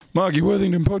Marky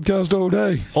Worthington podcast all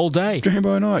day. All day. Dream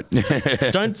by night.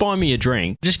 Don't buy me a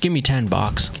drink. Just give me $10.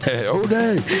 All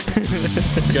day.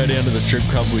 Go down to the strip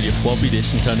club with your floppy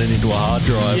disk and turn it into a hard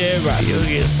drive. Yeah, right. You'll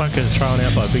get fucking thrown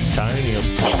out by Big Tony.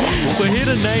 We're here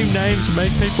to name names and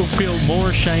make people feel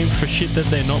more ashamed for shit that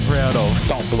they're not proud of.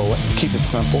 Don't blow it. Keep it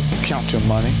simple. Count your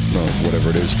money. No, whatever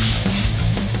it is.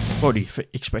 What are you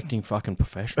expecting? Fucking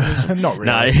professionalism? Not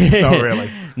really. No, Not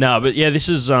really. No, but yeah, this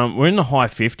is we're in the high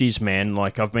 50s, man.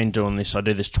 Like I've been doing this. I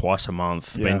do this twice a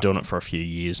month. Yeah. Been doing it for a few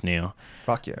years now.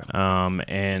 Fuck yeah.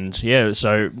 And yeah,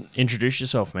 so introduce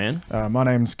yourself, man. My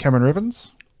name's Cameron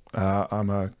Ribbons. I'm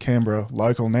a Canberra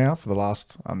local now for the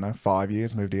last, 5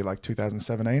 years. Moved here like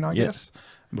 2017, I guess.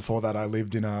 Before that, I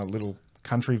lived in a little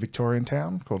country Victorian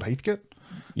town called Heathcote,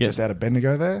 just out of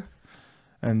Bendigo there.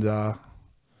 And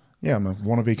yeah, I'm a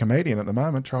wannabe comedian at the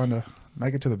moment, trying to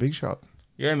make it to the big shot.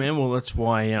 Yeah, man. Well, that's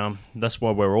why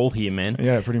we're all here, man.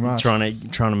 Yeah, pretty much. Trying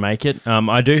to make it.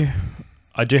 I do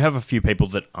have a few people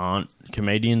that aren't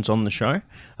comedians on the show.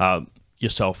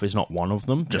 Yourself is not one of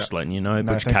them. Just letting you know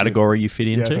which category you fit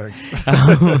into. Yeah,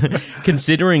 thanks.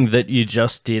 Considering that you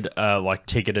just did a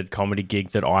ticketed comedy gig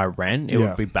that I ran, it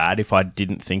would be bad if I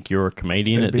didn't think you were a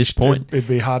comedian at this point. It'd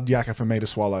be hard yakka for me to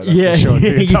swallow. That's for sure.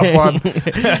 It'd be a tough one.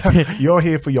 You're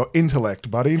here for your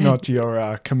intellect, buddy, not your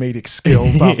comedic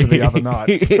skills after the other night.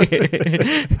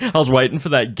 I was waiting for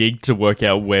that gig to work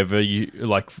out whether you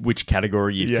which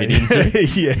category you fit into.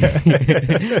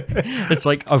 It's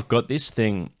like I've got this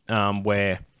thing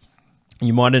where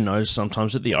you might have noticed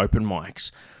sometimes at the open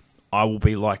mics, I will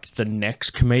be like the next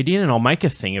comedian, and I'll make a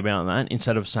thing about that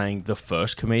instead of saying the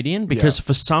first comedian, because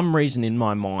for some reason in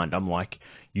my mind, I'm like,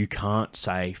 you can't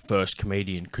say first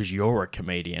comedian because you're a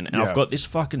comedian. And I've got this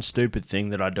fucking stupid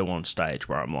thing that I do on stage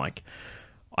where I'm like,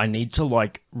 I need to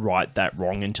right that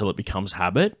wrong until it becomes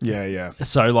habit. Yeah.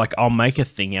 So I'll make a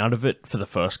thing out of it for the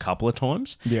first couple of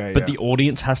times. But the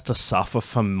audience has to suffer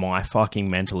from my fucking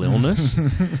mental illness.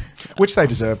 Which they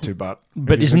deserve to, but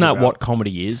isn't that what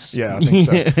comedy is? Yeah, I think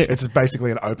so. It's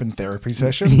basically an open therapy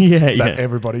session. That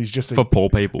everybody's just for poor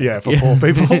people. Yeah, for poor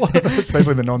people,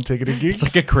 especially the non-ticketed gigs.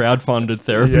 It's like a crowdfunded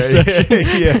therapy session.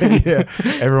 Yeah.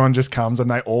 Everyone just comes and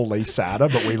they all leave sadder,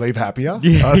 but we leave happier.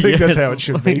 I think that's how it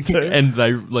should be too. And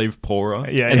they leave poorer.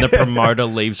 And the promoter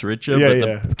leaves richer,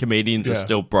 but the comedians are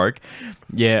still broke.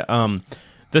 Yeah.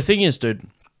 The thing is, dude,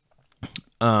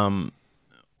 I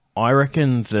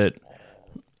reckon that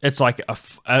it's like a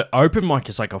open mic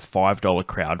is like a $5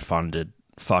 crowdfunded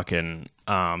fucking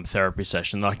therapy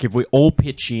session. Like if we all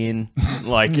pitch in,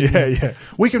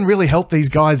 we can really help these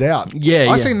guys out.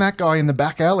 I seen that guy in the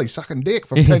back alley sucking dick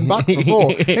from $10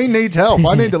 before. He needs help.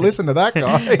 I need to listen to that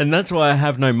guy. And that's why I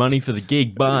have no money for the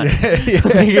gig, but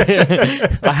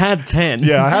I had 10.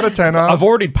 Yeah, I had a tenner. I've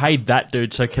already paid that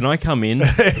dude, so can I come in?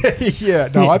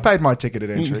 I paid my ticket at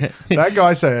entry. That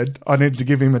guy said I needed to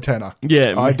give him a tenner.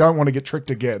 Yeah. I don't want to get tricked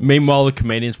again. Meanwhile, the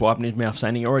comedian's wiping his mouth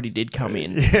saying he already did come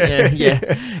in.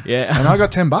 Yeah. And I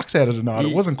got $10 out of tonight.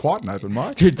 It wasn't quite an open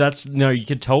mic. Dude, you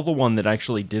could tell the one that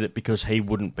actually did it because he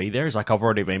wouldn't be there. He's like, I've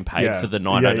already been paid for the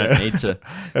night. I don't need to.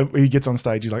 He gets on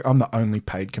stage. He's like, I'm the only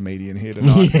paid comedian here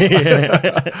tonight.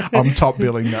 I'm top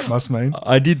billing, that must mean.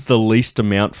 I did the least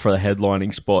amount for a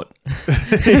headlining spot.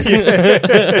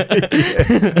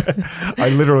 I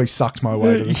literally sucked my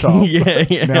way to the top.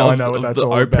 Now I know what that's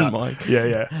all about. Mic.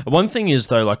 Yeah. One thing is,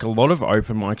 though, a lot of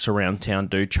open mics around town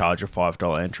do charge a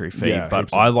 $5 entry fee,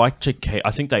 but I like to keep,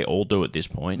 I think they all do at this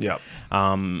point. Yep.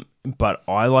 But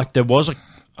there was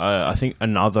I think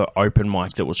another open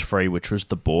mic that was free, which was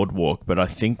the Boardwalk. But I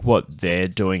think what they're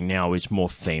doing now is more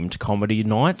themed comedy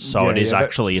nights. So it is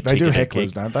actually a ticketed They do hecklers,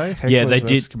 gig. don't they? Hecklers they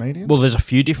did. Comedians? Well, there's a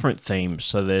few different themes.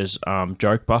 So there's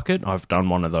Joke Bucket. I've done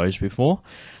one of those before.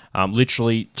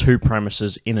 Literally 2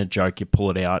 premises in a joke. You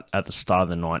pull it out at the start of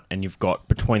the night, and you've got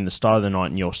between the start of the night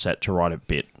and your set to write a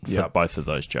bit for both of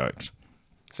those jokes.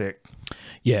 Sick.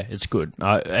 Yeah, it's good.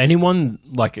 Anyone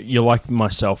you're like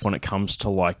myself when it comes to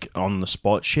on the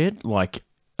spot shit. I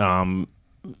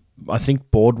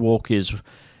think Boardwalk is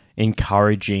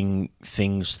encouraging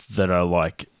things that are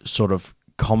sort of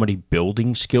comedy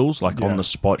building skills, on the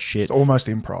spot shit. It's almost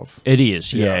improv. It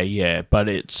is, yeah. But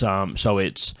it's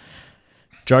it's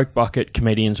Joke Bucket,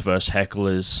 comedians versus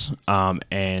hecklers,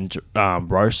 and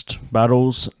roast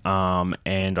battles,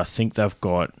 and I think they've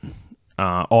got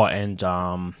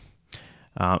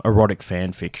erotic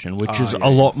fan fiction, which is a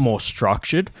lot more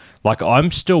structured.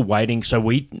 I'm still waiting.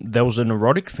 So there was an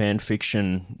erotic fan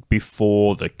fiction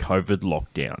before the COVID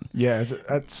lockdown. Yeah, is it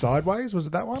at Sideways? Was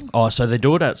it that one? Oh, so they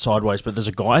do it at Sideways, but there's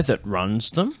a guy that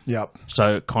runs them. Yep.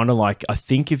 So kind of I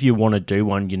think if you want to do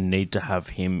one, you need to have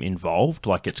him involved.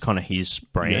 It's kind of his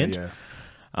brand. Yeah.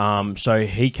 So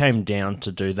he came down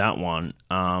to do that one,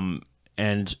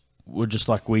 and we're just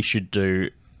like, we should do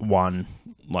one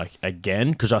like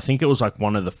again, because I think it was like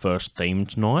one of the first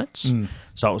themed nights.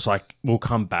 So it was like, we'll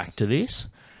come back to this.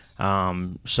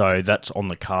 So that's on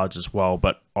the cards as well.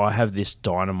 But I have this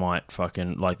dynamite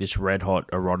fucking, like this red hot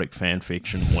erotic fan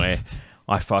fiction where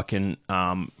I fucking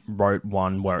wrote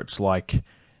one where it's like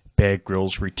Bear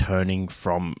Grylls returning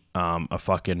from a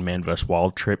fucking Man vs.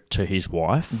 Wild trip to his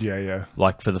wife. Yeah.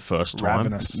 Like for the first time.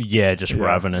 Ravenous. Yeah, just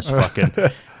ravenous fucking.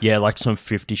 Yeah, like some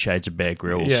 50 Shades of Bear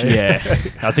Grylls. Yeah.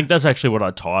 I think that's actually what I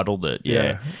titled it.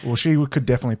 Yeah. Well, she could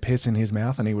definitely piss in his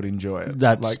mouth and he would enjoy it.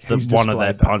 That's like, one of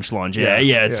their punchlines. Yeah,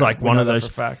 it's like we one know of that those. for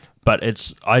a fact. But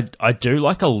it's I do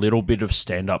like a little bit of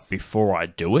stand up before I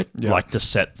do it, like to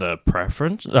set the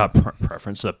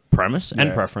the premise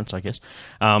and preference, I guess.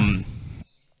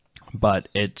 But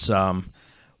it's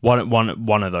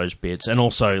one of those bits, and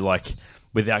also like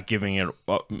without giving it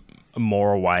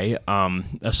more away,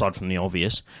 aside from the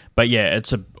obvious. But yeah,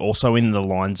 it's also in the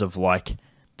lines of like,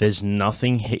 there's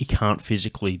nothing he can't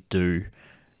physically do.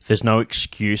 There's no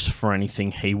excuse for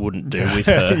anything he wouldn't do with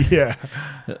her. Yeah,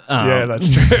 that's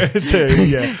true too.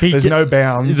 Yeah, there's no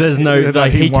bounds. There's no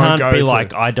like he can't be to.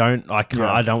 like I don't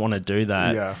want to do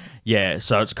that. Yeah.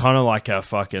 So it's kind of like a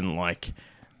fucking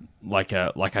like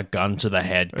a gun to the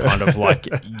head, kind of like,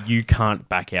 you can't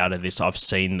back out of this. I've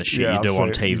seen the shit you do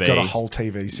on TV. You've got a whole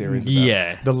TV series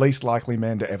about the least likely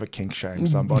man to ever kink shame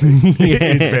somebody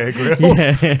is Bear Grylls.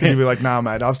 Because you'd be like, nah,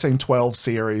 mate, I've seen 12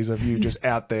 series of you just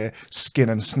out there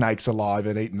skinning snakes alive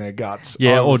and eating their guts.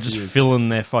 Yeah, or just filling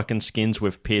their fucking skins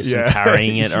with piss and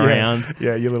carrying it around.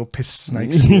 Yeah, you little piss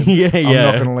snake skin. I'm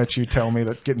not going to let you tell me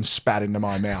that getting spat into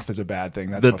my mouth is a bad thing.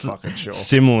 That's for fucking sure.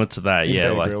 Similar to that,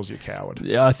 Bear like Grylls, you coward.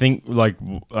 Yeah, I think like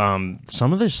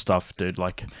some of this stuff, dude,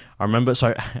 like I remember,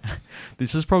 so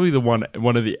this is probably the one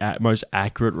of the most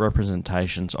accurate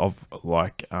representations of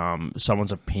like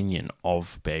someone's opinion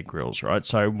of Bear Grylls, right?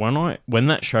 So when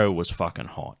that show was fucking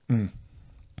hot, hot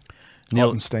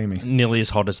and steamy, nearly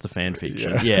as hot as the fan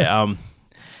fiction. I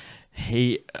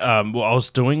was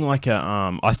doing like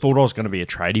I thought I was going to be a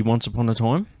tradie once upon a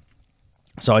time.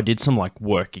 So I did some like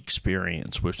work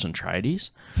experience with some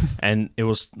tradies, and it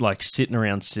was like sitting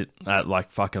around at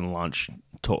like fucking lunch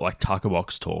talk, like Tucker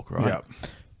Box talk, right? Yeah.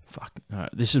 Fuck,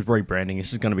 this is rebranding.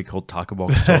 This is going to be called Tucker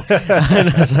Box talk. And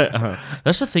I was like,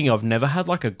 that's the thing. I've never had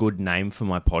like a good name for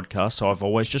my podcast, so I've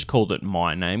always just called it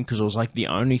my name because it was like the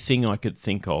only thing I could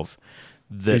think of.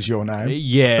 That is your name?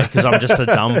 Yeah, because I'm just a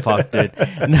dumb fuck, dude.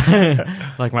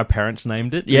 Like my parents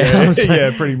named it. Yeah,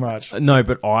 yeah, pretty much. No,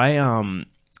 but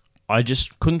I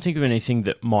just couldn't think of anything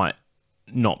that might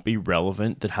not be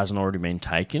relevant that hasn't already been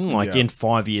taken. Like in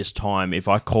 5 years' time, if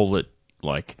I call it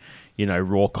like, you know,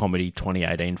 Raw Comedy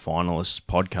 2018 Finalists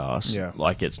podcast,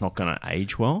 like it's not going to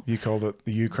age well. You called it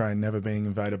the Ukraine never being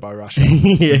invaded by Russia.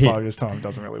 In 5 years' time, it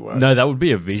doesn't really work. No, that would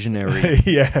be a visionary.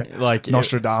 Like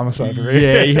Nostradamus over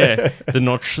here. Yeah. The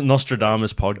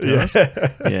Nostradamus podcast.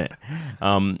 Yeah.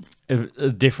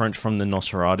 Different from the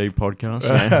Nosferatu podcast.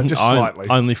 Just slightly.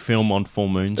 Only film on full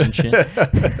moons and shit.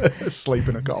 Sleep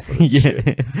in a coffin.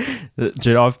 Shit.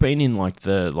 Dude, I've been in like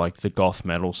the goth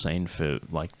metal scene for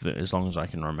like as long as I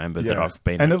can remember. That I've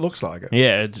been, and it looks like it.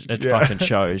 Yeah, it fucking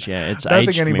shows. Yeah, it's. I don't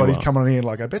think anybody's coming in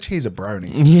like, I bet he's a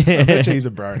brony. I bet he's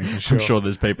a brony for sure. I'm sure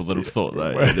there's people that have thought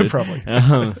that. Probably.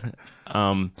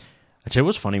 I tell you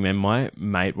what's funny, man. My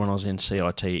mate, when I was in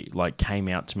CIT, like came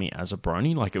out to me as a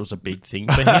brony, like it was a big thing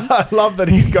for him. I love that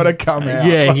he's got to come out.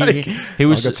 Yeah, like, he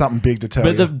was. I've got something big to tell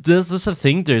you. But there's this a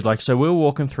thing, dude. Like, so we were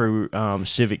walking through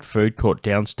Civic Food Court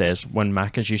downstairs when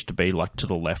Macca's used to be like to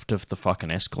the left of the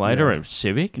fucking escalator at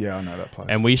Civic. Yeah, I know that place.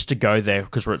 And we used to go there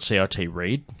because we're at CIT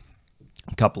Reed.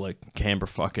 A couple of Canberra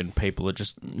fucking people are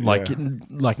just like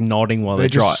nodding while they're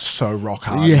drive. Just so rock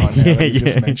hard right now that you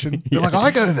just mentioned. They're like,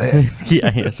 I go there.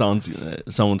 Yeah.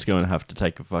 Someone's going to have to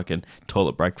take a fucking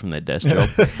toilet break from their desk job.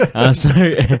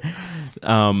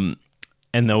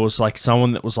 And there was like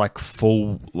someone that was like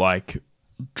full like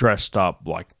dressed up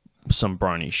like some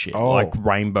brony shit, like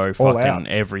rainbow fucking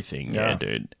everything. Yeah,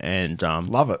 dude. And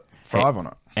love it. 5 on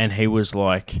it. And he was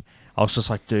like, I was just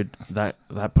like, dude,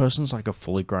 that person's like a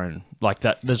fully grown, like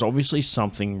that. There's obviously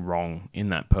something wrong in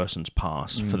that person's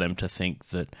past for them to think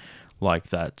that, like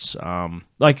that's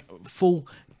like full.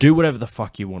 Do whatever the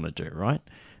fuck you want to do, right?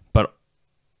 But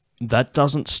that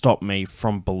doesn't stop me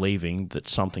from believing that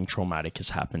something traumatic has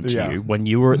happened to you when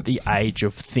you were at the age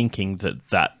of thinking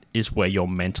that is where you're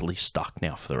mentally stuck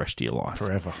now for the rest of your life,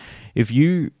 forever. If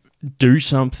you do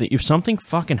something, if something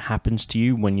fucking happens to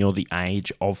you when you're the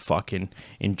age of fucking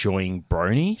enjoying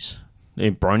bronies,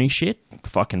 brony shit,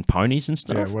 fucking ponies and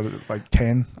stuff. Yeah, what is it, like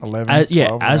 10, 11,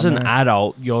 12, as an around there?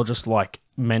 adult, you're just like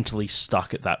mentally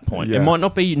stuck at that point. Yeah. It might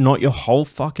not be not your whole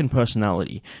fucking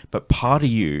personality, but part of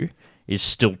you is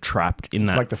still trapped in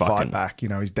It's that like the fucking... fight back,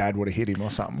 his dad would have hit him or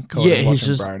something. Yeah, he's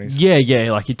just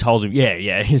like he told him,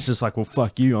 he's just like, well,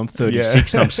 fuck you, I'm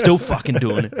 36 and I'm still fucking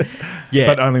doing it. Yeah,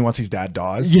 But only once his dad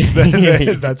dies.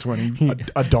 Yeah. That's when he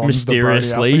adorns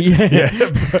mysteriously. the brony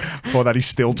outfit. Yeah. Before that, he's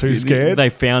still too scared. They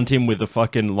found him with a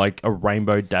fucking like a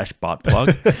rainbow dash butt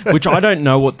plug, which I don't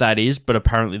know what that is, but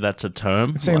apparently that's a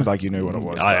term. It seems like you knew what it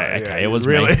was. Okay, it was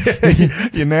really. me.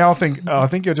 You now think I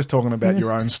think you're just talking about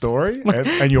your own story,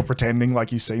 and you're pretending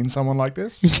like you've seen someone like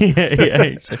this.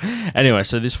 yeah. Anyway,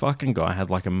 so this fucking guy had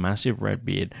like a massive red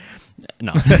beard.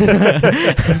 No,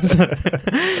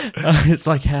 it's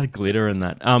like had glitter and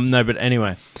that. No, but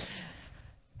anyway,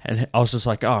 and I was just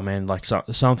like, oh man, like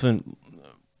something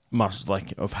must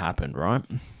like have happened, right?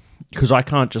 Because I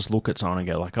can't just look at someone and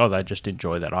go like, oh, they just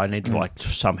enjoy that. I need to like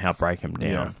somehow break them down.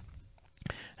 Yeah.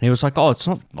 And he was like, oh, it's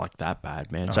not like that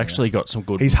bad, man. It's actually got some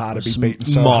good... He's hard to be beaten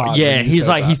so hard. Yeah, when you he's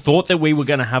said like, he that. thought that we were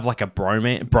going to have like a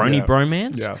brony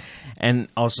bromance. Yeah. And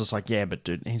I was just like, yeah, but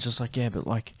dude... He's just like, yeah, but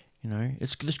like,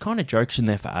 there's kind of jokes in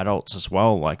there for adults as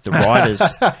well. Like the writers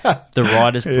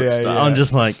put Yeah, stuff... yeah. I'm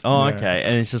just like, oh, Yeah. okay.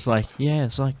 And it's just like, yeah,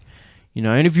 it's like...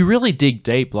 and if you really dig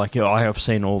deep, like I have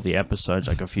seen all the episodes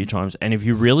like a few times, and if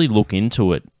you really look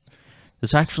into it,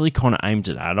 it's actually kind of aimed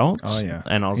at adults. Oh yeah,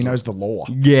 and I was he knows the law.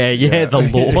 Yeah, the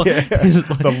law.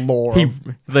 The law.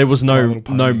 There was My no Little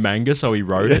Pony. manga, so he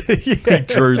wrote it. He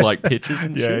drew like pictures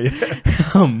and shit.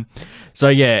 Yeah. So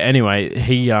yeah. Anyway,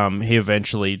 he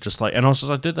eventually just like, and I was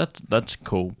just like, dude, that's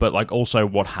cool, but like also,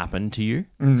 what happened to you?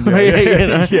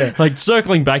 Yeah. Like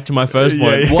circling back to my first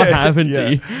point, Yeah, what yeah, happened yeah.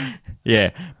 to you?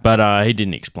 Yeah, but he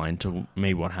didn't explain to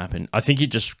me what happened. I think he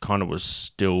just kind of was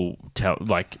still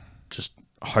just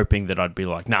hoping that I'd be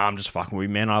like, nah, I'm just fucking with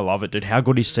you, man. I love it, dude. How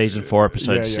good is season 4,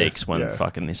 episode 6 when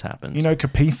fucking this happens?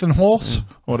 Carpathian Horse,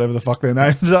 whatever the fuck their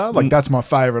names are. Like that's my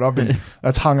favorite.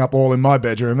 That's hung up all in my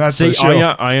bedroom. That's See, for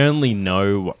sure. I only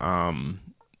know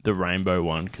the rainbow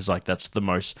one because like that's the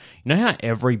most. You know how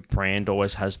every brand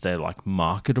always has their like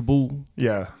marketable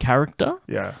Yeah, character.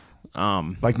 yeah.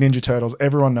 Like Ninja Turtles,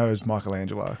 everyone knows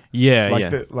Michelangelo. Yeah, Like,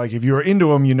 yeah. like if you're into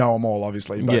them, you know them all,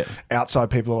 obviously. But Yeah. outside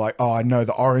people are like, oh, I know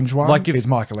the orange one Like if- is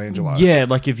Michelangelo. Yeah,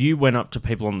 like if you went up to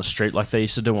people on the street, like they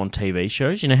used to do on TV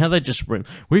shows, you know how they just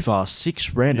we've asked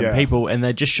 6 random Yeah. people, and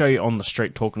they just show you on the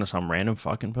street talking to some random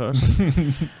fucking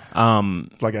person.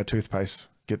 It's like our toothpaste.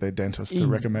 Get their dentist to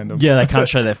recommend them. Yeah, they can't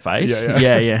show their face.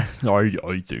 Yeah. yeah. No, I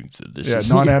think that this Yeah, is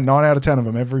 9 out of 10 of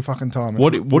them every fucking time. It's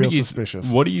What real do you suspicious?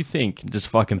 What do you think? Just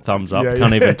fucking thumbs up. Yeah,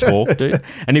 Can't yeah. even talk, dude.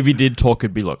 And if you did talk,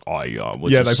 it'd be like, I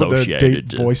was Yeah, they put the associated.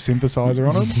 deep voice synthesizer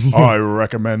on it. I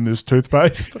recommend this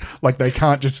toothpaste. Like they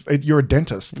can't just. You're a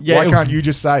dentist. Yeah. Why can't you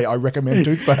just say I recommend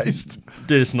toothpaste?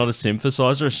 Dude, it's not a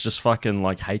synthesizer. It's just fucking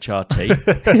like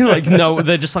HRT. Like no,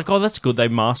 they're just like, oh, that's good. They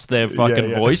mask their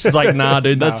fucking yeah. voice. It's like, nah,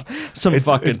 dude, that's some It's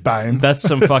fucking. Bane. That's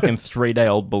some fucking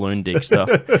 3-day-old balloon dick stuff.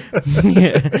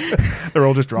 Yeah, They're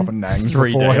all just dropping nangs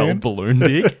 3-day-old beforehand. balloon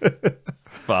dick.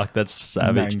 Fuck, that's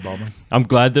savage. Nang bombing. I'm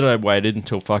glad that I waited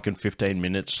until fucking 15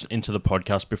 minutes into the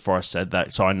podcast before I said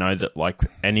that, so I know that like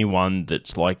anyone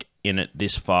that's like in it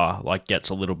this far like gets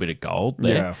a little bit of gold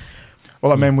there. Yeah.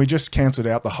 Well, I mean, we just cancelled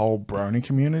out the whole brony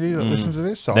community that listens to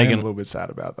this, so They're I'm a gonna- little bit sad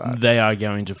about that. They are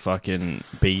going to fucking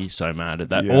be so mad at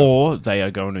that, Yeah. or they are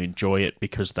going to enjoy it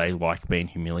because they like being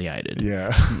humiliated.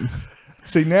 Yeah.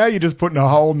 See, now you're just putting a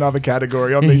whole nother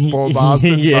category on these poor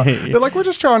bastards. Yeah. They're like, we're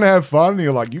just trying to have fun. And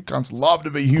you're like, you cunts love to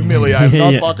be humiliated.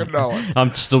 I Yeah. fucking know it.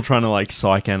 I'm still trying to like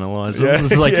psychoanalyze them. Yeah,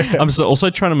 It's like yeah. I'm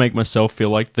also trying to make myself feel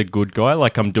like the good guy,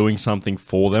 like I'm doing something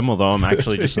for them, although I'm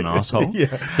actually just an asshole. Yeah.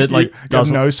 That like you have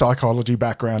doesn't. no psychology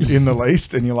background in the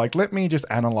least. And you're like, let me just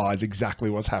analyze exactly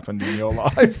what's happened in your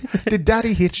life. Did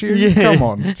daddy hit you? Yeah. Come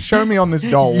on. Show me on this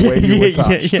doll where you were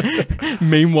touched. yeah.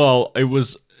 Meanwhile, it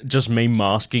was just me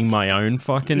masking my own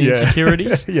fucking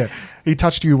insecurities. Yeah. He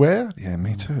touched you where? Yeah,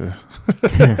 me too.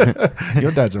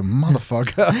 Your dad's a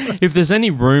motherfucker. If there's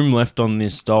any room left on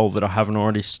this doll that I haven't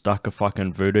already stuck a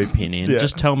fucking voodoo pin in, Yeah.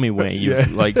 just tell me where you've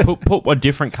Yeah. like put a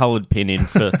different coloured pin in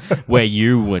for where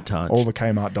you were touched. All the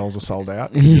Kmart dolls are sold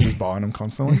out. You're just buying them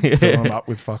constantly. Filling them up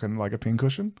with fucking like a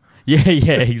pincushion. Yeah,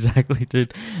 exactly,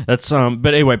 dude. That's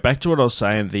But anyway, back to what I was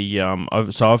saying.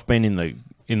 I've been in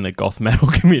in the goth metal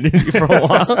community for a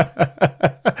while.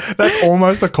 That's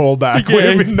almost a callback.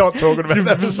 Yeah. We've been not talking about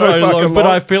that for so so fucking long. But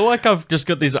I feel like I've just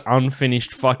got these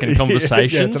unfinished fucking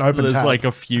conversations. it's an open There's tab. like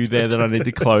a few there that I need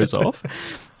to close off.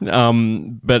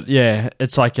 But yeah,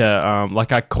 it's like a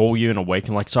like I call you in a week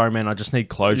and like, sorry man, I just need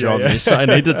closure on this. I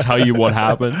need to tell you what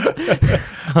happened.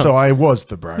 So I was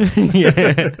the bro.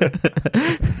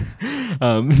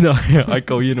 No, I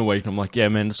call you in a week and I'm like, yeah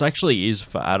man, this actually is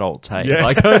for adults. Hey, Yeah.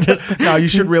 like I just, No, you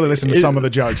should really listen to some of the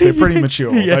jokes. They're pretty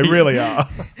mature. Yeah, They really are.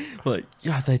 like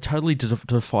yeah, they totally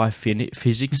defy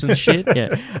physics and shit.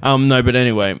 Yeah. No, but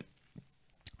anyway.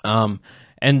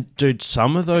 And dude,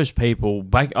 some of those people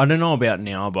back, I don't know about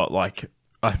now, but like,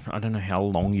 I don't know how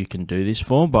long you can do this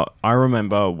for, but I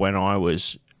remember when I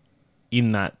was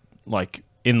in that, like,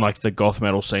 in like the goth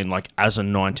metal scene, like as a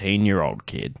 19-year-old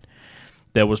kid,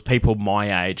 there was people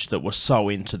my age that were so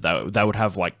into that they would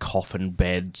have like coffin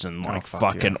beds and like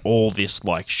fucking all this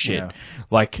like shit, Yeah.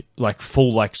 like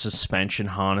full like suspension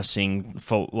harnessing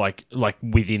for like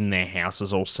within their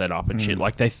houses all set up and shit.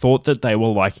 Like they thought that they were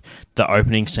like the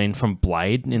opening scene from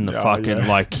Blade in the fucking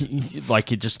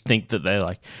like you just think that they're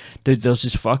like, dude. There was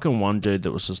this fucking one dude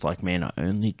that was just like, man, I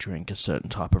only drink a certain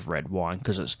type of red wine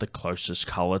because it's the closest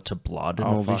color to blood and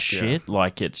all this shit.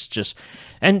 Like it's just,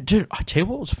 and dude, I tell you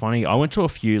what was funny. I went to a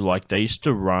few, like they used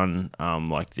to run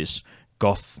like this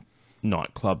goth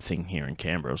nightclub thing here in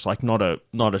Canberra. It's like not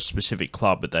a specific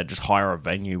club, but they just hire a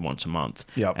venue once a month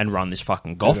and run this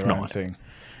fucking goth night thing.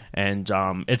 And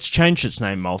it's changed its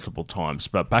name multiple times,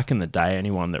 but back in the day,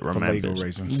 anyone that For remembers, legal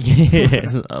reasons.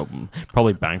 yeah,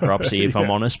 probably bankruptcy if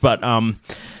I'm honest, but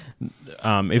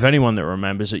if anyone that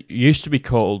remembers, it used to be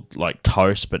called like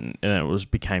Toast, but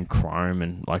it became Chrome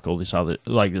and like all this other,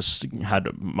 like this had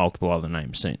multiple other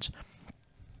names since.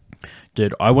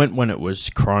 Dude, I went when it was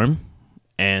Chrome,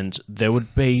 and there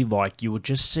would be like, you would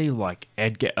just see like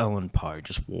Edgar Allan Poe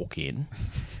just walk in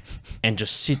and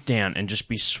just sit down and just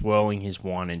be swirling his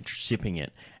wine and sipping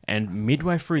it. And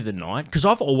midway through the night, because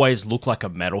I've always looked like a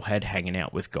metalhead hanging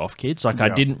out with goth kids, like I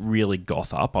didn't really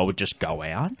goth up, I would just go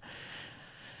out.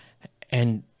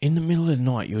 And in the middle of the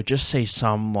night, you would just see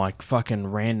some like fucking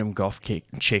random goth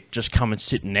chick just come and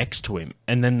sit next to him,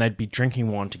 and then they'd be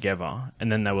drinking wine together, and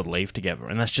then they would leave together,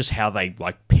 and that's just how they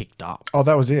like picked up. Oh,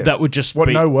 that was it. That would just What?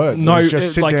 be, No words. No, It was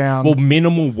just sit like, down. Well,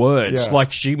 minimal words. Yeah.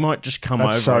 Like she might just come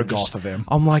That's over. so and goth just, of them.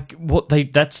 I'm like, what?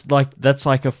 That's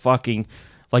like a fucking,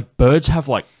 like birds have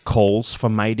like calls for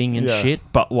mating and Yeah. shit,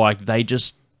 but like they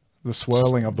just. The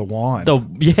swirling of the wine.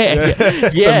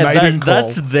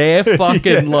 That's their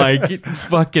fucking like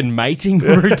fucking mating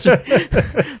routine.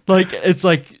 Like it's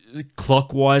like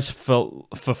clockwise for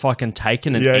fucking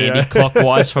taken and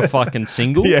anti-clockwise for fucking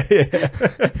single.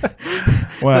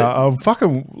 Wow,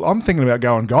 I'm thinking about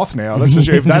going goth now. That's just,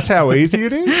 if that's how easy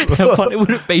it is. How funny would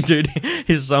it be, dude?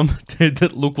 Is some dude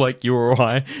that looked like you or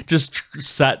I just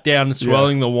sat down and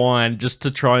swirling the wine just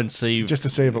to try and see, Just to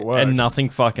see if it works. and nothing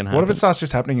fucking happened. What if it starts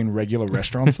just happening in regular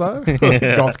restaurants though?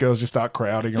 Goth girls just start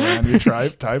crowding around your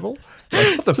table.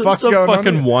 Like, what the fuck's some going on?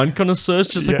 fucking here? wine connoisseurs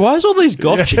just like, why is all these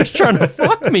goth chicks trying to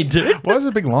fuck me, dude? Why is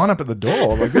there a big lineup at the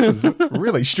door? Like, this is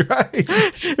really strange.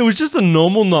 It was just a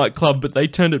normal nightclub, but they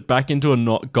turned it back into a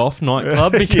not goth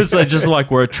nightclub because they just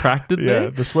like were attracted Yeah,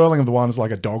 there. the swirling of the wine is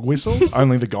like a dog whistle.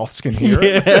 Only the goths can hear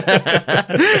it.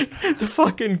 The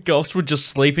fucking goths were just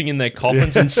sleeping in their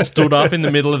coffins and stood up in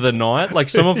the middle of the night. Like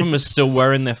some of them are still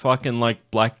wearing their fucking like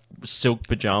black silk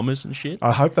pajamas and shit.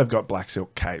 I hope they've got black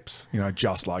silk capes,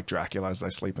 just like Dracula as they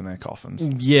sleep in their coffins.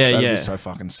 Yeah, That'd yeah. be so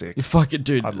fucking sick. Fucking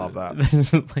dude. I'd love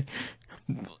that. Like,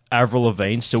 Avril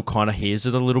Lavigne still kind of hears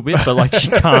it a little bit, but like she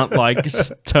can't like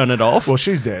turn it off. Well,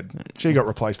 she's dead. She got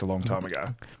replaced a long time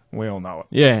ago. We all know it.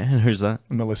 Yeah, and who's that?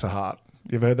 Melissa Hart.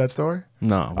 You ever heard that story?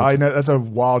 No. I know that's a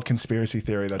wild conspiracy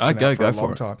theory that's been out for a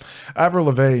long time. Avril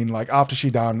Lavigne, like after she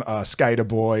done Skater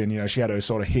Boy and she had her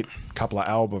sort of hit couple of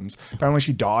albums, apparently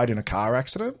she died in a car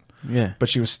accident. Yeah. But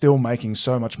she was still making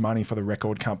so much money for the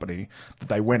record company that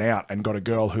they went out and got a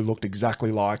girl who looked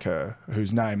exactly like her,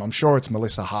 whose name, I'm sure it's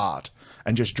Melissa Hart,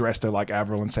 and just dressed her like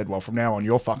Avril and said, well, from now on,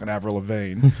 you're fucking Avril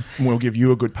Lavigne, and we'll give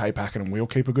you a good pay packet and we'll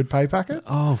keep a good pay packet.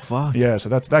 Oh, fuck. Yeah, so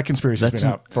that conspiracy's been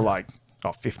out for like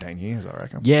 15 years, I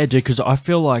reckon. Yeah, dude, because I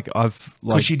feel like I've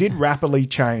like... Because she did rapidly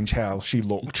change how she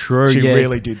looked. True, She yeah.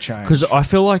 really did change. Because I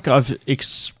feel like I've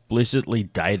explicitly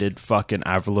dated fucking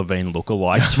Avril Lavigne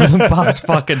lookalikes for the past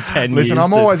fucking 10 years. Listen, I'm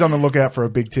dude. always on the lookout for a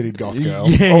big-titted goth girl.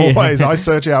 Yeah, Always. I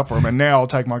search out for them, and now I'll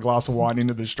take my glass of wine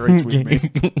into the streets with me.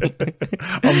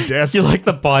 I'm desperate. You're like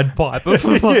the Pied Piper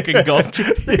for fucking goth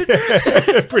chicks.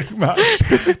 Yeah, pretty much.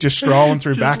 Just strolling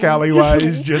through back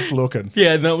alleyways, just looking.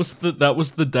 Yeah, and that was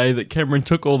the day that Cameron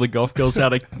took all the goth girls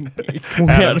out of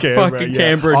Canberra, fucking yeah.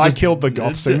 Canberra. I just killed the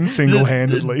goth scene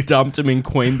single-handedly. Dumped them in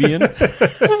Queanbeyan.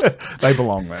 They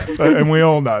belong there. And we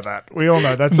all know that. We all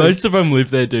know that's Most of them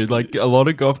live there, dude. Like, a lot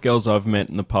of goth girls I've met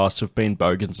in the past have been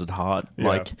bogans at heart. Yeah.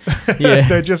 Like, yeah.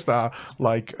 They're just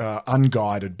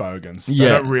unguided bogans. They Yeah.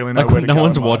 don't really know Like, where to no go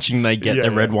one's in life. watching, they get Yeah,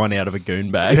 the red yeah. wine out of a goon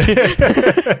bag.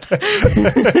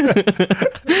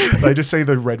 They just see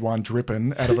the red wine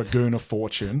dripping out of a goon of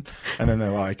fortune, and then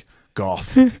they're like,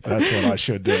 goth. That's what I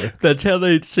should do. That's how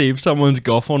they see if someone's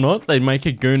goth or not. They make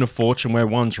a goon of fortune where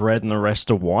one's red and the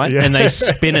rest are white, Yeah. and they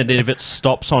spin it. And if it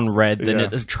stops on red, then Yeah.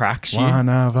 it attracts you. One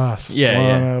of us. Yeah,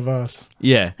 One yeah. of us.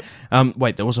 Yeah.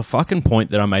 Wait, there was a fucking point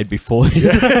that I made before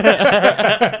this.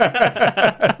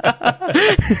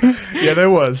 Yeah, there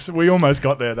was. We almost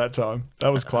got there that time. That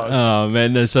was close. Oh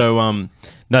man, so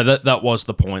no, that was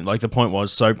the point. Like the point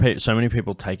was so many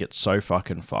people take it so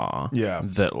fucking far. Yeah.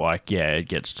 That like it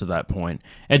gets to that point.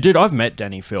 And dude, I've met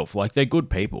Danny Filth. Like they're good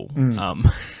people. I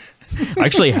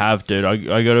actually have, dude.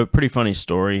 I got a pretty funny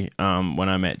story. When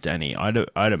I met Danny, I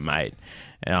had a mate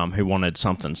who wanted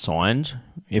something signed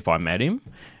if I met him,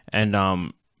 and I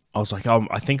was like,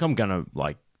 I think I'm gonna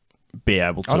like be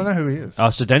able to. I don't know who he is.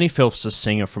 So Danny Filth's a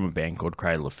singer from a band called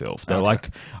Cradle of Filth. They're like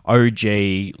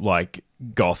OG like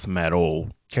goth metal.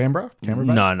 Canberra? Canberra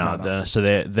based? No. So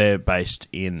they're based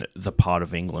in the part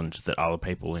of England that other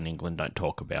people in England don't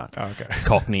talk about. Oh, okay.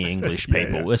 Cockney English Yeah,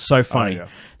 people. yeah. It's so funny. yeah.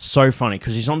 So funny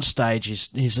because he's on stage. He's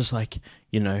just like,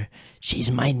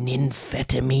 she's my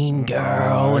nymphetamine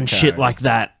girl and okay. shit like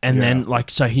that. And Yeah. then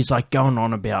like, so he's like going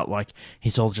on about like,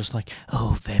 he's all just like,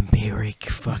 oh, vampiric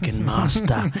fucking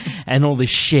master and all this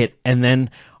shit. And then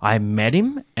I met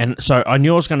him. And so I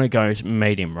knew I was going to go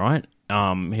meet him, right?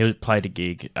 He played a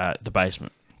gig at the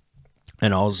Basement.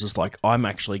 And I was just like, I'm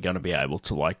actually going to be able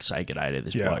to like say good day to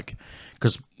this Yeah. bloke.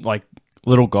 Because like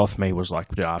little goth me was like,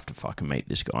 dude, I have to fucking meet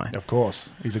this guy. Of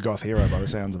course. He's a goth hero by the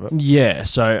sounds of it. Yeah,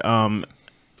 so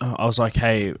I was like,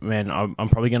 hey, man, I'm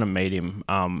probably going to meet him.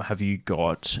 Have you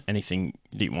got anything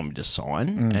that you want me to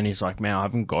sign? And he's like, man, I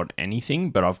haven't got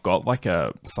anything, but I've got like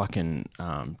a fucking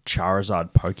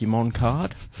Charizard Pokemon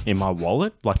card in my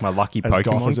wallet, like my lucky As Pokemon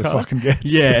goth as it card. fucking gets.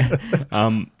 Yeah.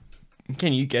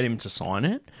 Can you get him to sign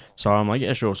it? So I'm like,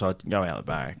 yeah, sure. So I go out the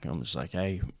back. I'm just like,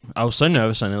 hey, I was so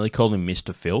nervous I nearly called him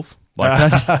Mr. Filth.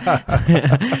 Like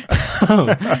that.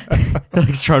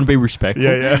 Like trying to be respectful.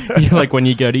 Yeah. Like when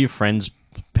you go to your friend's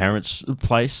parents'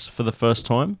 place for the first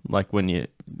time, like when you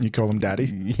You call him daddy?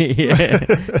 yeah.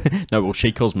 No, well,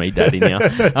 she calls me daddy now.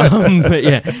 But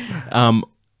yeah,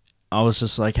 I was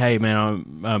just like, hey, man,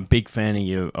 I'm a big fan of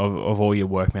you, of all your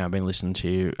work, man. I've been listening to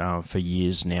you for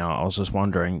years now. I was just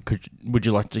wondering, would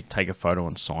you like to take a photo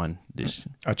and sign this?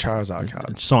 A Charizard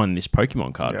card. Sign this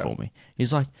Pokemon card Yeah. for me.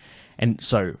 He's like, and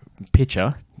so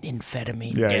picture,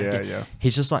 amphetamine. Yeah.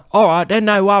 He's just like, all right, then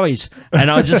no worries. And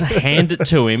I just hand it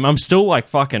to him. I'm still like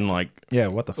fucking like, Yeah,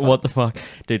 what the fuck? what the fuck?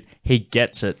 Dude, he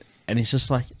gets it and he's just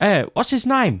like, hey, what's his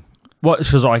name? What?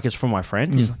 Because like it's from my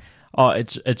friend. He's like, oh,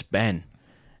 it's Ben.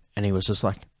 And he was just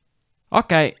like,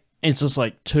 okay. It's just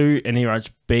like two, and he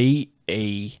writes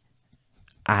B-E-A.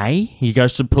 He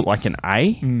goes to put like an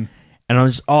A. And I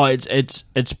was, oh, it's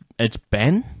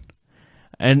Ben.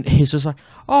 And he's just like,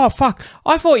 oh, fuck.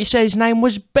 I thought you said his name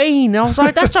was Bean. I was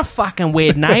like, that's a fucking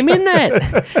weird name, isn't it?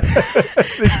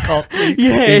 This cockney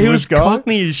Yeah, he English was guy?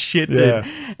 cockney as shit, Yeah.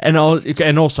 dude.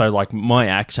 And also like my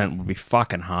accent would be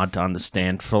fucking hard to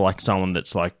understand for like someone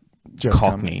that's like Just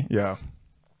cockney. Yeah.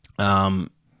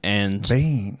 And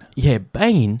Bean. yeah,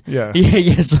 Bean. Yeah.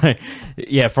 Yeah. So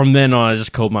yeah, from then on, I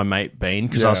just called my mate Bean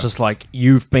because I was Yeah. just like,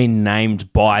 you've been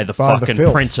named by the By the fucking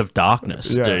filth. Prince of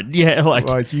Darkness, Yeah. dude. Yeah,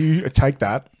 Like, you take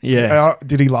that. Yeah.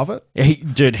 Did he love it?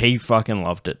 He fucking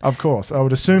loved it. Of course. I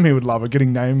would assume he would love it,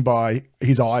 getting named by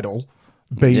his idol,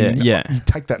 Bean. Yeah. You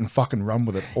take that and fucking run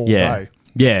with it all Yeah, day.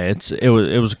 yeah. It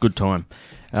was a good time.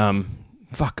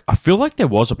 Fuck, I feel like there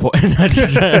was a point. I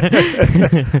just,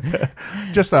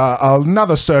 Just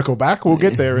another circle back. We'll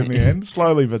get there in the end,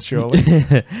 slowly but surely.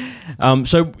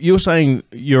 so you were saying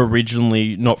you're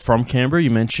originally not from Canberra.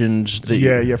 You mentioned that.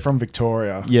 Yeah, from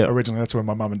Victoria. Yeah. Originally, that's where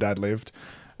my mum and dad lived.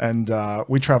 And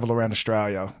we travelled around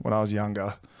Australia when I was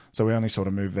younger. So we only sort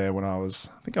of moved there when I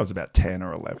think I was about 10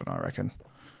 or 11, I reckon.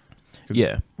 'Cause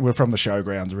Yeah. we're from the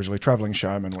showgrounds originally, traveling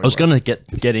showmen. I was going to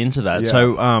get into that. Yeah.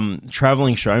 So,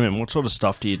 traveling showman, what sort of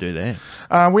stuff do you do there?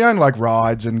 We own like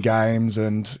rides and games,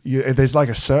 and there's like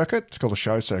a circuit. It's called a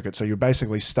show circuit. So you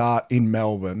basically start in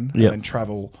Melbourne and Yep. then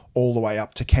travel all the way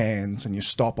up to Cairns, and you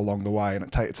stop along the way, and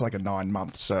it's like a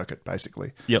 9-month circuit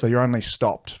basically. Yep. So you're only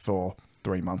stopped for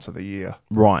 3 months of the year,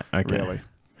 Right. Okay. really.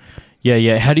 Yeah,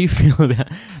 yeah. How do you feel about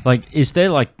like? Is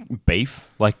there like beef?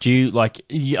 Like, do you like?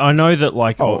 I know that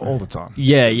like. Oh, all the time.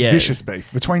 Yeah, yeah. Vicious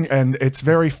beef and it's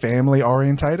very family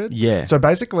orientated. Yeah. So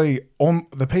basically, on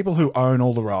the people who own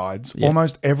all the rides, Yeah.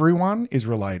 almost everyone is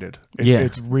related. Yeah.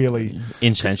 It's really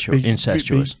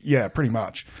Incestuous. yeah, pretty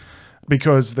much.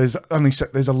 Because there's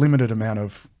a limited amount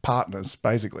of partners,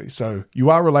 basically. So you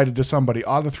are related to somebody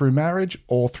either through marriage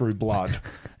or through blood,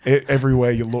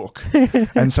 everywhere you look.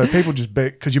 And so people just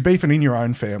because you're beefing in your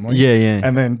own family, Yeah, yeah.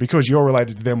 and then because you're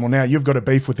related to them, well, now you've got to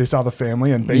beef with this other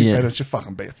family, and beef, Yeah. and it's just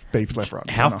fucking beefs left, right,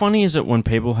 and How center. funny is it when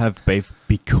people have beef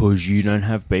because you don't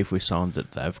have beef with someone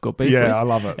that they've got beef with? Yeah, I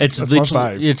love it. It's That's my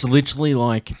literally, fave. it's literally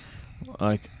like,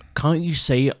 can't you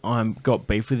see I'm got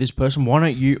beef with this person? Why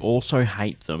don't you also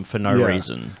hate them for no Yeah.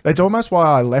 reason? That's almost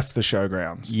why I left the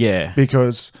showgrounds. Yeah.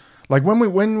 Because like when we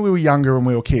were younger and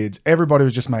we were kids, everybody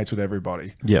was just mates with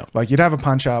everybody. Yeah. Like you'd have a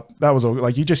punch up, that was all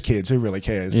like you're just kids, who really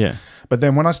cares? Yeah. But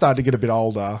then when I started to get a bit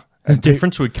older, The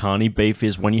difference with carny beef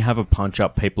is when you have a punch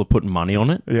up, people are putting money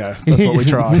on it. yeah, that's what we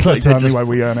try. Like That's they the only just- way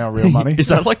we earn our real money. Is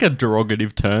that like a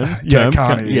derogative term? yeah, term?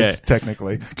 carny Yeah. is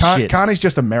technically. Shit. Carny's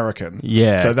just American.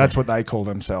 Yeah, So okay. that's what they call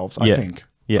themselves, I Yeah. think.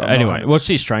 Yeah. I'm not Anyway, what's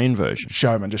the Australian version?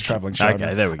 Showman, just traveling showman.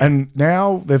 Okay, there we go. And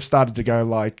now they've started to go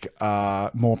like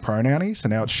more pronoun-y, so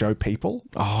now it's show people.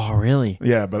 Oh, really?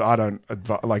 Yeah, but I don't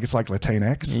like it's like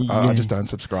Latinx. I Yeah. just don't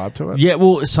subscribe to it. Yeah.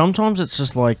 Well, sometimes it's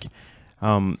just like,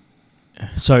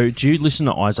 so do you listen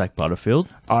to Isaac Butterfield?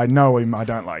 I know him. I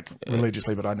don't like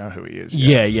religiously, but I know who he is.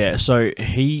 Yeah, yeah. So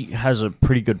he has a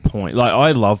pretty good point. Like,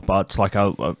 I love butts. Like,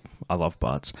 I love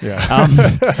butts. Yeah.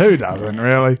 Who doesn't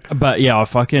really? But yeah, I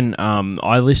fucking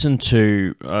I listen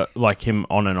to like him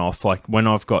on and off. Like when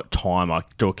I've got time, I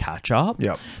do a catch up.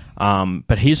 Yep.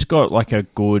 But he's got like a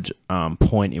good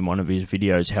point in one of his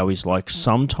videos. How he's like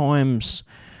sometimes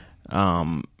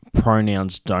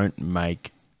pronouns don't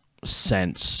make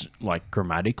sense like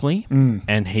grammatically,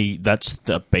 and that's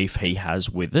the beef he has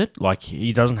with it. Like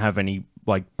he doesn't have any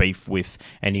like beef with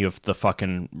any of the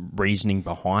fucking reasoning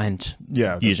behind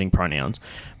using pronouns,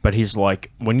 but he's like,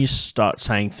 when you start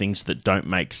saying things that don't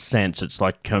make sense, it's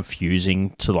like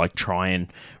confusing to like try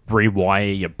and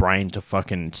rewire your brain to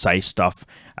fucking say stuff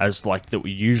as like that.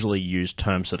 We usually use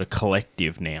terms that are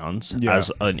collective nouns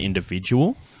as an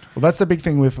individual. Well, that's the big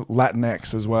thing with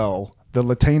Latinx as well. The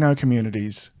Latino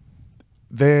communities,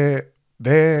 their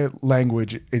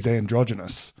language is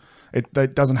androgynous. It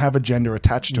doesn't have a gender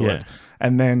attached to it.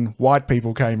 And then white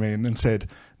people came in and said,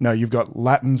 no, you've got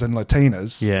Latins and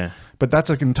Latinas. Yeah. But that's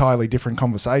an entirely different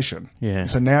conversation. Yeah.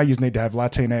 So now you just need to have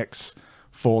Latinx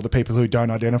for the people who don't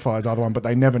identify as either one, but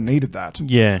they never needed that.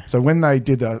 Yeah. So when they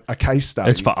did a case study...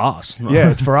 It's for us.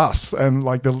 Yeah, it's for us. And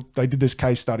like they did this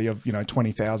case study of,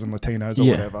 20,000 Latinos or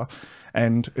whatever.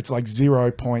 And it's like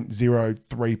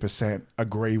 0.03%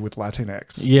 agree with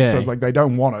Latinx. Yeah. So it's like they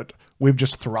don't want it. We've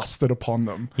just thrust it upon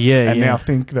them. Yeah, And yeah. now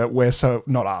think that we're so,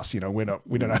 not us, we don't know,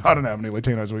 I don't know how many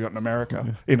Latinos we got in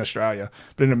America, in Australia.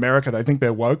 But in America, they think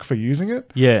they're woke for using it.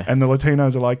 Yeah. And the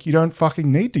Latinos are like, you don't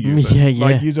fucking need to use it. Yeah, yeah.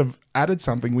 Like, you have added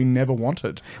something we never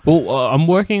wanted. Well, I'm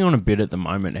working on a bit at the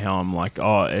moment how I'm like,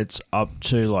 it's up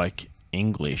to like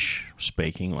English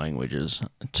speaking languages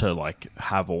to like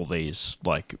have all these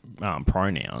like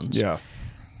pronouns. Yeah.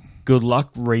 Good luck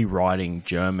rewriting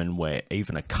German where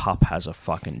even a cup has a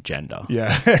fucking gender.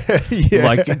 Yeah. Yeah.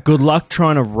 Like, good luck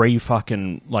trying to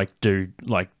fucking like do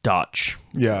like Dutch.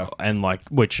 Yeah. And like,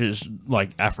 which is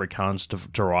like Afrikaans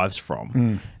derives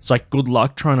from. It's like, good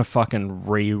luck trying to fucking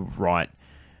rewrite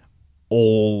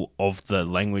all of the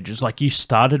languages. Like, you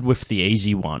started with the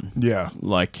easy one. Yeah.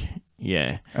 Like,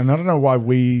 yeah. And I don't know why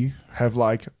we have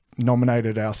like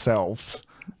nominated ourselves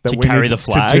that To we carry need the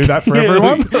flag. to do that for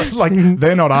everyone. Like,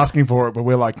 they're not asking for it, but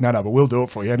we're like, no, but we'll do it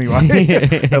for you anyway.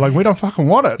 They're like, we don't fucking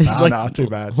want it. Nah, too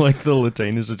bad. Like, the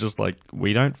Latinos are just like,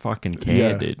 we don't fucking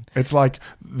care, dude. It's like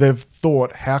they've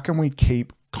thought, how can we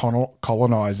keep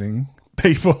colonizing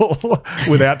people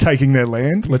without taking their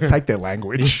land. Let's take their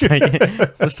language.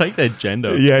 Let's take their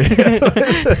gender. Yeah.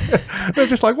 They're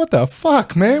just like, what the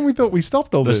fuck, man? We thought we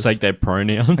stopped all Let's this. take their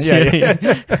pronouns.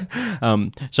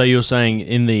 So you were saying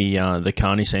in the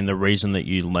Carney scene, the reason that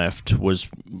you left was,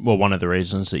 well, one of the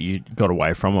reasons that you got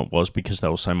away from it was because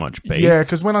there was so much beef. Yeah,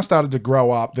 because when I started to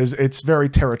grow up, it's very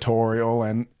territorial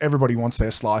and everybody wants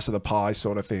their slice of the pie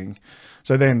sort of thing.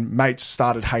 So then mates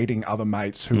started hating other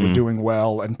mates who were doing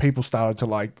well, and people started to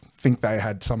like think they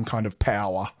had some kind of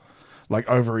power like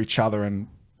over each other, and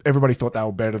everybody thought they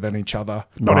were better than each other.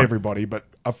 Not everybody, but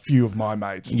a few of my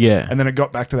mates. Yeah. And then it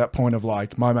got back to that point of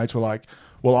like, my mates were like,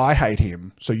 well, I hate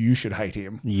him, so you should hate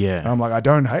him. Yeah. And I'm like, I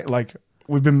don't hate, like,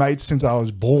 we've been mates since I was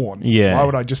born. Yeah. Why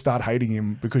would I just start hating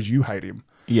him because you hate him?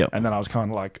 Yeah. And then I was kind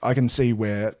of like, I can see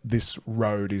where this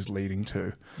road is leading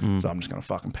to. So I'm just going to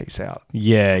fucking peace out.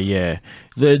 Yeah, yeah.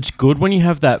 It's good when you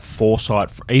have that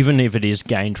foresight, even if it is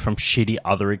gained from shitty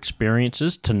other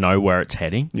experiences, to know where it's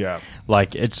heading. Yeah.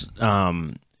 Like, it's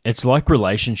like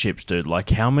relationships, dude. Like,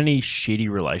 how many shitty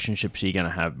relationships are you going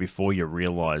to have before you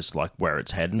realize, like, where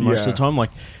it's heading most of the time?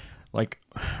 Like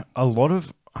a lot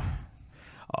of...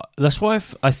 that's why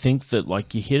I think that,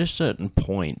 like, you hit a certain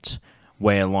point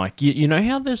where, like, you know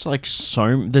how there's, like,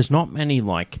 there's not many,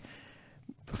 like,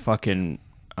 fucking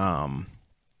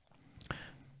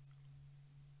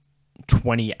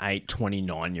 28,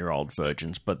 29-year-old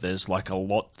virgins, but there's, like, a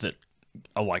lot that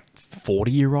are, like,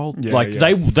 40-year-old. Yeah, like,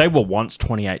 yeah. they were once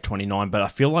 28, 29, but I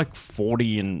feel like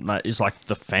 40 and that is, like,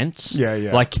 the fence. Yeah,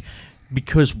 yeah. Like,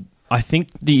 because I think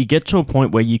that you get to a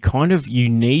point where you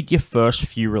need your first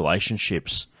few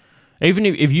relationships. Even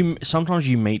if you, sometimes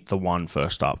you meet the one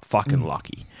first up, fucking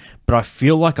lucky. But I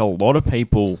feel like a lot of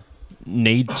people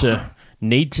need to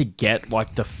get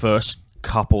like the first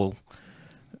couple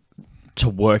to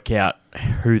work out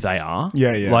who they are.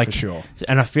 Yeah, yeah, like, for sure.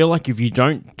 And I feel like if you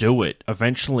don't do it,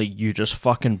 eventually you just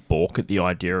fucking balk at the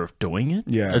idea of doing it.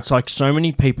 Yeah. It's like so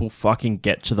many people fucking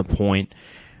get to the point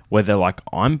where they're like,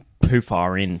 I'm too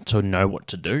far in to know what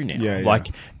to do now. Yeah, yeah. Like,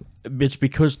 it's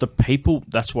because the people,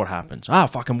 that's what happens.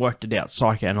 Fucking worked it out.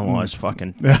 Psychoanalyze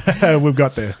fucking. We've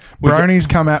got there. Bronies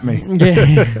come at me.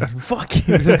 Yeah. Fuck.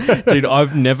 Dude,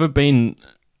 I've never been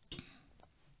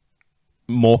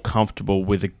more comfortable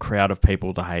with a crowd of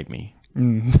people to hate me.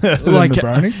 Like Like, the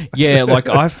bronies? Yeah, like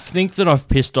I think that I've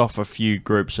pissed off a few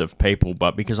groups of people,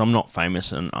 but because I'm not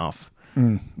famous enough,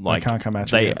 like can't come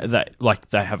at you.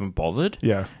 they haven't bothered.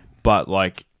 Yeah. But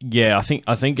like, yeah, I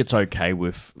think it's okay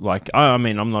with like. I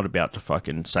mean, I'm not about to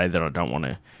fucking say that I don't want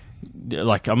to.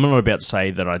 Like, I'm not about to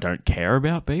say that I don't care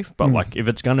about beef, but like, if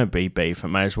it's gonna be beef, it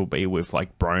may as well be with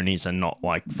like bronies and not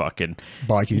like fucking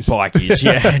Bikies.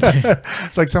 Yeah,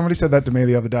 It's like somebody said that to me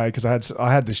the other day because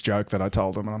I had this joke that I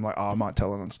told them and I'm like, I might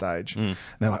tell it on stage. And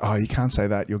they're like, you can't say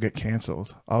that, you'll get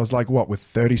cancelled. I was like, what, with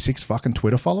 36 fucking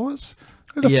Twitter followers?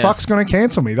 Who the fuck's going to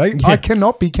cancel me? I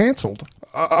cannot be cancelled.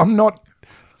 I'm not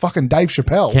fucking Dave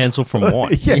Chappelle. Cancel from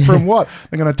what? Yeah, from what?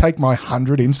 They're going to take my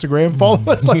 100 Instagram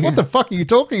followers? Like, what the fuck are you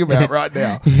talking about right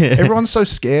now? Everyone's so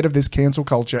scared of this cancel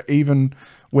culture, even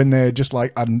when they're just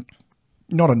like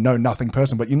not a know-nothing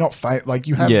person, but you're not like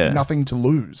you have nothing to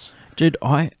lose. Dude,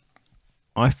 I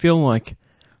feel like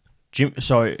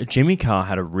Jimmy Carr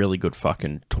had a really good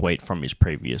fucking tweet from his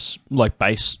previous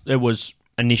it was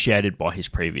initiated by his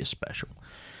previous special.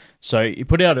 So he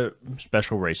put out a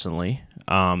special recently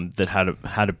that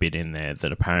had a bit in there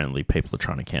that apparently people are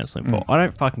trying to cancel him for. I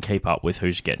don't fucking keep up with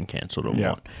who's getting cancelled or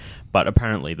what, but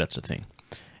apparently that's a thing.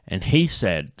 And he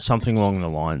said something along the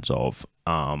lines of,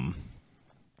 I'm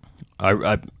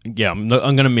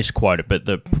going to misquote it, but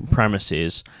the premise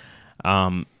is,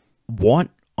 what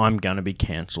I'm going to be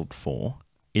cancelled for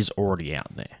is already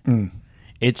out there.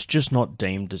 It's just not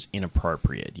deemed as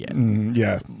inappropriate yet.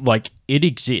 Yeah. Like, it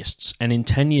exists, and in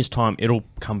 10 years' time, it'll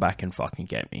come back and fucking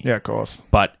get me. Yeah, of course.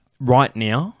 But right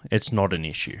now, it's not an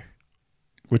issue.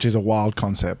 Which is a wild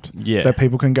concept. Yeah. That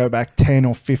people can go back 10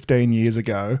 or 15 years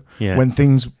ago when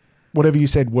things, whatever you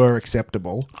said, were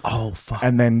acceptable. Oh, fuck.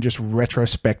 And then just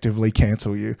retrospectively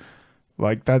cancel you.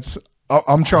 Like, that's...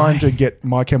 I'm trying to get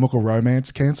My Chemical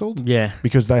Romance cancelled. Yeah.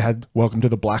 Because they had Welcome to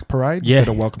the Black Parade Yeah.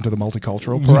 instead of Welcome to the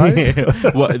Multicultural Parade.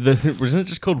 Yeah. Wasn't it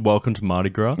just called Welcome to Mardi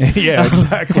Gras? Yeah,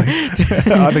 exactly.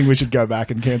 I think we should go back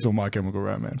and cancel My Chemical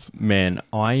Romance. Man,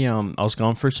 I was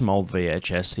going through some old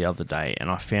VHS the other day,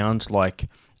 and I found like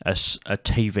a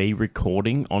TV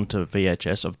recording onto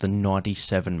VHS of the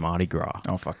 97 Mardi Gras.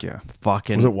 Oh, fuck yeah.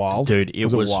 Fucking... Was it wild? Dude,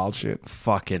 it was wild shit.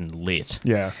 fucking lit.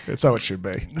 Yeah, so it should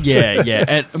be.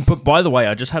 Yeah. But by the way,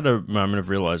 I just had a moment of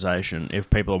realization. If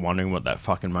people are wondering what that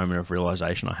fucking moment of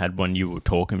realization I had when you were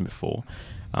talking before,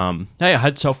 Hey, I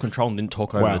had self-control and didn't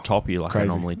talk over Wow. the top of you like Crazy. I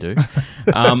normally do.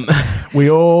 We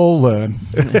all learn.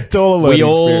 It's all a learning We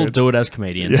all experience. do it as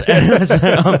comedians.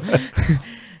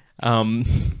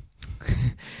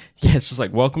 Yeah, it's just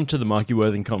like, welcome to the Marky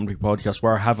Worthing Comedy Podcast,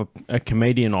 where I have a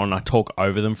comedian on, I talk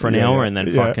over them for an Yeah, hour, yeah, and then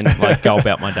yeah. fucking like go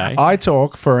about my day. I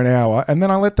talk for an hour and then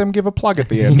I let them give a plug at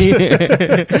the end.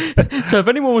 So if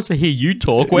anyone wants to hear you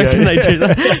talk, where Yeah, can they do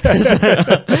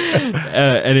that?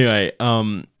 Anyway,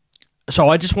 so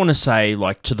I just want to say,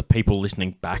 like, to the people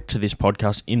listening back to this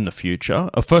podcast in the future,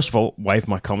 first of all, wave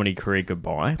my comedy career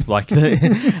goodbye. Like,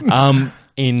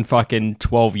 in fucking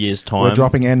 12 years' time. We're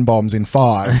dropping N-bombs in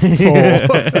 5, 4.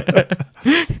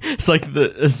 It's like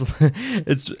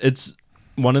it's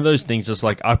one of those things. It's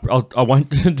like I won't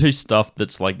do stuff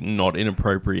that's like not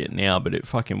inappropriate now, but it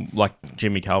fucking, like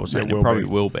Jimmy Carr was saying, it probably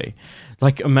will be.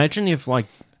 Like, imagine if, like,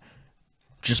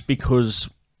 just because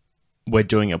we're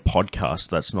doing a podcast,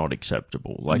 that's not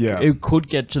acceptable. Like, it could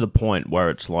get to the point where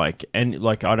it's like, and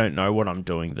like, I don't know what I'm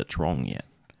doing that's wrong yet.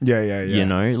 Yeah. You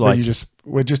know, But like,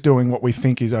 we're just doing what we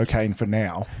think is okay for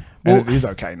now, and it is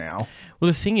okay now. well,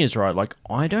 the thing is, right, like,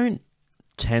 I don't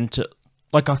tend to,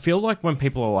 like, I feel like when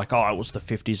people are like, oh, it was the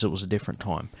 50s, it was a different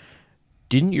time.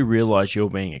 Didn't you realize you're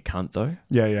being a cunt, though?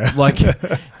 Yeah. Like,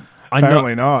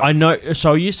 Apparently not. I know.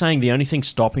 So are you saying the only thing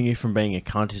stopping you from being a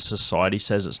cunt is society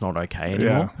says it's not okay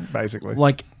anymore? Yeah, basically.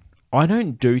 Like, I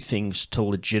don't do things to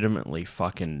legitimately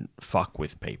fucking fuck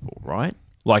with people, right?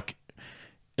 Like,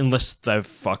 unless they've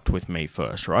fucked with me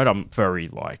first, right? I'm very,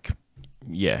 like,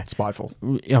 yeah. Spiteful.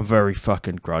 I'm very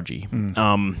fucking grudgy.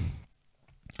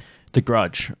 The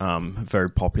Grudge, very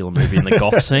popular movie in the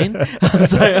goth scene.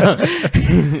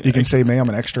 You can see me. I'm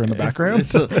an extra in the background.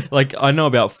 So, like, I know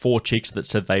about 4 chicks that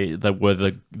said they were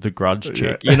the Grudge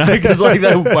chick, you know, because like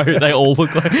they all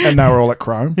look like, And they were all at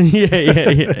Chrome.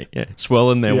 yeah,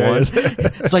 swelling their wine.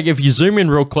 It's like if you zoom in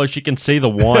real close, you can see the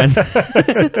wine.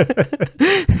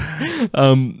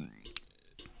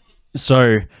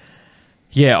 So,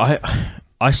 yeah,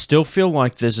 I still feel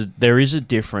like there is a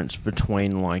difference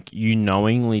between, like, you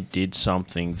knowingly did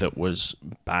something that was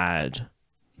bad,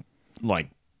 like,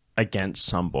 against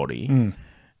somebody,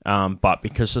 but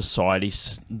because society,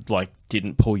 like,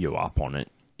 didn't pull you up on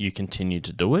it, you continued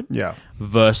to do it. Yeah.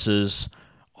 Versus,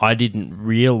 I didn't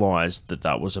realize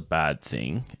that was a bad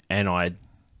thing, and I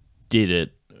did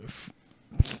it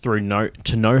through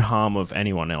no harm of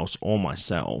anyone else or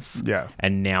myself. Yeah.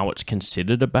 And now it's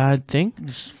considered a bad thing.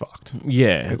 It's fucked.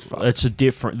 Yeah, It's fucked. it's a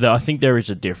different. I think there is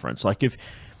a difference. Like, if,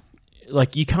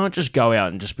 like, you can't just go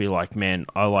out and just be like, man,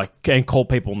 I like, and call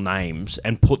people names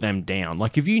and put them down.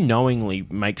 Like, if you knowingly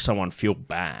make someone feel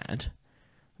bad,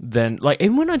 then, like,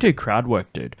 even when I do crowd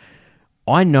work, dude,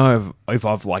 I know if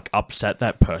I've, like, upset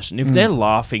that person. If they're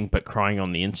laughing but crying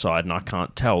on the inside and I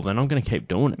can't tell, then I'm going to keep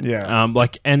doing it. Yeah.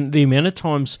 Like, and the amount of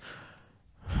times,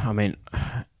 I mean,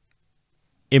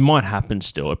 it might happen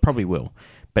still. It probably will.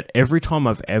 But every time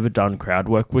I've ever done crowd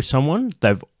work with someone,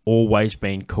 they've always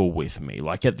been cool with me.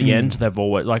 Like, at the end, they've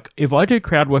always, like, if I do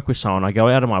crowd work with someone, I go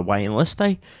out of my way, unless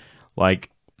they,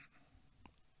 like,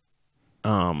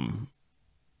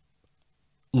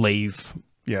 leave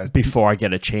Yeah. before I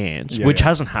get a chance, Yeah, which yeah.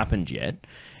 hasn't happened yet.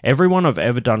 Everyone I've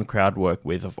ever done crowd work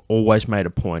with, I've always made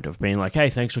a point of being like, hey,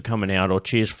 thanks for coming out, or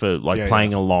cheers for, like, Yeah,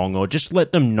 playing along, or just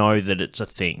let them know that it's a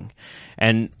thing.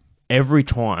 And every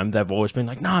time they've always been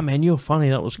like, nah, man, you're funny,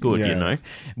 that was good, Yeah. you know?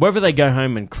 Whether they go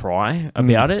home and cry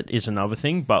about it is another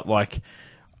thing, but, like,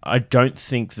 I don't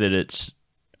think that it's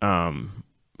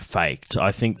faked.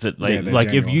 I think that they, Yeah, they're like,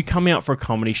 if genuine. you come out for a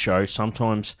comedy show,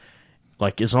 sometimes,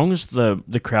 like, as long as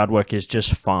the crowd work is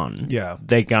just fun, Yeah.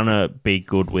 they're gonna be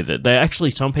good with it. They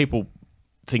actually, some people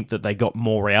think that they got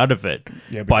more out of it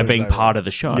Yeah, by because being they part were- of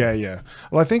the show. Yeah.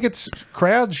 Well, I think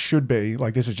crowds should be,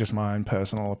 like, this is just my own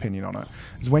personal opinion on it,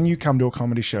 is when you come to a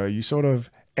comedy show, you sort of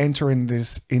enter into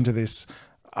this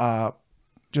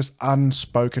just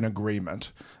unspoken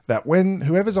agreement that when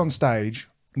whoever's on stage,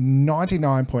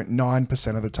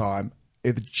 99.9% of the time,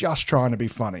 it's just trying to be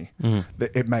funny. That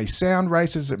it may sound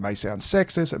racist, it may sound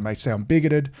sexist, it may sound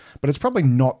bigoted, but it's probably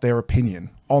not their opinion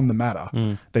on the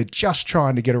matter. They're just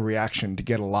trying to get a reaction, to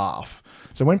get a laugh.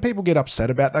 So when people get upset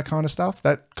about that kind of stuff,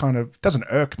 that kind of doesn't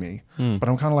irk me, but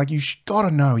I'm kind of like, got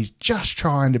to know he's just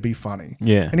trying to be funny.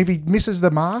 Yeah. And if he misses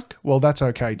the mark, well, that's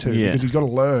okay too, Yeah. because he's got to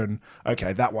learn,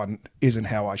 okay, that one isn't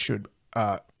how I should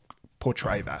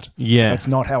portray that. Yeah. That's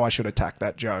not how I should attack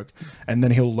that joke. And then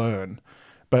he'll learn.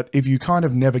 But if you kind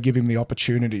of never give him the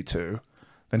opportunity to,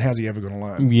 then how's he ever going to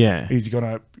learn? Yeah. He's going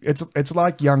to, it's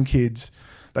like young kids.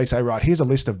 They say, right, here's a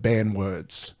list of banned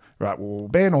words. Right, well, we'll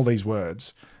ban all these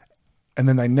words. and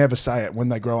then they never say it when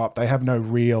they grow up. They have no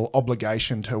real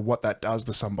obligation to what that does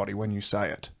to somebody when you say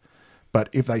it. But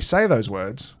if they say those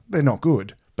words, they're not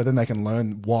good. But then they can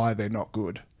learn why they're not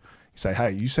good. You say,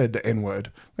 hey, you said the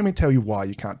N-word. Let me tell you why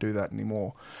you can't do that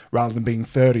anymore. Rather than being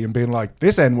 30 and being like,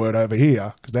 this N-word over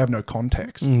here, because they have no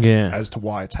context as to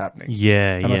why it's happening.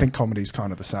 Yeah, and I think comedy's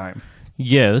kind of the same.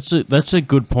 Yeah, that's a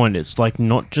good point. It's like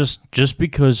not just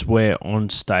because we're on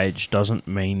stage doesn't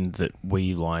mean that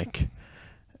we like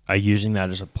are using that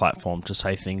as a platform to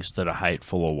say things that are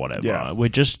hateful or whatever. Yeah. We're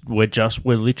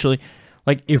literally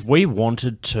like if we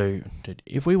wanted to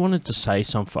say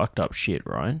some fucked up shit,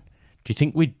 right? Do you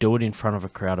think we'd do it in front of a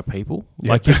crowd of people?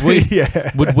 Yeah. Like if we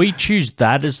Yeah. would we choose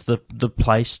that as the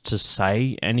place to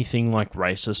say anything like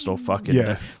racist or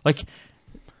fucking like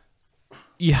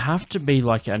you have to be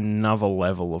like another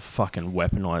level of fucking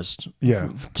weaponized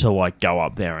to like go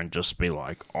up there and just be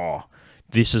like, oh,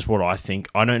 this is what I think.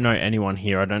 I don't know anyone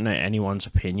here. I don't know anyone's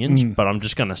opinions, but I'm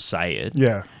just going to say it.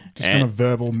 Yeah. Just going to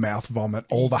verbal mouth vomit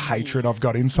all the hatred I've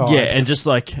got inside. Yeah, and just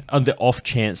like on the off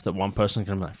chance that one person's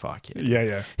going to be like, fuck it.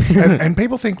 Yeah. And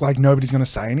people think like nobody's going to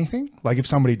say anything. Like if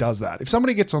somebody does that. If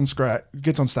somebody gets on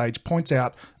stage, points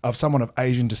out of someone of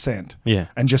Asian descent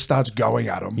and just starts going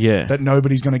at them, that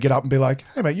nobody's going to get up and be like,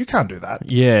 hey, mate, you can't do that.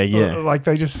 Yeah. Like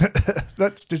they just,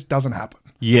 that just doesn't happen.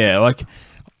 Yeah, like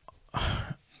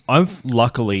I've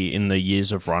luckily in the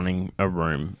years of running a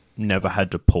room never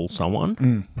had to pull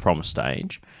someone from a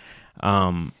stage.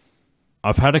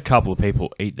 I've had a couple of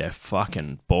people eat their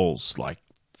fucking balls like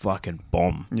fucking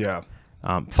bomb. Yeah.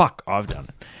 Fuck, I've done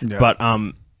it. Yeah. But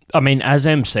I mean, as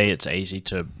MC, it's easy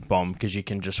to bomb because you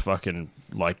can just fucking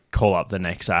like call up the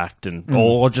next act and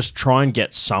or just try and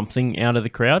get something out of the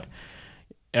crowd.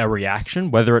 A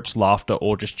reaction, whether it's laughter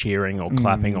or just cheering or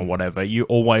clapping or whatever, you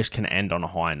always can end on a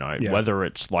high note, whether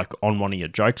it's like on one of your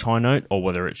jokes high note or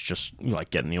whether it's just like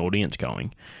getting the audience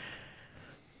going.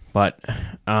 But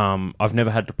I've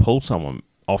never had to pull someone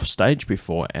off stage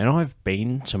before, and I've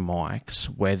been to mics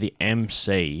where the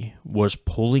MC was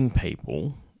pulling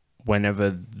people whenever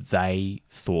they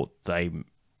thought they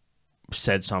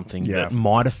said something that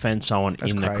might offend someone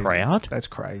in the crowd. That's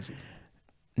crazy.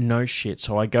 No shit.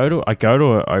 So I go to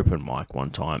an open mic one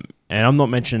time, and I'm not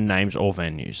mentioning names or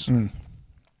venues.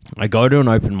 I go to an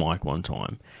open mic one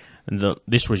time, and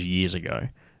this was years ago.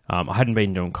 I hadn't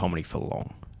been doing comedy for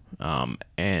long.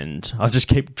 And I just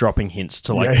keep dropping hints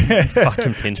to like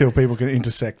fucking pin till people can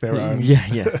intersect their own.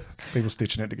 Yeah. People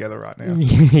stitching it together right now.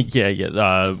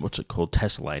 Yeah. What's it called?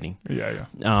 Tessellating.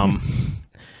 Yeah.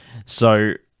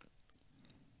 So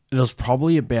there was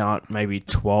probably about maybe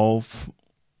 12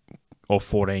 or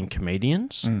 14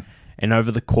 comedians, and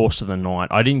over the course of the night,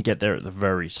 I didn't get there at the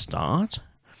very start,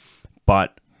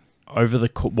 but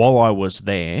while I was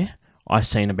there, I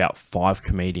seen about 5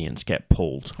 comedians get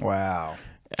pulled. Wow.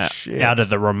 Out of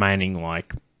the remaining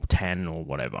like 10 or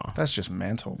whatever. That's just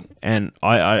mental. And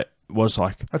I was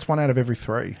like, that's 1 out of every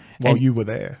 3 while you were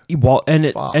there.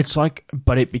 It's like,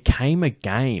 but it became a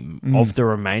game of the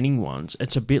remaining ones.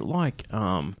 It's a bit like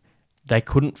they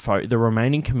couldn't the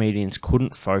remaining comedians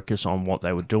couldn't focus on what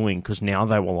they were doing because now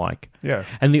they were like,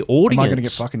 and the audience, am I going to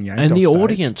get fucking yanked and off the stage?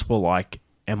 Audience were like,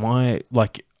 am I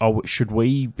like, should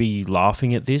we be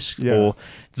laughing at this? Or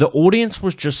the audience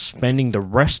was just spending the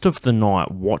rest of the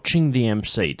night watching the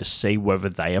MC to see whether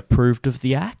they approved of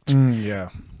the act.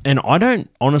 And I don't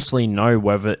honestly know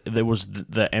whether there was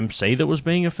the MC that was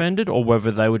being offended or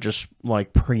whether they were just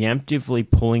like preemptively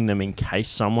pulling them in case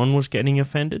someone was getting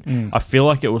offended. I feel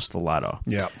like it was the latter.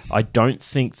 Yeah. I don't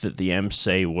think that the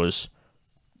MC was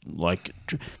like...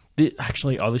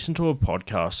 Actually, I listened to a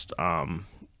podcast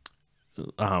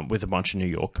with a bunch of New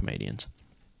York comedians.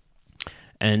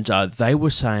 And they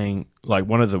were saying, like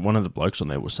one of the blokes on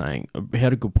there was saying, he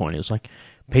had a good point. It was like,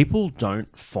 people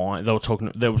don't find, they were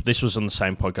talking, this was on the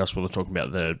same podcast where they're talking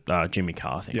about the Jimmy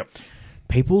Carr thing. Yep.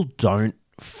 People don't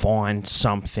find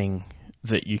something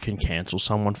that you can cancel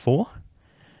someone for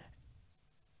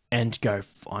and go,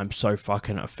 I'm so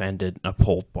fucking offended and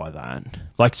appalled by that.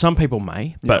 Like some people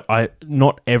may, but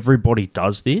not everybody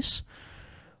does this.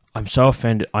 I'm so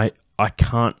offended. I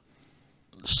can't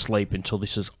sleep until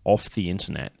this is off the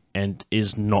internet and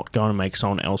is not going to make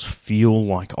someone else feel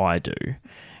like I do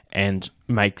and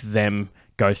make them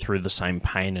go through the same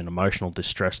pain and emotional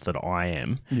distress that I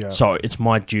am. So it's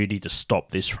my duty to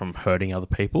stop this from hurting other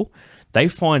people. they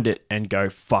find it and go,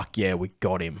 fuck yeah, we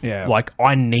got him. Yeah. Like,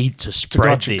 I need to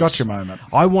spread this. Gotcha moment.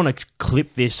 I want to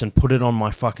clip this and put it on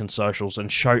my fucking socials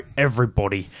and show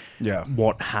everybody Yeah.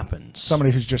 what happens.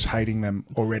 Somebody who's just hating them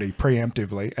already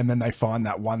preemptively, and then they find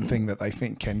that one thing that they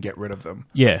think can get rid of them.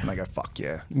 Yeah. And they go, fuck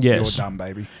yeah. Yes. You're done,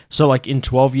 baby. So, like, in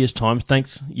 12 years' time,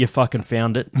 thanks, you fucking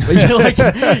found it. You're like,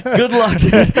 good luck,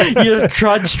 dude. You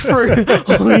trudged through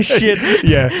all this shit.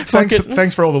 Yeah.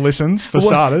 Thanks for all the listens, for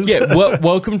starters. Yeah,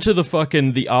 welcome to the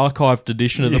archived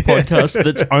edition of the podcast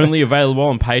that's only available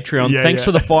on Patreon. Yeah, Thanks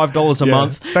for the $5 a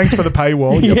month. Thanks for the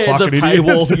paywall, you Yeah, the fucking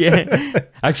paywall. idiots. Yeah.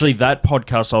 Actually, that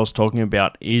podcast I was talking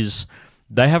about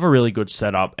they have a really good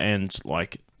setup, and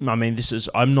like, I mean,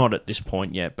 I'm not at this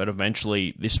point yet, but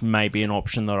eventually this may be an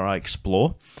option that I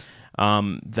explore.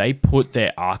 They put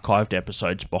their archived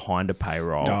episodes behind a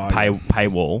paywall.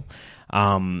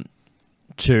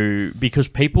 Because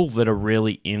people that are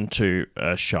really into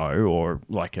a show or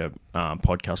like a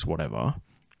podcast, whatever,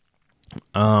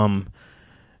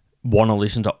 want to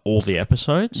listen to all the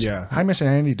episodes. Yeah. Hamish and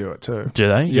Andy do it too. Do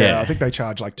they? Yeah. I think they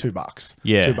charge like $2.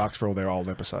 Yeah. $2 for all their old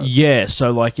episodes. Yeah.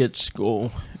 So like, it's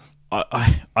cool.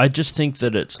 I just think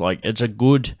that it's a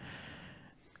good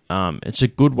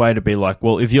way to be like,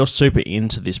 well, if you're super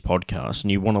into this podcast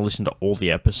and you want to listen to all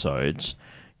the episodes,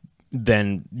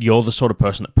 then you're the sort of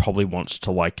person that probably wants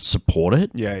to like support it.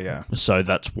 Yeah, yeah. So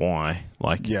that's why,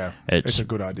 like, Yeah, it's a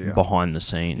good idea. behind the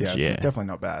scenes. Yeah, it's definitely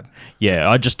not bad. Yeah,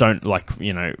 I just don't like,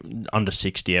 under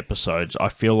 60 episodes. I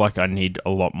feel like I need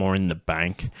a lot more in the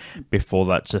bank before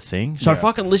that's a thing. So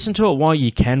fucking listen to it while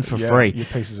you can for free. You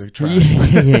pieces of trash.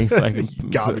 Yeah, fucking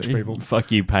Garbage people.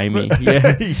 Fuck you, pay me.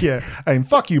 Yeah. Yeah. And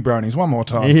fuck you, bronies, one more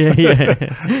time. Yeah.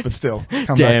 But still,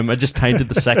 come Damn, back. I just tainted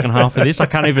the second half of this. I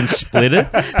can't even split it.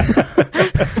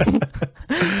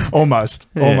 Almost.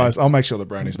 I'll make sure the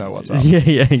bronies know what's up.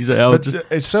 Yeah, exactly. But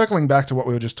it's circling back to what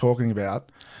we were just talking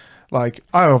about. Like,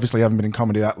 I obviously haven't been in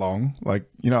comedy that long. Like,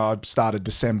 I started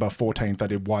December 14th. I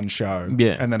did one show.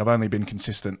 Yeah. And then I've only been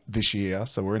consistent this year.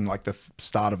 So we're in like the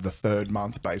start of the third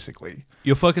month, basically.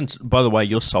 You're fucking, by the way,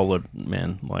 you're solid,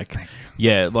 man. Like,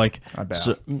 yeah, like, I bet.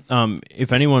 So,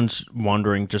 if anyone's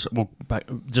wondering, just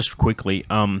quickly,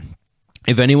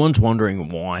 if anyone's wondering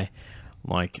why,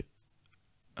 like,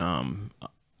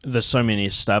 there's so many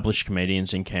established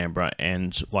comedians in Canberra,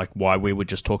 and like why we were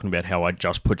just talking about how I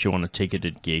just put you on a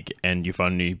ticketed gig and you've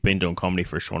only been doing comedy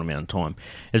for a short amount of time.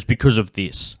 It's because of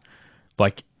this.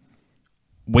 Like,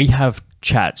 we have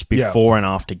chats before and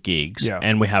after gigs,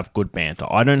 and we have good banter.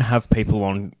 I don't have people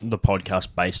on the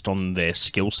podcast based on their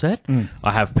skill set.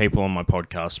 I have people on my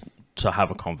podcast to have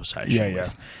a conversation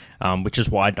with. Which is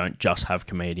why I don't just have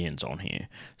comedians on here.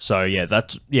 So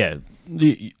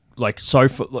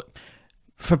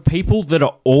for people that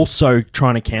are also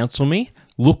trying to cancel me,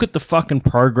 look at the fucking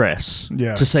progress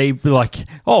to see, like,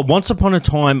 oh, once upon a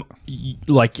time,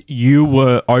 like, you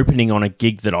were opening on a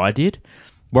gig that I did.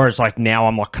 Whereas, like, now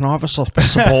I'm like, can I have a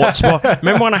support spot?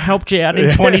 Remember when I helped you out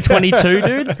in 2022,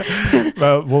 dude?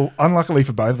 Well, unluckily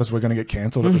for both of us, we're going to get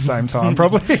cancelled at the same time,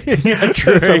 probably. Yeah,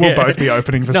 true. So we'll both be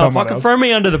opening for someone else. Throw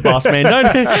me under the bus, man.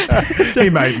 Don't. He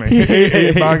made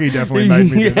me. Margie definitely made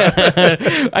me do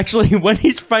that. Actually, when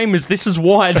he's famous, this is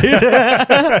why, dude.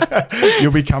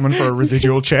 You'll be coming for a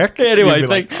residual check. Anyway,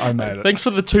 I made it. Thanks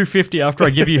for the $250 after I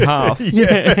give you half. Pretty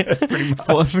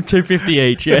much. For $250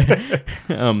 each,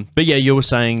 yeah. But yeah, you were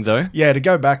saying, though. Yeah, to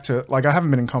go back to, like, I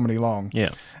haven't been in comedy long. Yeah.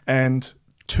 And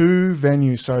 2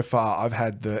 venues so far, I've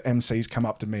had the MCs come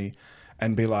up to me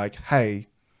and be like, hey,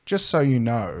 just so you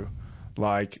know,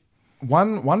 like,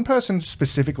 one person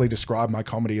specifically described my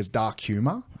comedy as dark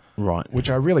humor. Right.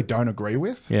 Which I really don't agree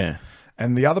with. Yeah.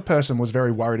 And the other person was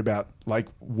very worried about, like,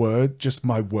 just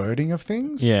my wording of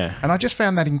things. Yeah. And I just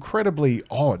found that incredibly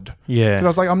odd. Yeah. Because I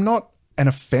was like, I'm not an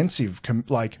offensive,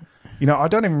 I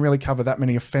don't even really cover that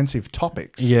many offensive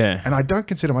topics. Yeah. And I don't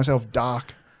consider myself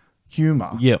dark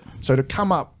humor. Yep. So to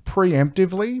come up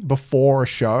preemptively before a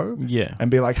show and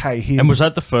be like, hey, here's... And was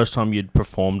that the first time you'd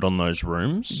performed on those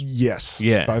rooms? Yes.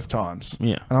 Yeah. Both times.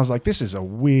 Yeah. And I was like, this is a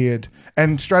weird...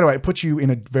 And straight away, it puts you in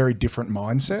a very different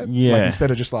mindset. Yeah. Like, instead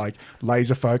of just like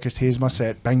laser focused, here's my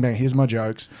set, bang, bang, here's my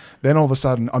jokes. Then all of a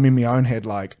sudden, I'm in my own head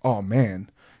like, oh, man,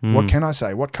 what can I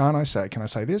say? What can't I say? Can I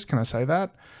say this? Can I say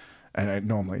that? And it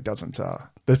normally doesn't.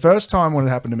 The first time when it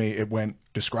happened to me, it went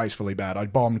disgracefully bad. I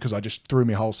bombed because I just threw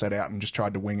my whole set out and just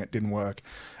tried to wing it. Didn't work.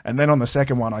 And then on the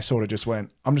second one, I sort of just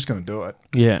went, I'm just going to do it.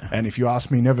 Yeah. And if you ask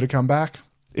me never to come back,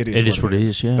 it is what it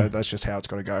is. Yeah. That's just how it's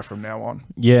got to go from now on.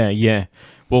 Yeah, yeah.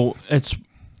 Well, it's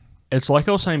like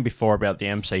I was saying before about the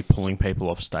MC pulling people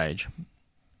off stage.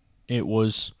 It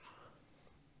was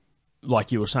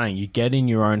like you were saying, you get in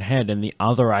your own head and the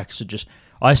other acts are just...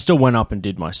 I still went up and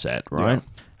did my set, right?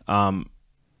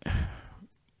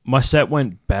 My set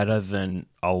went better than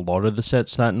a lot of the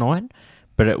sets that night,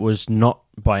 but it was not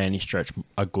by any stretch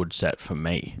a good set for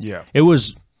me. Yeah. It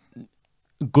was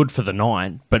good for the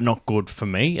night, but not good for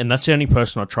me, and that's the only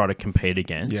person I try to compete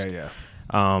against. Yeah.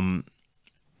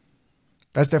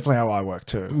 That's definitely how I work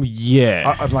too.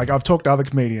 Yeah. I've talked to other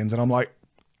comedians, and I'm like,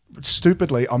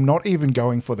 stupidly, I'm not even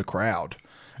going for the crowd.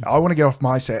 I want to get off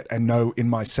my set and know in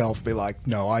myself, be like,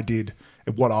 no, I did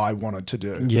what I wanted to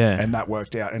do. Yeah. And that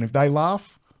worked out. And if they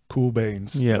laugh, cool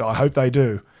beans. Yeah. I hope they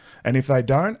do. And if they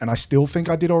don't, and I still think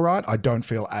I did all right, I don't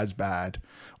feel as bad.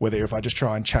 Whether if I just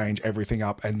try and change everything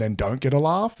up and then don't get a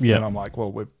laugh, then I'm like,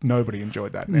 well, nobody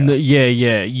enjoyed that now.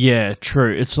 Yeah,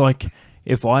 true. It's like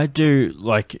if I do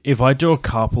a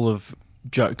couple of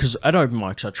jokes, because at open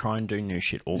mics I try and do new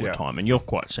shit all the time, and you're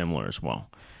quite similar as well.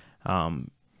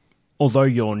 Although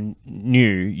you're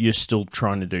new, you're still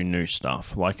trying to do new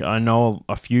stuff. Like I know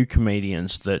a few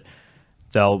comedians that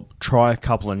they'll try a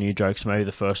couple of new jokes maybe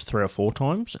the first 3 or 4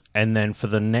 times, and then for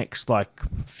the next like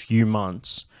few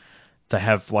months they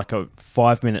have like a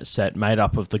 5-minute set made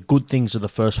up of the good things of the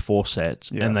first 4 sets,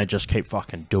 and they just keep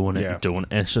fucking doing it and doing it.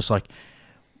 And it's just like,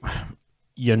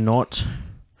 you're not...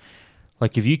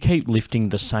 Like, if you keep lifting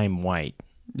the same weight,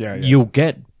 you'll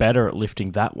get better at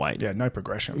lifting that weight. Yeah, no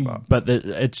progression. But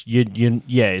it's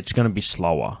it's going to be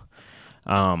slower.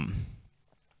 But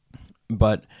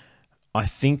I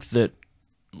think that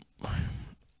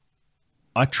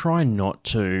I try not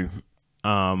to...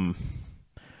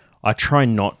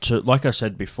 like I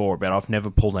said before about I've never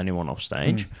pulled anyone off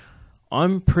stage.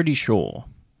 I'm pretty sure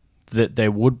that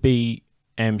there would be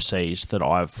MCs that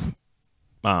I've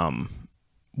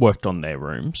worked on their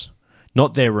rooms.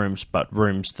 Not their rooms, but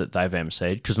rooms that they've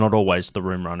MC'd, because not always the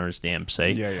room runner is the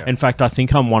MC. Yeah. In fact, I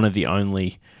think I'm one of the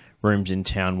only rooms in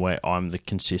town where I'm the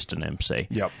consistent MC.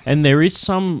 Yep. And there is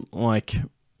some, like,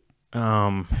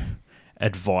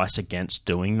 advice against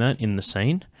doing that in the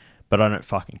scene, but I don't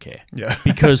fucking care. Yeah.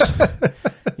 Because,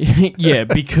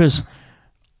 because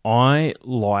I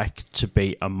like to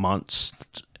be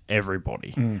amongst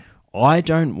everybody. I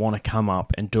don't want to come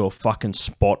up and do a fucking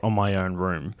spot on my own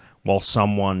room while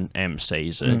someone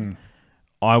MCs it.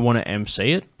 I want to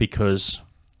MC it because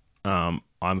I'm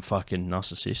fucking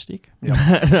narcissistic.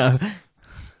 Yep.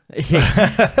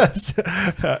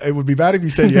 It would be bad if you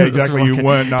said, exactly, you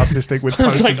weren't narcissistic with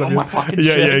posters like, on your... fucking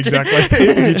exactly.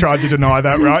 If you tried to deny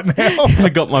that right now. I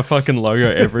got my fucking logo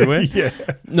everywhere. Yeah.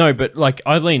 No, but like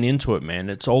I lean into it, man.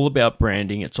 It's all about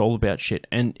branding. It's all about shit.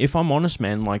 And if I'm honest,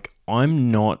 man, like I'm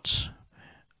not...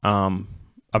 I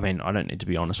mean, I don't need to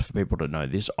be honest for people to know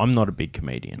this. I'm not a big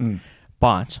comedian.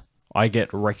 But I get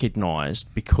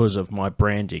recognized because of my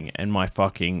branding and my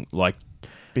fucking, like...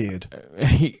 Beard.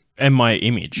 And my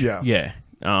image. Yeah.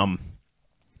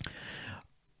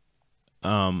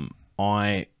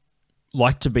 I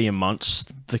like to be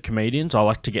amongst the comedians. I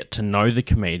like to get to know the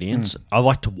comedians. I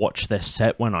like to watch their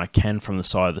set when I can from the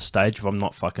side of the stage if I'm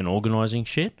not fucking organising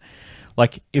shit.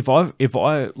 Like, if I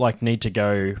like need to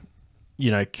go,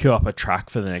 queue up a track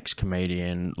for the next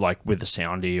comedian, like with a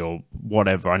soundy or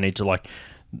whatever, I need to like...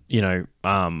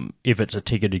 if it's a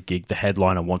ticketed gig, the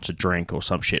headliner wants a drink or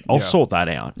some shit, I'll sort that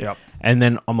out. Yep. And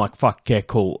then I'm like, fuck, yeah,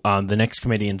 cool. The next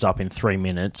comedian's up in 3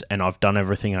 minutes and I've done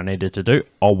everything I needed to do.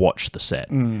 I'll watch the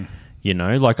set.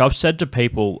 Like I've said to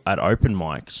people at open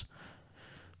mics,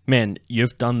 man,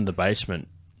 you've done the basement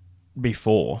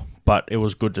before, but it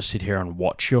was good to sit here and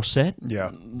watch your set.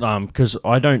 Yeah. Because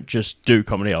I don't just do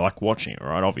comedy, I like watching it,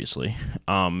 right? Obviously.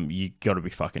 You got to be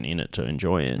fucking in it to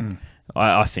enjoy it.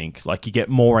 I think like you get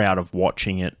more out of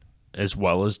watching it as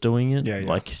well as doing it. Yeah.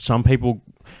 Like some people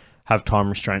have time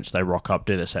restraints, they rock up,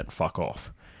 do their set and fuck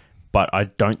off. But I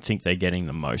don't think they're getting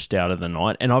the most out of the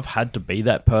night. And I've had to be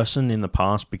that person in the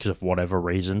past because of whatever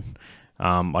reason.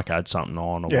 Like I had something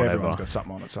on or whatever. Everyone's got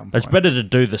something on at some point. It's better to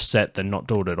do the set than not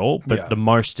do it at all. But the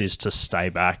most is to stay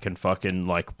back and fucking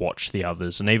like watch the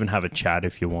others and even have a chat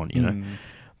if you want, you know.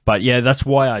 But yeah, that's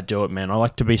why I do it, man. I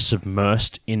like to be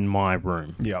submersed in my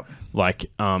room. Yeah. Like,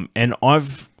 and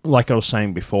I've, like I was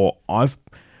saying before, I've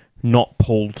not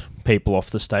pulled people off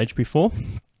the stage before.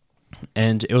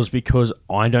 And it was because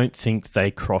I don't think they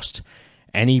crossed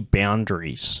any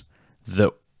boundaries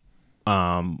that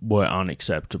were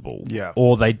unacceptable. Yeah.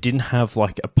 Or they didn't have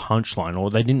like a punchline, or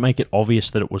they didn't make it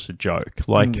obvious that it was a joke.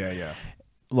 Like,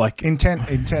 like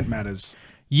intent matters.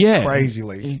 Yeah.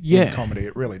 Crazily in comedy.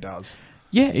 It really does.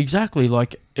 Yeah, exactly.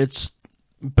 Like it's,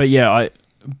 but I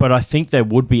think there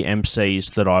would be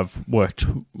MCs that I've worked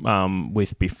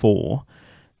with before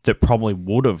that probably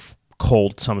would have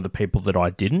called some of the people that I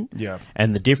didn't. Yeah.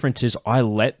 And the difference is I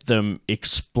let them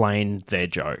explain their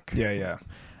joke. Yeah, yeah.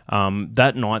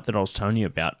 That night that I was telling you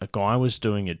about, a guy was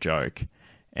doing a joke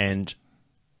and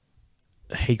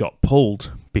he got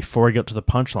pulled before he got to the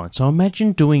punchline. So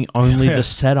imagine doing only the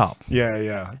setup. Yeah,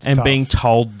 yeah. It's and tough. being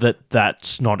told that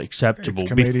that's not acceptable. It's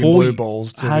comedian blue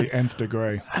balls to the nth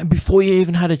degree. Before you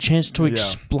even had a chance to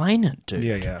explain it, dude.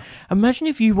 Yeah, yeah. Imagine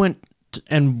if you went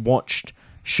and watched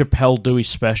Chappelle do his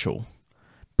special,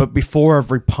 but before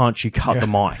every punch you cut the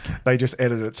mic. They just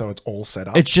edit it so it's all set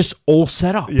up. It's just all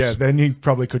setups. Yeah, then you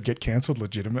probably could get cancelled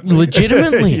legitimately.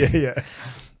 Legitimately. Yeah,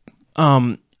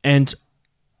 yeah. And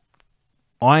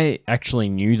I actually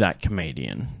knew that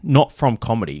comedian, not from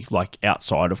comedy, like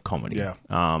outside of comedy. Yeah.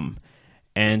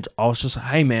 And I was just like,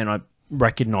 hey, man, I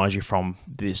recognize you from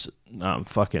this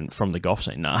from the golf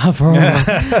scene. Nah, from...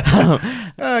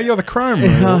 You're the Chrome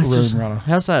room runner.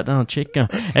 How's that chick going?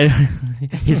 And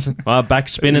he's back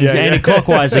spinning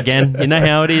anti-clockwise again. You know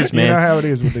how it is, man. You know how it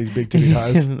is with these big titty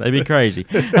hoes. They'd be crazy.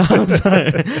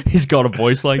 So, he's got a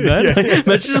voice like that. Yeah. Like,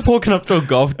 imagine just walking up to a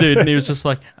golf dude and he was just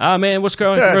like, man, what's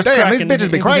going on? Damn, these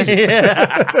bitches be crazy.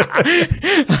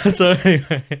 So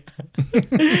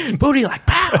anyway, booty like,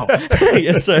 pow.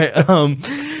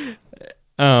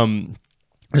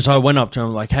 So I went up to him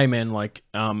like, hey man, like,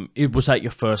 was that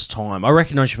your first time? I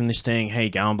recognize you from this thing. How you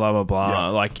going? Blah, blah, blah. Yeah.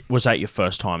 Like, was that your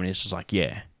first time? And he's just like,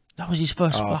 yeah. That was his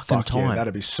first fucking time. Yeah,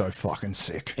 that'd be so fucking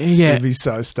sick. Yeah. He'd be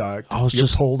so stoked. I was You're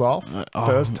just pulled off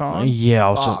first time? Yeah, I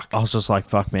was just like,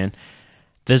 fuck, man.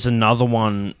 There's another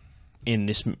one in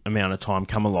this amount of time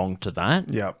come along to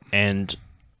that. Yep. And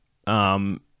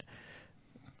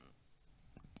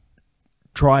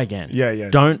try again. Yeah, yeah.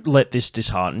 Don't let this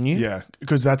dishearten you. Yeah,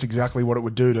 because that's exactly what it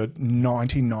would do to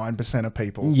 99% of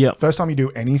people. Yep. First time you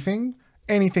do anything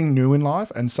new in life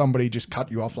and somebody just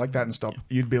cut you off like that and stop,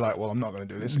 you'd be like, well, I'm not going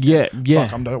to do this again. Yeah.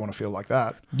 Fuck, I don't want to feel like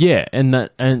that. Yeah,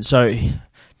 and so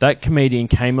that comedian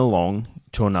came along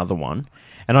to another one,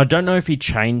 and I don't know if he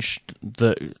changed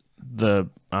the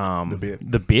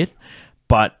bit,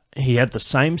 but he had the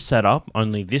same setup,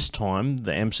 only this time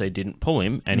the MC didn't pull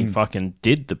him, and he fucking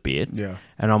did the bit. Yeah.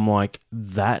 And I'm like,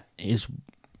 that is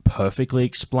perfectly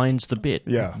explains the bit.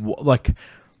 Yeah. Like,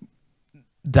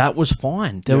 that was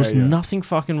fine. There was nothing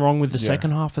fucking wrong with the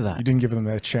second half of that. You didn't give them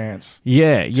their chance.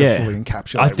 Yeah, to fully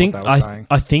encapsulate what they were saying.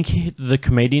 I think the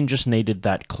comedian just needed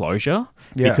that closure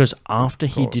because after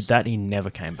he did that, he never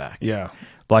came back. Yeah.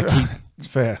 Like it's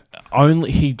fair.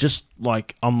 He just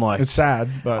like, I'm like, it's sad,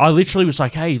 but I literally was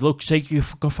like, hey, look, see, you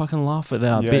fucking laugh at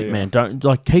our bit, man. Don't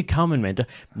like keep coming, man.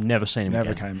 Never seen him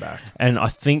never again. came back. And I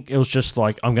think it was just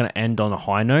like, I'm going to end on a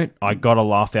high note. I got a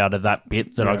laugh out of that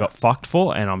bit that I got fucked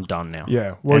for, and I'm done now.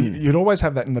 Yeah. Well, you'd always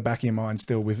have that in the back of your mind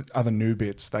still with other new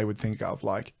bits they would think of,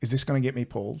 like, is this going to get me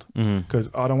pulled? Because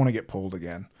I don't want to get pulled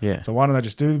again. Yeah. So why don't I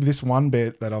just do this one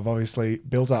bit that I've obviously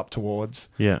built up towards?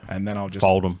 Yeah. And then I'll just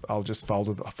Fold 'em. I'll just fold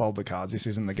the cards. This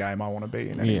isn't the game I want to be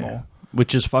in anymore.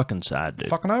 Which is fucking sad, dude.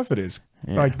 Fucking oath it is.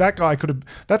 Like, that guy could have...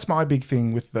 That's my big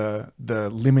thing with the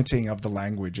limiting of the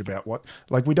language about what...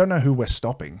 Like, we don't know who we're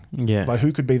stopping. Yeah. Like,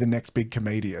 who could be the next big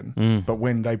comedian? But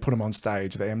when they put him on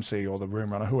stage, the MC or the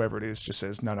room runner, whoever it is, just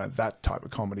says, no, that type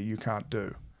of comedy you can't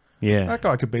do. Yeah. That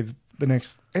guy could be the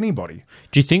next anybody.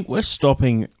 Do you think we're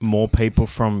stopping more people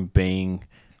from being,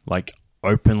 like,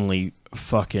 openly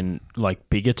fucking, like,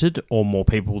 bigoted, or more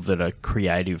people that are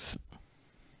creative?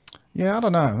 Yeah, I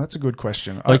don't know. That's a good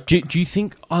question. Like, do you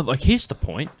think... like, here's the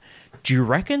point. Do you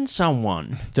reckon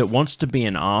someone that wants to be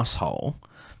an asshole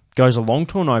goes along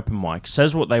to an open mic,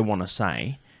 says what they want to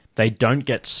say, they don't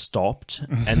get stopped,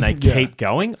 and they keep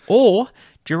going? Or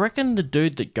do you reckon the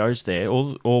dude that goes there,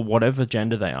 or whatever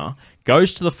gender they are,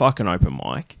 goes to the fucking open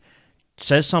mic,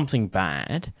 says something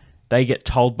bad, they get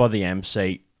told by the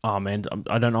MC... oh man,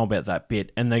 I don't know about that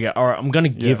bit, and they go, all right, I'm going to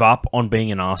give up on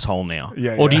being an asshole now.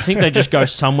 Or do you think they just go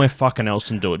somewhere fucking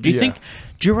else and do it? Do you think,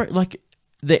 like,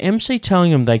 the MC telling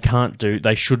them they can't do,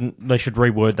 they should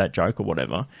reword that joke or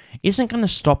whatever, isn't going to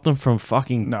stop them from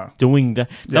fucking doing that.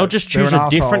 They'll just choose a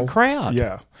different crowd.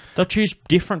 Yeah. They'll choose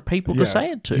different people to say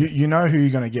it to. You know who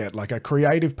you're going to get. Like, a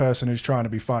creative person who's trying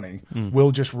to be funny will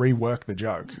just rework the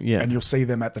joke. Yeah. And you'll see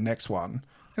them at the next one.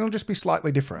 It'll just be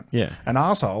slightly different. Yeah. An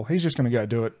arsehole, he's just going to go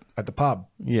do it at the pub.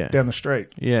 Yeah. Down the street.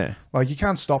 Yeah. Like, you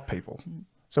can't stop people.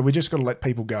 So we just got to let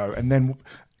people go. And then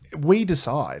we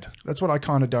decide. That's what I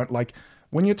kind of don't like.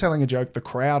 When you're telling a joke, the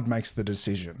crowd makes the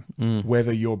decision.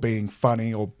 Whether you're being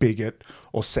funny or bigot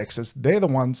or sexist. They're the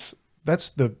ones That's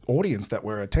the audience that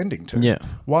we're attending to. Yeah.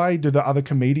 Why do the other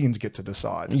comedians get to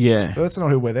decide? Yeah. But that's not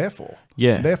who we're there for.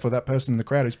 Yeah. We're there for that person in the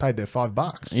crowd who's paid their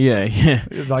 $5. Yeah, yeah,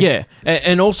 Like- yeah,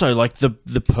 and also like the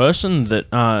person that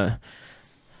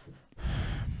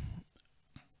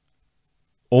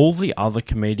all the other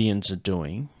comedians are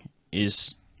doing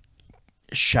is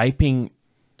shaping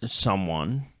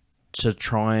someone to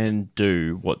try and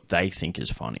do what they think is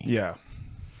funny. Yeah.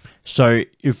 So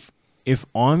if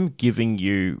I'm giving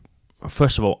you,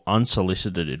 first of all,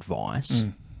 unsolicited advice,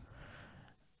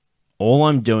 all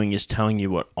I'm doing is telling you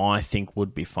what I think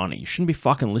would be funny. You shouldn't be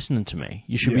fucking listening to me.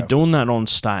 You should be Yeah. doing that on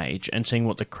stage and seeing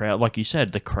what the crowd, like you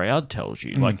said, the crowd tells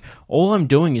you. Like, all I'm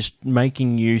doing is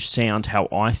making you sound how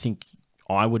I think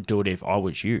I would do it if I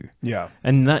was you. Yeah.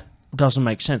 And that doesn't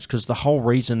make sense because the whole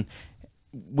reason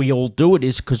we all do it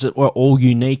is because we're all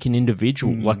unique and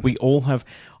individual. Like, we all have...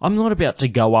 I'm not about to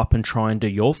go up and try and do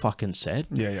your fucking set.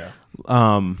 Yeah.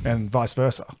 And vice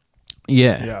versa.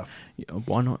 Yeah. Yeah.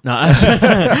 Why not? No.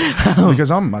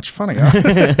 Because I'm much funnier.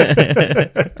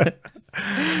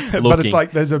 But it's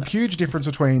like there's a huge difference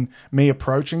between me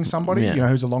approaching somebody, Yeah.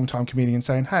 who's a long-time comedian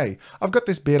saying, hey, I've got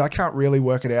this bit, I can't really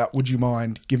work it out. Would you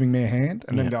mind giving me a hand?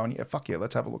 And then going, yeah, fuck yeah,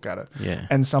 let's have a look at it. Yeah.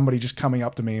 And somebody just coming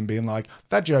up to me and being like,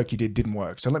 that joke you did didn't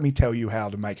work, so let me tell you how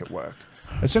to make it work.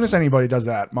 As soon as anybody does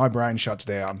that, my brain shuts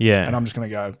down. Yeah. And I'm just going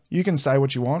to go, you can say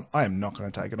what you want. I am not going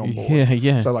to take it on board.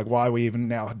 Yeah. So, like, why are we even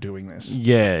now doing this?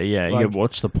 Yeah. Like-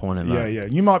 What's the point of that? Yeah.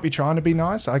 You might be trying to be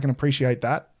nice. I can appreciate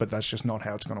that, but that's just not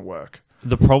how it's going to work.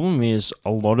 The problem is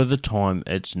a lot of the time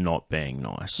it's not being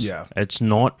nice. Yeah. It's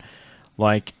not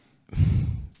like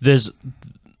there's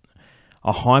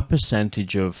a high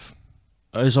percentage of...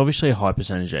 There's obviously a high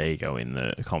percentage of ego in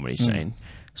the comedy scene.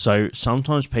 So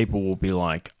sometimes people will be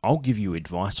like, I'll give you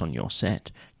advice on your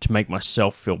set to make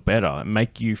myself feel better and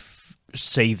make you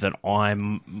see that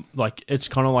I'm... Like, it's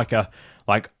kind of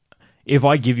like if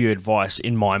I give you advice,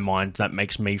 in my mind, that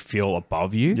makes me feel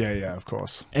above you. Yeah, of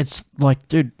course. It's like,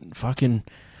 dude, fucking...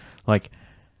 Like,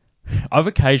 I've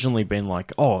occasionally been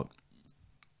like, oh,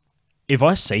 if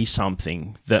I see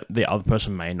something that the other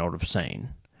person may not have seen...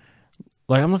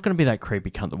 Like, I'm not going to be that creepy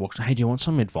cunt that walks, hey, do you want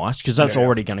some advice? Because that's Yeah.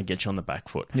 already going to get you on the back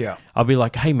foot. Yeah. I'll be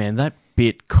like, hey, man, that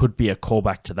bit could be a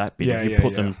callback to that bit. Yeah, if you yeah,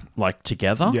 put yeah. them, like,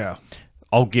 together, Yeah.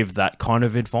 I'll give that kind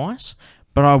of advice.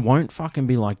 But I won't fucking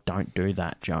be like, don't do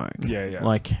that joke. Yeah.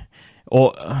 Like,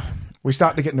 or... We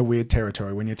start to get into weird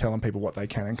territory when you're telling people what they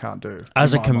can and can't do.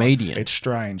 As In a my mind, comedian. it's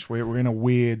strange. We're in a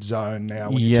weird zone now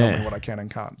when you tell Yeah. me what I can and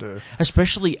can't do.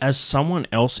 especially as someone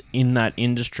else in that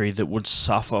industry that would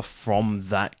suffer from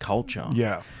that culture.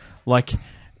 Yeah. Like,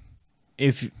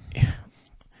 if...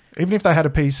 Even if they had a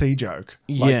PC joke,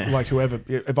 Yeah. like whoever,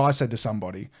 if I said to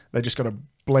somebody, they just got a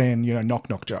bland,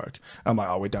 knock joke. I'm like,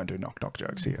 oh, we don't do knock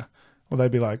jokes here. Well, they'd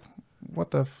be like,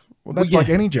 what the... Well, that's yeah. like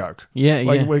any joke. Yeah,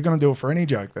 Like, yeah. we're going to do it for any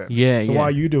joke then. Yeah, So yeah. why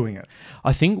are you doing it?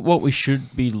 I think what we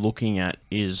should be looking at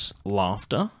is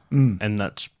laughter, and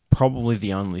that's probably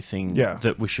the only thing Yeah.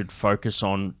 that we should focus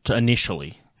on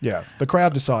initially. Yeah. The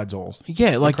crowd decides all.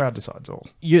 Yeah, like, The crowd decides all.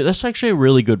 yeah, that's actually a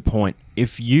really good point.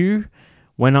 If you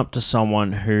went up to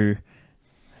someone who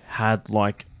had,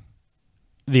 like,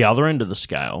 the other end of the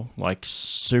scale, like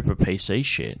super PC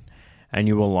shit, and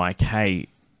you were like, hey,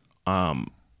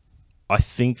 I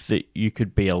think that you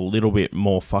could be a little bit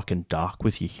more fucking dark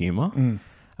with your humor.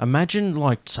 Imagine,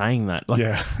 like, saying that. Like,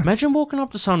 Yeah. imagine walking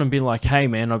up to someone and being like, hey,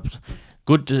 man,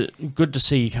 good to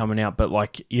see you coming out, but,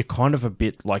 like, you're kind of a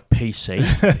bit, like,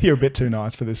 PC. You're a bit too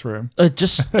nice for this room.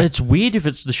 It's weird if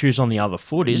it's the shoes on the other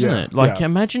foot, isn't Yeah, it? Like, yeah.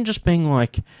 imagine just being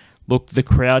like, look, the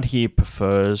crowd here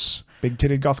prefers... Big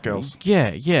titted goth girls.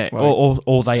 Yeah,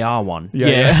 or they are one.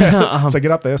 Yeah. So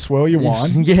get up there, swirl your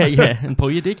wine. yeah, and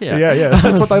pull your dick out. Yeah.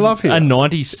 That's what they love here. A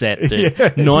 90s set, dude. Yeah,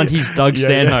 90s Doug yeah,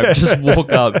 Stanhope. yeah. Just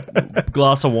walk up,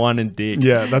 glass of wine and dick.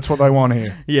 Yeah, that's what they want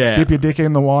here. Yeah. Dip your dick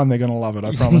in the wine, they're going to love it.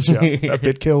 I promise you. That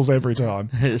bit kills every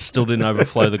time. It still didn't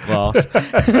overflow the glass.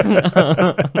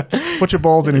 Put your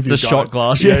balls in if It's a you've got shot it.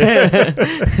 glass.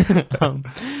 Yeah.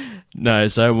 No,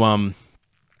 so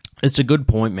it's a good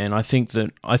point, man. I think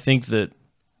that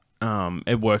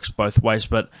it works both ways,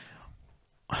 but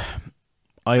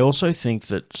I also think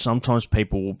that sometimes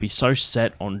people will be so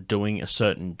set on doing a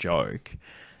certain joke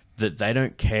that they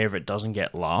don't care if it doesn't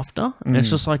get laughter. And it's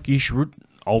just like, you should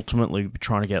ultimately be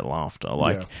trying to get laughter.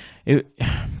 Like,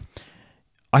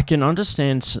 I can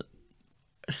understand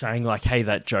saying, like, hey,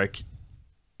 that joke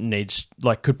needs,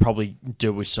 like, could probably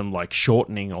do with some, like,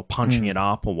 shortening or punching it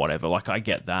up or whatever. Like, I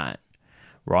get that,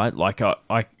 right? Like,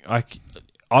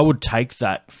 I would take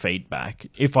that feedback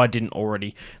if I didn't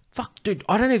already. Fuck, dude,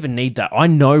 I don't even need that. I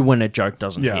know when a joke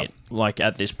doesn't hit, like,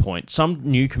 at this point. Some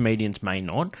new comedians may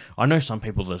not. I know some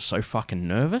people that are so fucking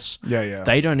nervous. Yeah, yeah.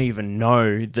 They don't even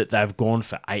know that they've gone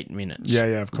for 8 minutes. Yeah,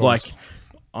 yeah, of course.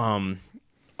 Like,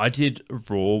 I did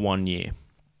Raw one year,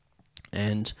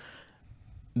 and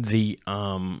there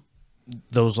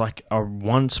was, like,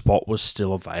 one spot was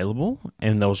still available,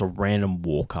 and there was a random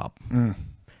walk-up.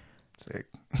 Sick.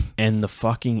 And the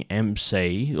fucking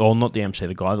MC, or not the MC,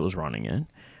 the guy that was running it,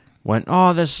 went,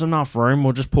 oh, there's enough room.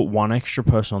 We'll just put one extra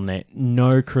person on there.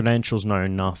 No credentials, no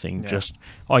nothing. Yeah. Just,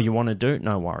 oh, you want to do it?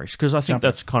 No worries. Because I think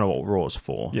that's kind of what Raw's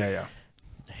for. Yeah, yeah.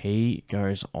 He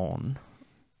goes on.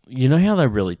 You know how they're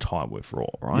really tight with Raw,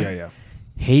 right? Yeah, yeah.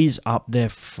 He's up there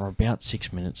for about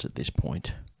 6 minutes at this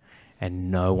point, and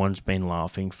no one's been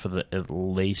laughing for at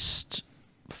least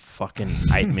fucking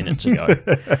 8 minutes ago.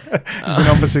 It's been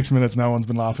on for 6 minutes. No one's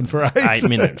been laughing for 8. 8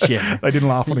 minutes, yeah. They didn't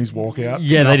laugh on his walkout.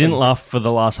 Yeah, they didn't laugh for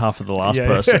the last half of the last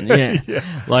person. Yeah.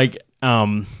 Like,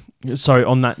 so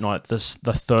on that night, the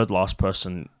third last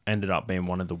person ended up being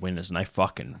one of the winners, and they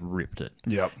fucking ripped it.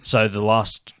 Yep. So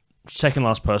the second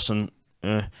last person,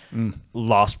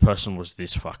 last person was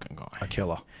this fucking guy. A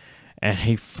killer. And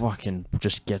he fucking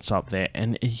just gets up there,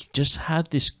 and he just had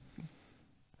this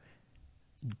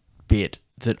bit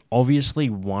that obviously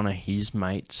one of his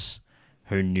mates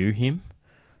who knew him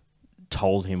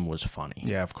told him was funny.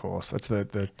 Yeah, of course. That's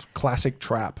the classic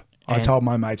trap. I And told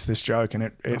my mates this joke, and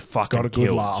it fucking got a good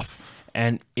killed. laugh.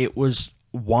 And it was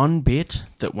one bit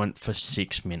that went for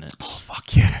 6 minutes. Oh,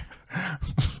 fuck yeah.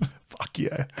 Fuck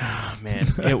yeah. Oh, man,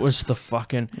 it was the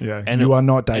fucking... Yeah, and you are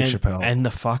not Dave Chappelle. And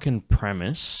the fucking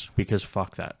premise, because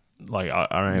fuck that. Like, I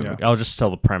don't even... Yeah. I'll just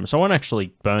tell the premise. I won't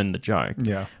actually burn the joke.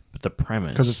 Yeah. But the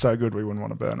premise... Because it's so good, we wouldn't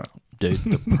want to burn it. Dude,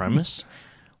 the premise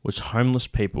was homeless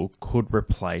people could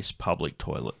replace public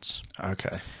toilets.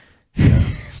 Okay. Yeah.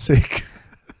 Sick.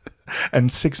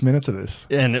 And 6 minutes of this.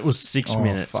 And it was 6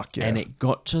 minutes. Fuck yeah. And it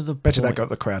got to the Bet you point... that got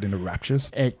the crowd into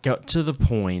raptures. It got to the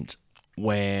point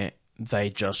where they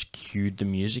just cued the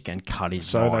music and cut his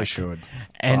So mic. they should.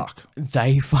 And Fuck.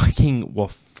 they fucking were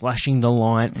flashing the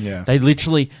light. Yeah. They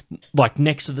literally, like,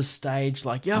 next to the stage,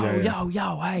 like, yo, Yeah.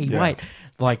 yo, hey, Yeah. wait.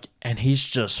 Like, and he's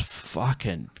just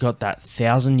fucking got that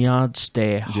 1,000-yard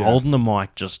stare, holding the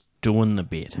mic, just doing the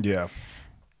bit. Yeah.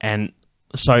 And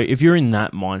so if you're in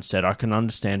that mindset, I can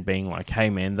understand being like, hey,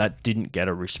 man, that didn't get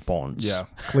a response. Yeah.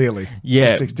 Clearly.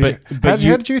 Yeah, How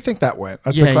did you think that went?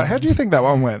 How do you think that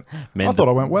one went? Man, I thought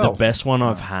it went well. The best one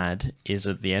I've had is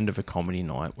at the end of a comedy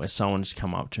night where someone's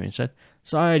come up to me and said,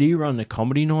 so do you run the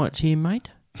comedy nights here, mate?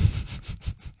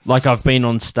 Like I've been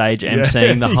on stage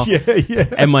emceeing the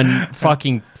whole... And my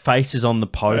fucking face is on the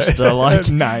poster. Like,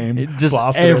 name. just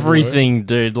blasted everything,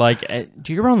 dude. Like,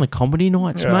 do you run the comedy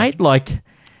nights, mate? Like...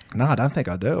 No, I don't think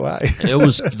I do, eh? It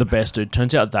was the best, dude.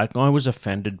 Turns out that guy was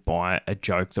offended by a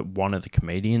joke that one of the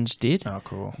comedians did. Oh,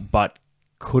 cool. But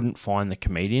couldn't find the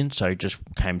comedian, so just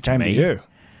came to me. To you.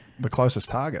 The closest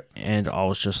target. And I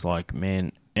was just like,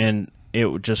 man, and it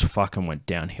just fucking went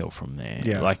downhill from there.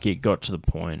 Yeah. Like, it got to the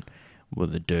point where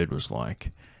the dude was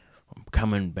like, I'm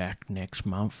coming back next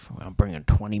month. I'm bringing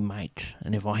 20 mates.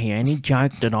 And if I hear any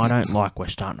joke that I don't like, we're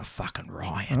starting a fucking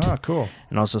riot. Oh, cool.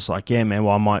 And I was just like, yeah, man,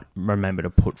 well, I might remember to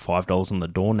put $5 on the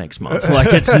door next month.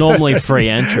 Like, it's normally free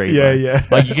entry. Yeah, bro. yeah.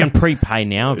 Like, you can prepay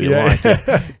now if you like.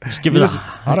 Yeah. Just give it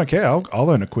I don't care. I'll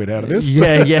earn a quid out of this.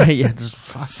 Yeah.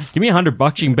 Just give me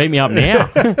 $100. You can beat me up now.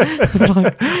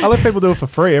 I let people do it for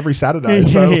free every Saturday.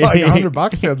 So, like,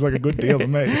 $100 sounds like a good deal to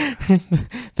me.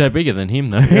 They're bigger than him,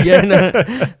 though.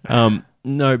 Yeah,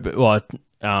 no, but well,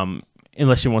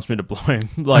 unless he wants me to blow him,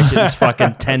 like it's fucking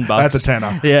 $10. That's a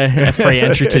tenner. Yeah, a free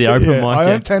entry to the open mic. I Yeah.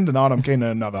 earned 10 tonight. I'm keen to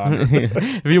earn another 100.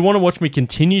 If you want to watch me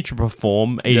continue to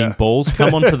perform eating balls,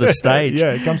 come onto the stage.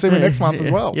 Yeah, come see me next month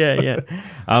as well. Yeah.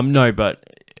 No, but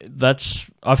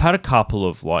I've had a couple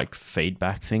of like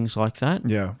feedback things like that.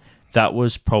 Yeah. That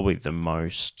was probably the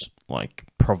most like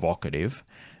provocative,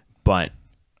 but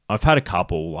I've had a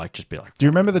couple like just be like, Do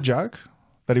you remember the joke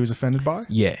that he was offended by?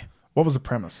 yeah. What was the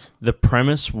premise? The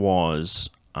premise was,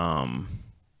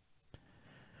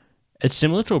 it's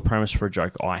similar to a premise for a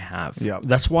joke I have. Yep.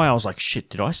 That's why I was like, shit,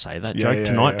 did I say that joke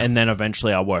tonight? Yeah. And then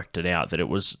eventually I worked it out that it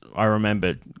was, I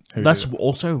remembered. That's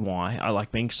also why I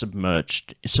like being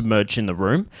submerged in the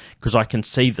room, because I can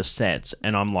see the sets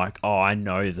and I'm like, oh, I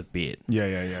know the bit.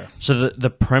 Yeah. So the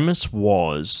premise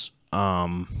was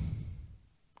from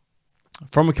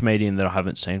a comedian that I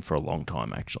haven't seen for a long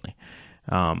time, actually.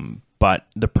 But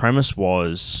the premise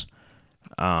was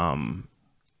the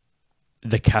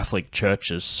Catholic Church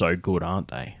is so good, aren't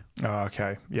they? Oh,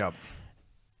 okay. Yep.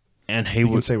 and he You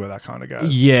can was see where that kind of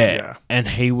goes. yeah, and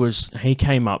he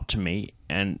came up to me,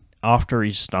 and after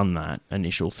he's done that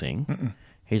initial thing,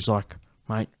 he's like,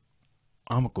 mate,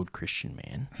 I'm a good Christian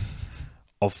man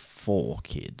of 4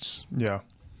 kids. Yeah.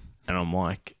 And I'm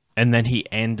like, and then he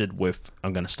ended with,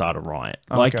 I'm going to start a riot.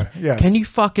 Like, Okay, yeah. can you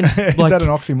fucking, Is like, that an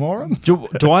oxymoron?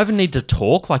 do I even need to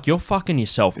talk? Like, you're fucking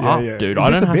yourself up, dude. Is I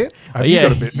this don't a bit? Have yeah, you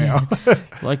got a bit now?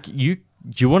 like,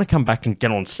 do you want to come back and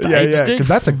get on stage, yeah, dude? because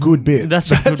that's a good bit.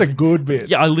 That's a good bit.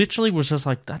 Yeah, I literally was just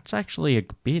like, that's actually a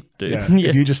bit, dude. Yeah.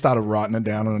 If you just started writing it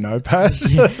down on a notepad,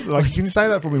 like, can you say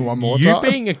that for me one more You time?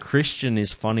 being a Christian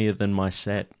is funnier than my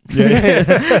set.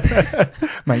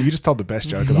 Mate, you just told the best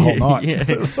joke of the whole night. Yeah.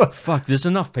 Fuck, there's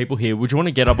enough people here. Would you want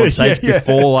to get up on stage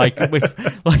before, like, we'd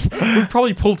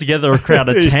probably pull together a crowd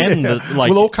of 10 that, like...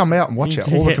 We'll all come out and watch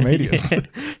it, all the comedians.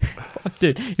 Fuck,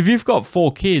 dude. If you've got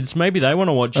 4 kids, maybe they want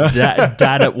to watch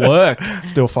dad at work.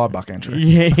 Still $5 entry.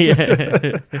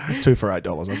 Yeah. 2 for $8.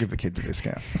 I'll give the kids a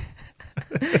discount.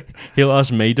 He'll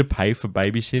ask me to pay for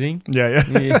babysitting. Yeah.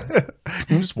 Yeah. You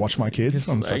can just watch my kids.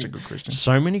 I'm such a good Christian.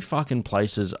 So many fucking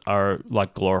places are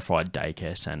like glorified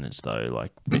daycare centers, though.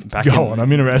 Like, back Go on,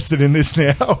 I'm interested in this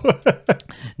now.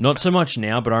 not so much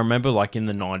now, but I remember like in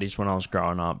the 90s when I was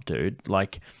growing up, dude,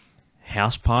 like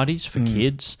house parties for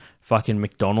kids, fucking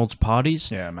McDonald's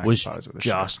parties, Yeah, was parties were the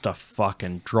just a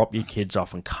fucking drop your kids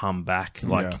off and come back.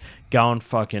 Like, Yeah. go and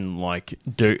fucking like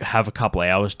have a couple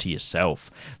hours to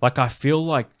yourself. Like, I feel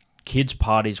like kids'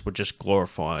 parties were just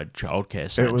glorified childcare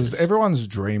centers. It was everyone's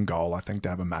dream goal, I think, to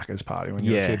have a Macca's party when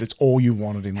you were a Yeah. kid. It's all you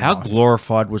wanted in How life.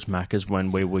 glorified was Macca's when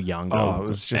we were younger? Oh, it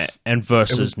was just... and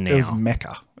versus now. It was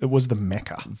Mecca. It was the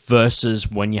Mecca. Versus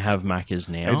when you have Macca's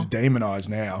now. It's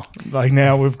demonized now. Like,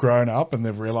 now we've grown up and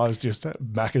they've realized just that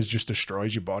Macca's just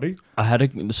destroys your body. I had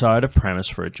a premise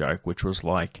for a joke, which was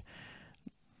like,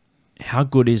 how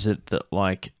good is it that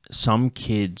like some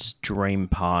kid's dream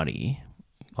party,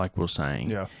 like we're saying,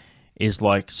 Yeah. is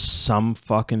like some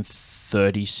fucking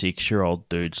 36-year-old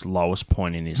dude's lowest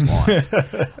point in his life.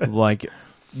 Like,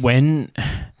 when...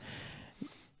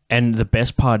 And the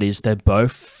best part is they're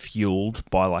both fueled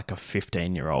by like a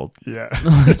 15-year-old. Yeah.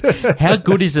 How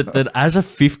good is it that as a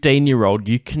 15-year-old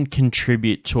you can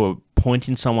contribute to a point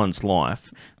in someone's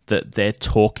life that they're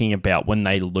talking about when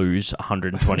they lose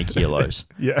 120 kilos?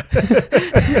 Yeah.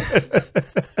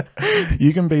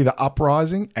 You can be the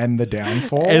uprising and the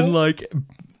downfall. And like,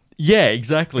 yeah,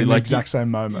 exactly. in the Like, exact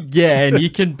same moment. yeah, and you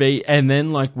can be, and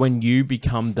then like when you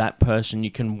become that person,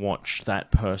 you can watch that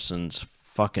person's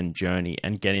fucking journey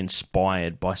and get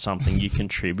inspired by something you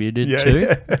contributed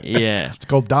to. Yeah. It's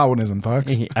called Darwinism,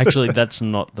 folks. Actually, that's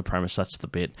not the premise. That's the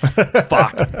bit.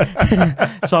 Fuck.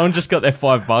 Someone just got their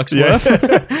 $5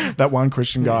 worth. That one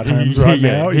Christian guy at home right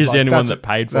now. He's the only one "That's- that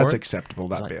paid for That's it." acceptable,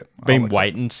 that bit. Been I'll accept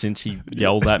waiting since he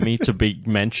yelled at me to be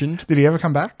mentioned. it. Did he ever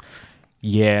come back?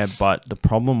 Yeah, but the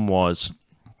problem was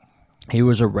he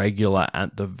was a regular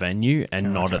at the venue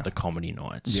and not at the comedy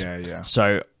nights. Yeah.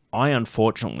 So I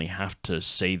unfortunately have to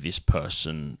see this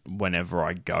person whenever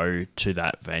I go to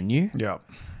that venue. Yeah.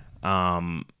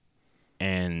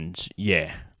 And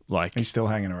yeah, like, He's still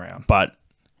hanging around. but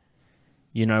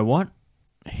you know what?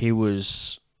 He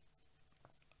was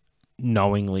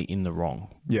knowingly in the wrong.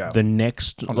 Yeah. The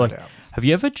next, no like, doubt. have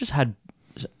you ever just had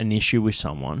an issue with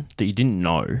someone that you didn't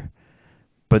know,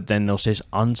 but then there's this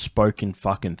unspoken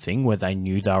fucking thing where they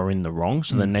knew they were in the wrong,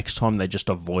 so the next time they just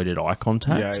avoided eye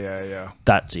contact? Yeah.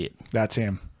 That's it. That's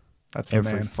him. That's the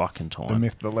Every man. fucking time. The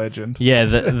myth, the legend. Yeah,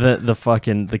 the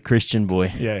fucking, the Christian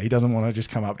boy. Yeah, he doesn't want to just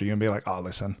come up to you and be like, "Oh,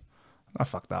 listen, I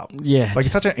fucked up." Yeah. Like,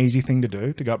 it's such an easy thing to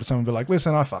do, to go up to someone and be like,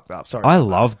 "Listen, I fucked up. Sorry." I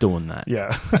love doing that.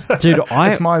 Yeah. Dude,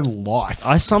 It's my life.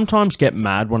 I sometimes get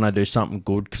mad when I do something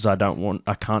good because I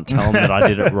can't tell them that I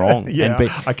did it wrong. yeah. And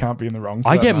I can't be in the wrong for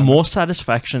I that get moment. more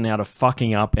satisfaction out of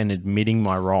fucking up and admitting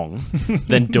my wrong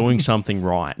than doing something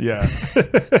right. Yeah.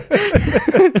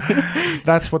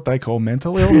 That's what they call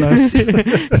mental illness.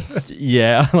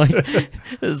 Yeah, like,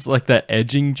 it's like that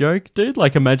edging joke, dude.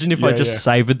 Like, imagine if I Yeah, just yeah.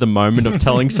 savored the moment of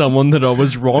telling someone that I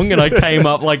was wrong and I came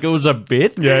up like it was a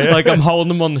bit. Yeah, yeah. Like, I'm holding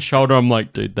them on the shoulder. I'm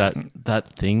like, dude, that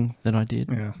thing that I did,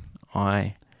 Yeah.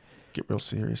 I Get real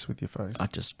serious with your face.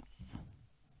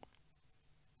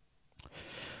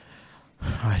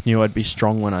 I knew I'd be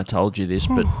strong when I told you this,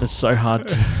 but it's so hard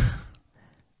to...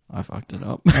 I fucked it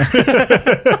up.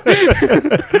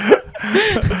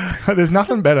 There's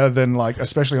nothing better than, like,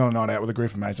 especially on a night out with a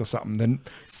group of mates or something, than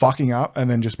fucking up and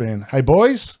then just being, "Hey,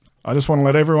 boys, I just want to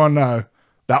let everyone know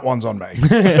that one's on me."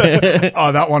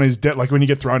 Oh, that one is dead. Like, when you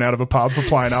get thrown out of a pub for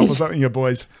playing up or something, your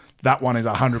boys, that one is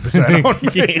 100%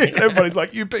 on me. Everybody's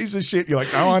like, "You piece of shit." You're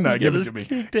like, "No, I know. Give it to me.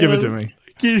 Give it to me."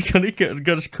 You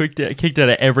got us kicked out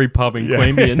of every pub in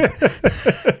Queanbeyan.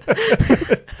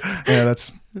 Yeah,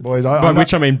 that's boys. By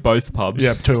which I mean both pubs.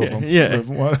 Yeah, two of them. Yeah.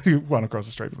 One across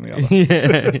the street from the other.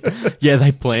 Yeah,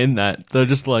 they planned that. They're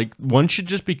just like, one should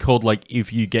just be called like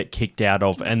if you get kicked out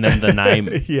of, and then the name.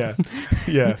 Yeah.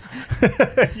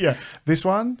 Yeah. This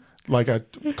one, like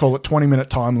call it 20-minute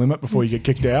time limit before you get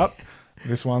kicked out.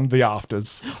 This one, the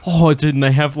afters. Oh, didn't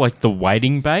they have like the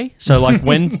waiting bay? So like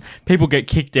when people get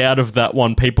kicked out of that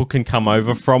one, people can come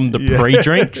over from the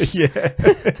pre-drinks. Yeah.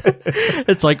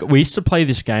 It's like we used to play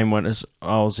this game when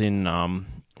I was in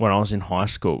high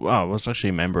school. Oh, I was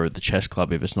actually a member of the chess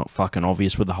club, if it's not fucking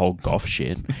obvious with the whole goth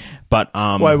shit. But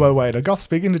Wait. Are goths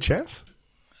big into chess?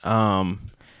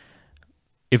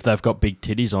 If they've got big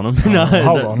titties on them.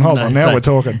 Hold on. Now we're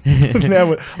talking.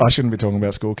 I shouldn't be talking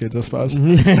about school kids, I suppose.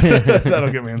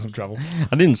 That'll get me in some trouble.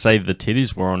 I didn't say the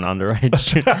titties were on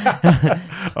underage.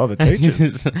 Oh, the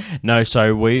teachers. No,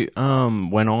 so we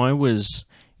when I was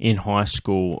in high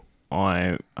school,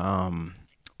 I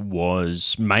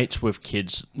was mates with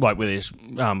kids, like with these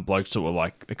blokes that were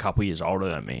like a couple years older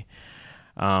than me,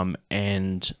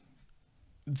 and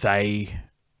they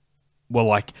were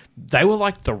like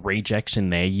the rejects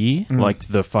in their year, like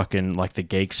the fucking like the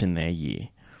geeks in their year,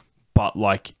 but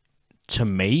like to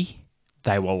me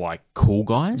they were like cool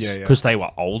guys because they were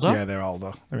older. Yeah, they're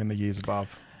older. They're in the years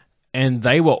above. And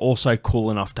they were also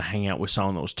cool enough to hang out with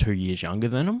someone that was 2 years younger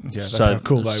than them. Yeah, that's how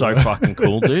cool they were. So fucking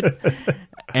cool, dude.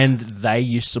 And they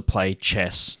used to play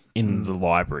chess in the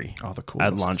library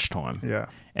at lunchtime. Yeah.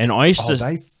 And I used to...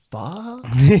 they fuck?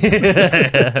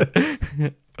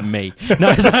 Me.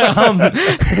 No,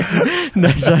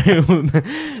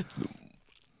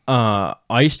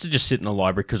 I used to just sit in the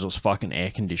library because it was fucking air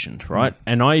conditioned, right?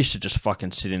 And I used to just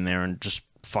fucking sit in there and just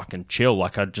fucking chill.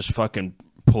 Like I'd just fucking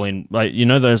pull in, like, you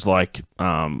know, those like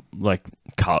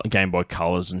Game Boy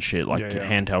Colors and shit, like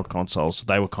handheld consoles.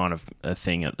 They were kind of a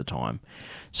thing at the time.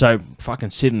 So fucking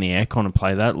sit in the aircon and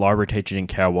play that. Library teacher didn't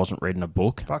care I wasn't reading a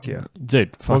book. Fuck yeah,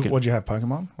 dude. Fucking. What'd you have?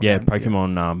 Pokemon?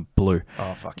 Pokemon Blue.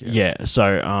 Oh fuck yeah. Yeah.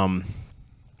 So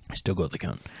still got the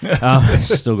gun.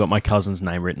 Still got my cousin's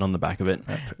name written on the back of it.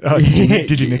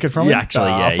 Did you nick it from him? Yeah,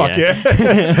 actually, fuck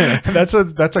yeah.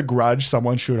 That's a grudge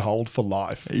someone should hold for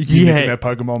life. You nicking their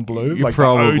Pokemon Blue, like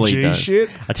probably the OG shit.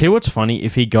 I tell you what's funny,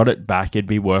 if he got it back, it'd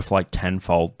be worth like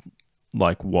tenfold,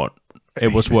 like what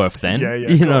it was worth then.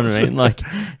 You know what I mean? Like,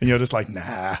 and you're just like,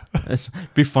 nah. It'd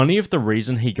be funny if the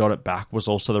reason he got it back was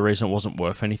also the reason it wasn't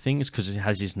worth anything, is because it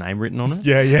has his name written on it.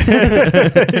 Yeah.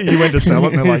 You went to sell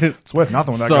it and they're like, it's worth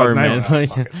nothing with that guy's name. Sorry,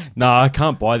 man. No, I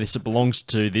can't buy this. It belongs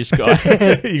to this guy.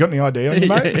 You got any ID on you,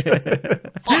 mate?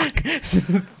 Fuck.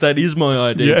 That is my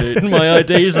ID, dude. My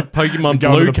ID is a Pokemon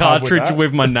Blue cartridge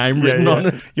with my name written on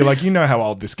it. You're like, you know how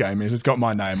old this game is. It's got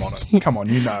my name on it. Come on,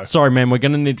 you know. Sorry, man. We're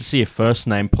going to need to see your first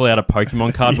name. Pull out a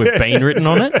Pokemon card with Bean written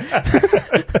on it.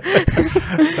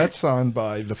 That's signed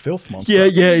by the Filth Monster.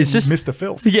 Yeah. Is this Mr.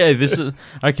 Filth? Yeah, this is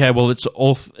okay. Well, it's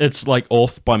like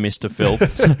Orth by Mr. Filth.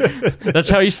 That's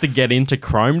how I used to get into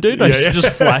Chrome, dude. I used to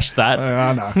just flash that.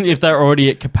 I know. If they're already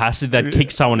at capacity, they'd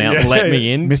kick someone out and let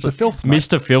me in. Mr. Filth, mate.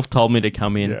 Mr. Filth told me to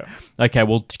come in. Yeah. Okay,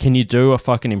 well, can you do a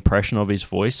fucking impression of his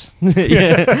voice?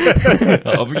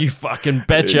 Oh, you fucking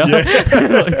betcha.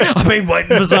 I've been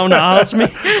waiting for someone to ask me.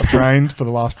 I've trained for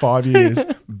the last 5 years.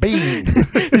 Bean.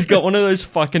 He's got one of those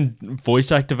fucking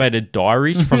voice-activated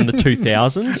diaries from the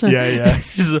 2000s. Yeah.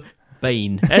 He's a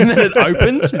Bean. And then it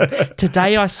opens.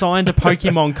 Today I signed a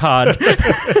Pokemon card.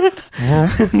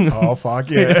 Oh, fuck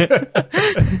yeah.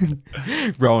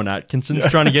 Rowan Atkinson's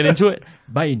trying to get into it.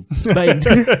 Bean.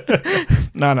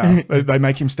 No. They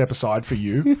make him step aside for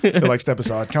you. They're like, step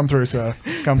aside. Come through, sir.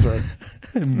 Come through.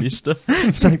 Mister.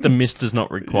 It's like the mister's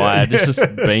not required. It's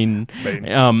just Bean.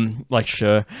 Like,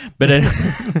 sure. But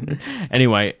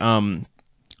anyway,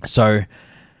 so...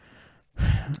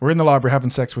 We're in the library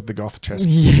having sex with the goth chess.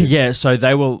 Yeah, so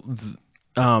they were...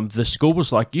 the school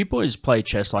was like, you boys play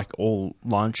chess like all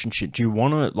lunch and shit. Do you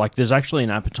want to... Like, there's actually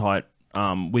an appetite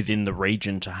within the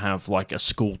region to have like a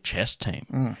school chess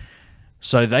team.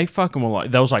 So they fucking were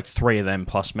like... There was like 3 of them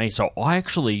plus me. So I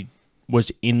actually...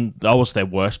 I was their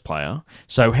worst player.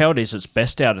 So how it is, it's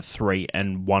best out of 3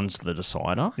 and 1's the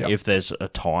decider. Yep. If there's a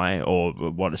tie or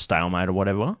a stalemate or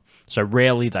whatever. So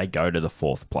rarely they go to the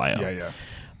 4th player. Yeah.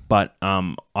 But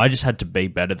I just had to be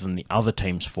better than the other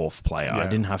team's 4th player. Yeah. I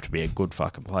didn't have to be a good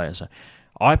fucking player. So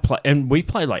we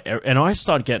play like, and I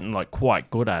started getting like quite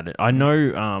good at it. I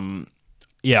know,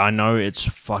 I know it's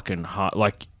fucking hard.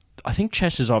 Like, I think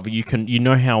chess is either you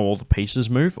know how all the pieces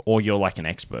move, or you're like an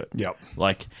expert. Yep.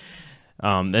 Like,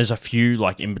 There's a few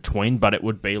like in between, but it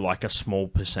would be like a small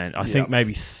percent. I think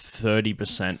maybe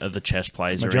 30% of the chess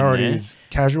players Majority are in there. is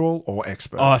casual or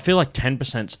expert. Oh, I feel like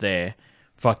 10%'s there.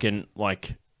 Fucking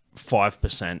like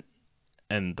 5%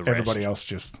 and the rest. Everybody else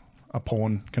just a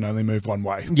pawn can only move one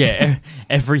way. Yeah,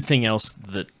 everything else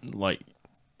that like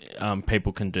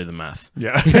people can do the math.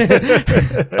 Yeah.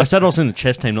 I said I was in the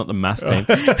chess team, not the math team.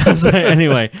 So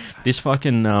anyway, this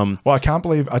fucking Well, I can't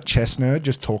believe a chess nerd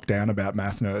just talked down about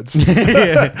math nerds.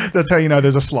 yeah, That's how you know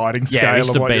there's a sliding scale we used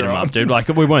of to what beat you're him on. up, dude. Like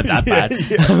we weren't that bad.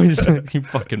 I was like, you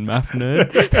fucking math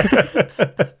nerd.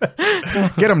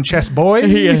 Get them, chess boys.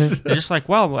 Yeah. They're just like,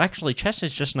 well, actually, chess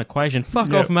is just an equation.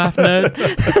 Fuck off, math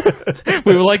nerd.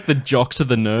 We were like the jocks of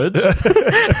the nerds.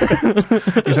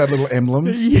 He's had little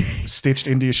emblems stitched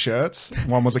into his shirts.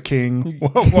 One was a king,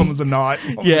 one was a knight.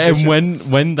 one was a Yeah, and bishop.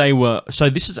 when they were... So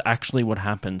this is actually what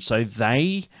happened. So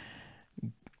they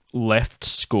left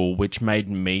school, which made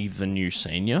me the new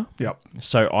senior. Yep.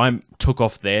 So I took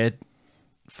off their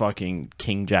fucking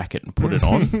king jacket and put it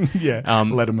on. Yeah.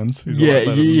 Letterman's. He's Yeah, like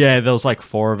Letterman's. yeah. There was like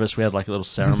 4 of us. We had like a little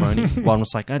ceremony. One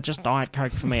was like, just Diet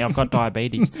Coke for me. I've got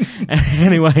diabetes.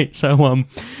 Anyway, so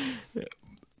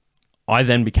I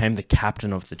then became the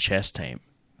captain of the chess team.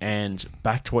 And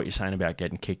back to what you're saying about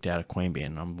getting kicked out of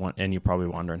Queanbeyan, and you're probably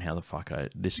wondering how the fuck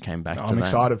this came back to that. I'm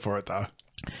excited for it though.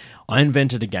 I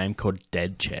invented a game called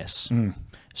Dead Chess.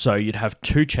 So you'd have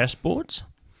 2 chessboards,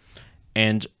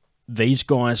 and these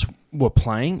guys were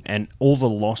playing, and all the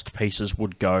lost pieces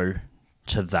would go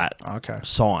to that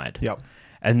side. Yep.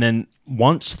 And then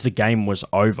once the game was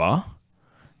over,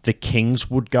 the kings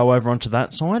would go over onto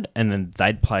that side, and then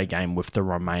they'd play a game with the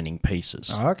remaining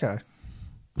pieces. Okay.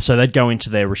 So they'd go into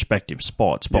their respective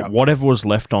spots, but Yep. whatever was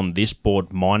left on this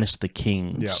board minus the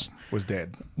kings Yep. Was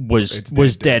dead. was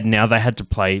It's dead. Now they had to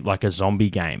play like a zombie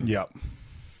game. Yep.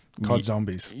 COD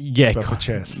Zombies. Yeah, But for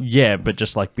chess. Yeah, but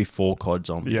just like before COD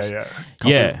Zombies. Yeah, yeah.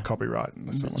 Yeah. Copyright.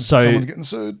 So- Someone's getting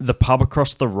sued. The pub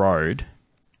across the road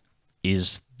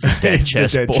is the dead It's the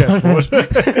chessboard. dead chessboard.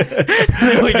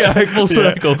 There we go, full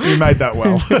circle. You made that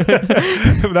well.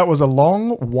 That was a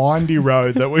long, windy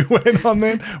road that we went on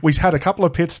then. We had a couple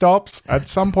of pit stops. At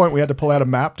some point, we had to pull out a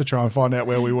map to try and find out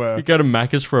where we were. You go to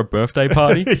Macca's for a birthday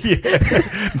party.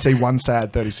 And see one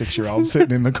sad 36-year-old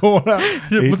sitting in the corner.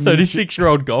 The eating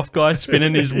 36-year-old golf guy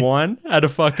spinning his wine at a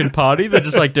fucking party. They're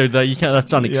just like, dude, you can't.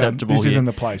 That's unacceptable. this here. isn't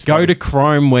the place, Go buddy. to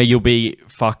Chrome where you'll be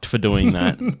fucked for doing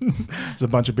that. There's a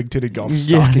bunch of big-titted goths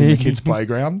Yeah. stuck in the kids'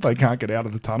 playground. They can't get out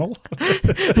of the tunnel.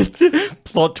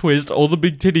 Plot twist: all the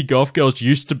big titty golf girls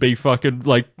used to be fucking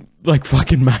like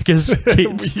fucking Macca's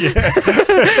kids.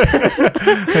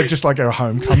 They're just like our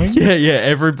homecoming. Yeah.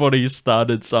 Everybody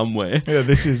started somewhere. Yeah,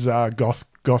 this is Goth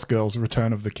Girl's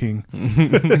Return of the King.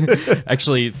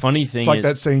 Actually, funny thing It's like is,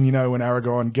 that scene, you know, when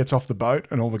Aragorn gets off the boat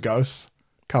and all the ghosts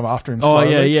come after him Oh,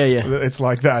 slowly. yeah. It's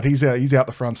like that. He's out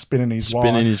the front spinning his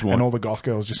wine, his wine. and all the goth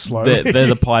girls just slowly. they're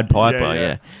the Pied Piper. Yeah, yeah.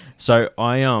 yeah. So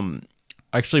I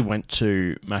actually went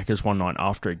to Macca's one night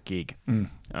after a gig.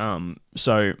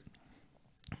 So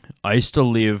I used to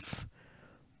live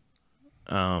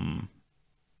in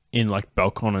like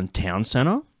Belcon and Town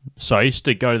Centre. So I used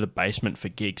to go to the basement for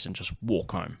gigs and just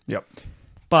walk home. Yep.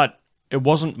 But it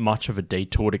wasn't much of a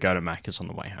detour to go to Macca's on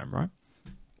the way home, right?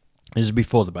 This is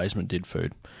before the basement did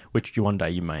food, which one day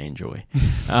you may enjoy.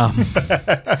 I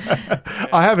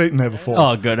have eaten there before.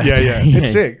 Oh, good. Yeah, Okay. yeah. Yeah.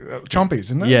 It's sick. Chompies,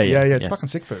 isn't it? Yeah, yeah. yeah. It's fucking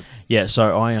sick food. Yeah,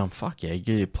 so I fuck yeah, you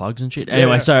get your plugs and shit.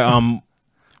 Anyway, yeah. so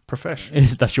Profesh.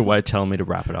 that's your way of telling me to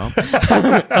wrap it up.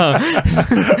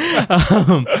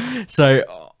 So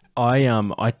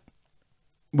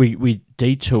we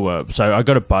detour. So I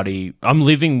got a buddy. I'm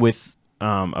living with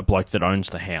a bloke that owns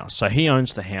the house. So he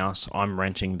owns the house. I'm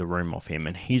renting the room off him,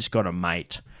 and he's got a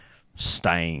mate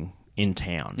staying in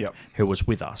town. Yep. Who was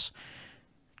with us.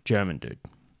 German dude.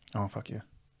 Oh, fuck yeah.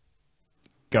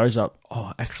 Goes up.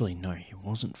 Oh, actually, no, he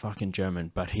wasn't fucking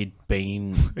German, but he'd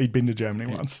been. He'd been to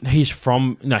Germany once. He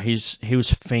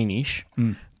was Finnish,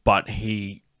 but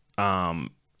he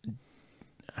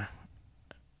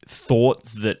thought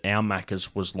that our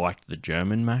Macca's was like the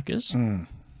German Macca's.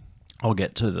 I'll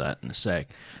get to that in a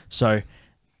sec. So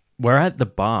we're at the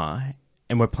bar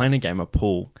and we're playing a game of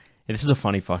pool. And this is a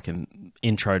funny fucking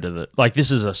intro to the... Like,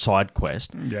 this is a side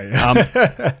quest.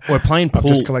 Yeah. We're playing pool. I've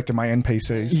just collected my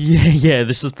NPCs. Yeah,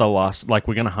 this is the last... Like,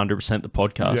 we're going to 100% the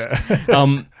podcast.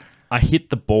 Yeah. I hit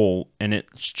the ball and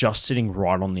it's just sitting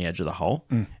right on the edge of the hole.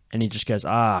 And he just goes,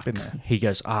 he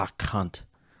goes, cunt.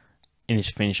 In his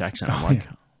Finnish accent. I'm like,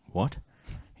 what?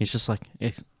 He's just like,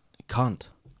 cunt.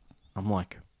 I'm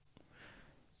like,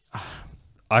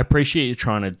 I appreciate you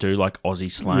trying to do like Aussie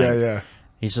slang. Yeah.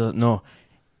 He said, no,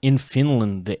 in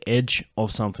Finland, the edge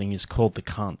of something is called the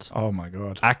cunt. Oh my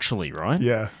god. Actually, right?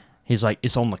 Yeah. He's like,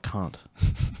 it's on the cunt.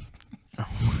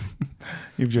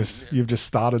 You've just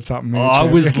started something. Oh, I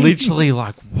was literally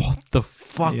like, what the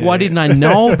fuck? Why didn't I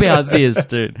know about this,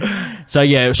 dude? So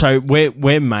yeah, so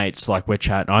we're mates, like we're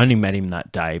chatting. I only met him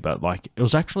that day, but like it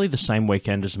was actually the same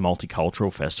weekend as the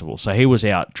Multicultural Festival. So he was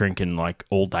out drinking like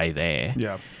all day there.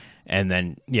 Yeah. And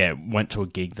then went to a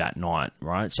gig that night,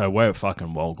 right? So we're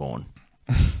fucking well gone.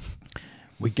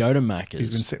 We go to Macca's. He's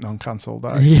been sitting on cunts all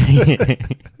day.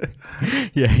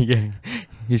 Yeah.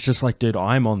 He's just like, dude,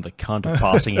 I'm on the cunt of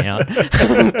passing out.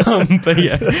 But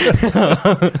yeah.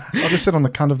 I'll just sit on the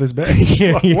cunt of this bench.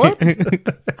 What?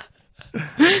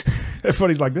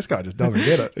 Everybody's like, this guy just doesn't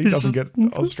get it. He doesn't get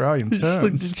Australian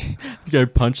terms. Go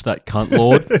punch that cunt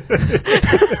lord.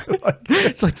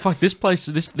 It's like, fuck, this place,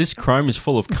 this Chrome is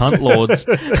full of cunt lords.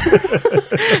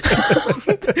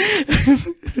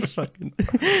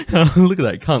 Look at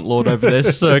that cunt lord over there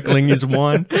circling his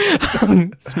wine.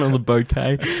 Smell the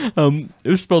bouquet.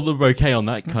 It smell the bouquet on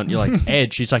that cunt. You're like,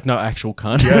 Edge. She's like, no, actual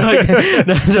cunt.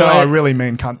 No, I really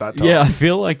mean cunt that time. Yeah, I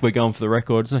feel like we're going for the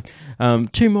record. It's like,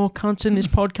 2 more cunts in this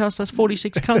podcast. That's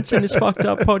 46 cunts in this fucked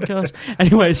up podcast.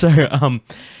 Anyway, so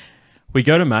we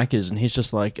go to Macca's and he's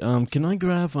just like, can I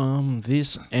grab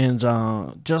this and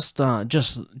just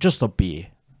a beer?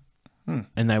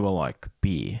 And they were like,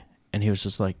 beer. And he was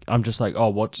just like, I'm just like,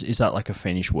 oh, is that like a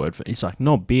Finnish word for? He's like,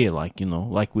 no, beer, like, you know,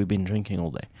 like we've been drinking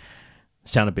all day.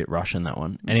 Sound a bit Russian, that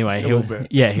one. Anyway, he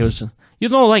was, you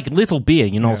know, like little beer,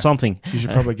 you know, something. You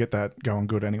should probably get that going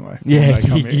good anyway. Yeah,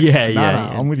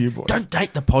 yeah. I'm with you, boys. Don't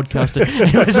date the podcaster.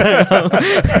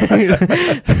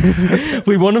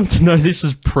 We want them to know this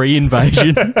is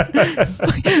pre-invasion.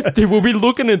 Dude, we'll be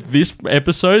looking at this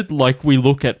episode like we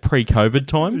look at pre-COVID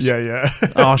times. Yeah.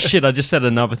 Oh, shit, I just said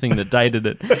another thing that dated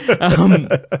it.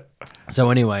 So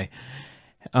anyway,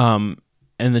 and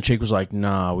the chick was like,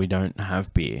 nah, we don't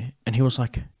have beer. And he was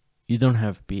like, you don't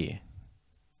have beer?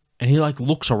 And he like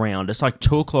looks around. It's like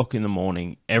 2:00 in the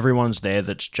morning. Everyone's there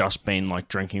that's just been like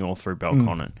drinking all through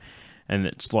Belconnen. And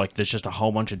it's like there's just a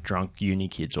whole bunch of drunk uni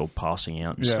kids all passing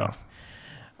out and stuff.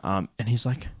 And he's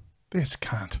like, this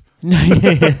cunt.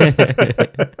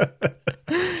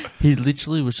 He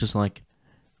literally was just like,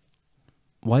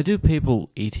 why do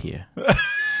people eat here?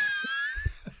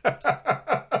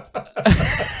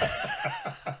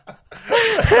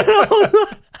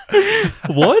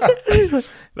 What?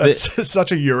 That's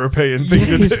such a European thing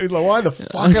to do. Like, why the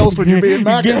fuck else would you be in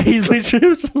Macca's? Yeah, he's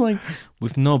literally just like,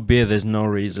 with no beer, there's no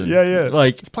reason. Yeah.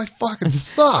 Like, this place fucking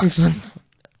sucks.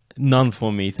 None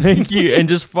for me, thank you. And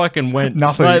just fucking went.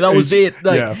 Nothing. Like, that was it.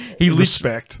 Like,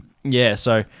 Respect. Yeah,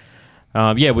 so,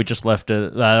 we just left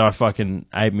it. I fucking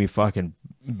ate me fucking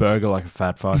burger like a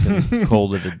fat fucking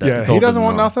called it a day. Yeah, he doesn't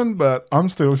want nothing, but I'm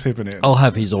still tipping in. I'll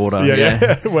have his order.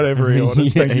 Yeah. Whatever he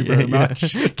orders. Thank you very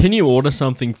much. Can you order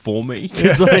something for me?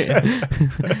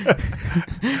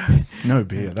 No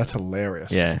beer. That's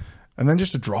hilarious. Yeah. And then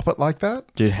just to drop it like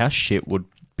that? Dude, how shit would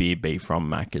beer be from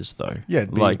Macca's though? Yeah,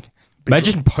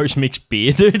 imagine post-mixed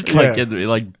beer, dude.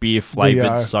 Like beer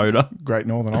flavored soda. Great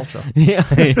Northern Ultra. Yeah.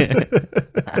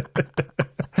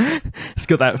 It's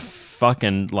got that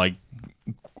fucking like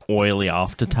oily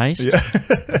aftertaste. Yeah.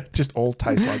 Just all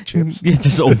taste like chips. Yeah,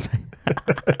 just all.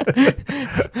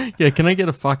 Yeah, can I get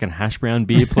a fucking hash brown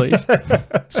beer, please?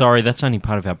 Sorry, that's only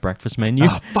part of our breakfast menu.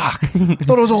 Oh, fuck. I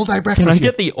thought it was all day breakfast. Can I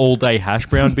get the all day hash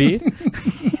brown beer?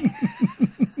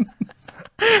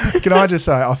 Can I just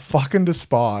say, I fucking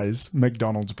despise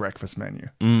McDonald's breakfast menu.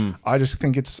 I just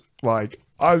think it's like,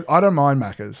 I don't mind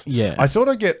Macca's. Yeah. I sort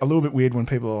of get a little bit weird when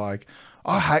people are like,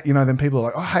 I hate, then people are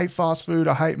like, I hate fast food.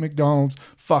 I hate McDonald's.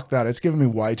 Fuck that. It's given me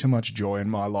way too much joy in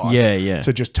my life. Yeah.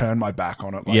 To just turn my back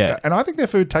on it like that. And I think their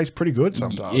food tastes pretty good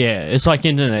sometimes. Yeah. It's like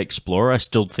Internet Explorer. I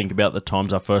still think about the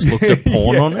times I first looked at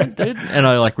porn on it, dude. And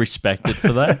I like respect it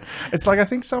for that. It's like, I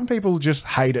think some people just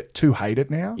hate it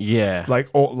now. Yeah.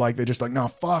 Or they're just like, no,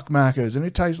 fuck Macca's and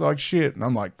it tastes like shit. And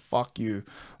I'm like, fuck you.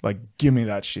 Like, give me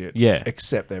that shit. Yeah.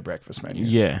 Except their breakfast menu.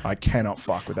 Yeah. I cannot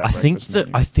fuck with that I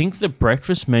think the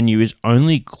breakfast menu is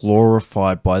only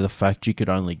glorified by the fact you could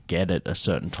only get it a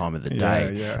certain time of the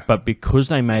day. Yeah. But because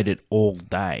they made it all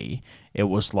day, it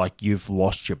was like you've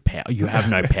lost your power. You have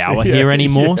no power here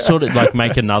anymore. Yeah. Sort of like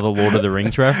make another Lord of the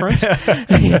Rings reference.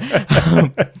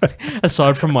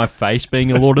 Aside from my face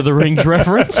being a Lord of the Rings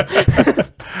reference.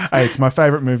 Hey, it's my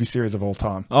favorite movie series of all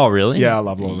time. Oh, really? Yeah, I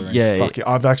love Lord of the Rings. Yeah, Fuck yeah.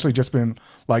 I've actually just been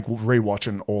like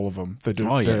rewatching all of them.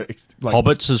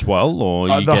 Hobbits as well, or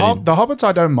the Hobbits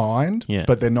I don't mind. Yeah.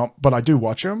 But they're not. But I do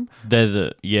watch them.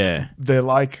 They're They're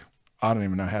like, I don't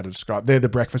even know how to describe. They're the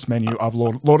breakfast menu of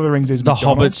Lord of the Rings is The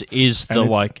McDonald's, Hobbits is and the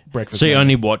it's like. breakfast So you menu.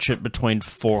 only watch it between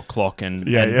 4 o'clock and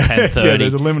Yeah. 10:30. Yeah,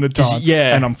 there's a limited time.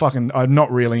 Yeah. and I'm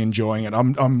not really enjoying it.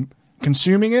 I'm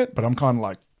consuming it, but I'm kind of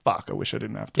like, fuck, I wish I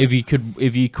didn't have to. If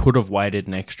you could have waited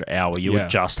an extra hour, you Yeah. would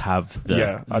just have the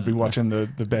Yeah, I'd be watching the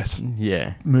best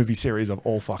yeah. movie series of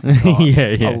all fucking time.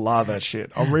 Yeah. I love that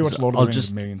shit. I'll rewatch Lord of the I'll Rings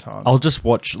just- a million times. I'll just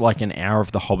watch like an hour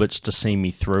of the Hobbits to see me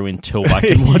through until I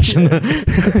can watch them.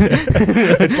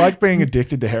 It's like being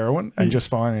addicted to heroin and just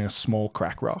finding a small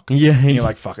crack rock. Yeah. And you're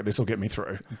like, fuck it, this will get me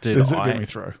through. Dude, This will get me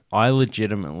through. I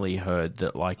legitimately heard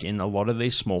that like in a lot of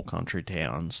these small country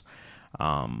towns,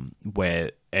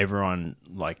 where everyone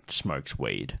like smokes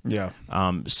weed. Yeah.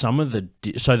 Some of the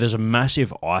so there's a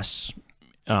massive ice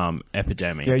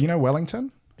epidemic. Yeah, you know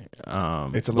Wellington? It's a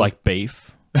little, Like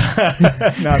beef. no,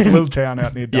 it's a little town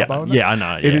out near Yeah, Dubbo. isn't it? yeah, I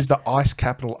know. It is the ice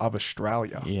capital of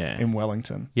Australia. Yeah. In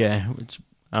Wellington. Yeah, it's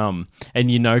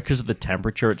and you know because of the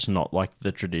temperature, it's not like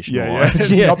the traditional Yeah, yeah.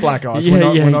 ice. It's not black ice.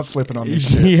 We're not slipping on this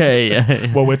shit. Yeah,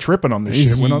 yeah. Well, we're tripping on this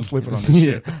shit. We're not slipping on this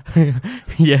shit.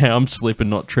 Yeah, I'm slipping,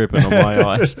 not tripping on my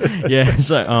ice. Yeah,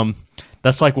 so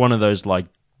that's like one of those like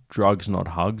drugs, not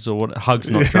hugs, or what? Hugs,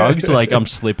 not drugs. Like I'm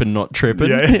slipping, not tripping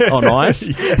Yeah. on ice.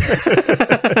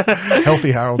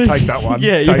 Healthy Harold, take that one.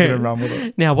 Yeah, Take yeah. it and run with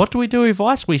it. Now, what do we do with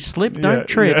ice? We slip, Yeah, don't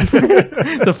trip.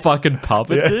 The fucking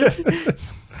puppet, dude.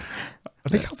 I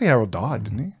think Healthy Harold died,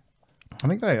 didn't he? I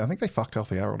think they fucked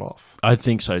Healthy Harold off. I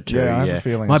think so too. Yeah, I have a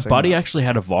feeling My I've seen buddy that. actually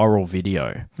had a viral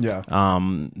video. Yeah.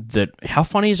 That how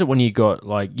funny is it when you got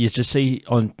like you just see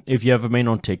on if you ever been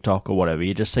on TikTok or whatever,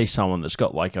 you just see someone that's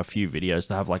got like a few videos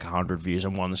that have like 100 views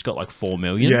and one that's got like 4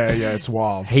 million. Yeah, it's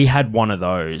wild. He had one of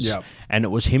those, Yep. and it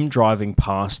was him driving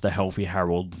past the Healthy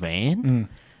Harold van,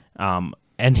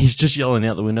 and he's just yelling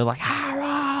out the window like,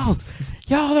 "Harold,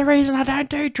 you're the reason I don't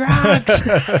do drugs."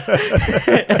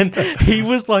 And he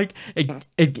was like,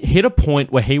 it hit a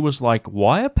point where he was like,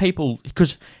 "Why are people?"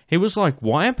 Because he was like,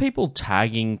 "Why are people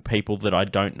tagging people that I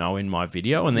don't know in my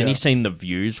video?" And then Yeah. he seen the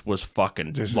views was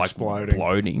fucking Just like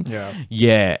exploding. Yeah, Yeah.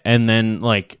 yeah, and then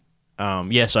like,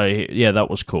 yeah, so yeah, that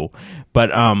was cool, but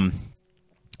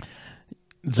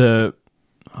the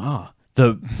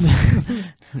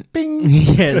Bing.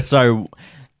 yeah, so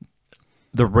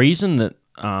the reason that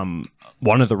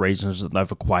one of the reasons that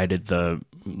they've equated the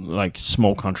like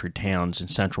small country towns in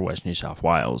central west New South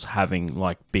Wales having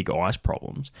like big ice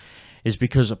problems is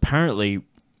because apparently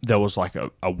there was like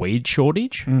a weed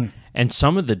shortage and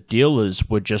some of the dealers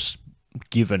were just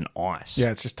given ice. Yeah,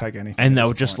 it's just take anything. And at they this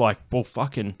were just point. like, well,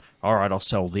 fucking, all right, I'll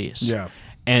sell this. Yeah.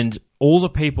 And all the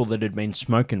people that had been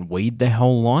smoking weed their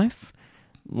whole life,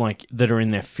 like that are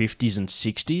in their 50s and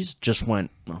 60s, just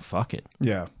went, oh, fuck it.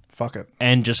 Yeah, fuck it.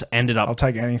 And just ended up I'll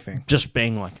take anything. just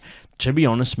being like, to be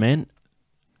honest, man,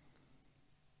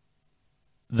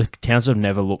 the towns have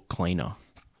never looked cleaner.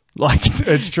 Like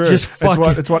It's true. just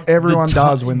fucking- It's what everyone the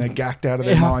does ti- when they're gacked out of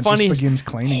their How mind. funny Just is begins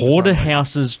cleaning. for hoarder some reason.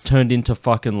 houses turned into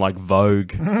fucking like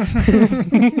Vogue. Who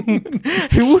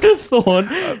would have thought?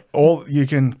 All you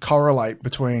can correlate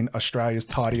between Australia's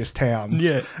tidiest towns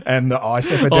Yeah. and the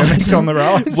ice epidemics on the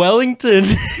rise. Wellington.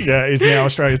 yeah, is now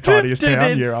Australia's tidiest Dude,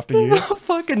 town it's year after year.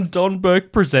 Fucking Don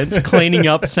Burke presents cleaning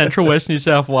up Central West New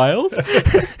South Wales.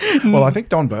 Well, I think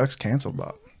Don Burke's cancelled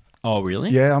that. Oh, really?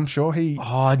 Yeah, I'm sure he.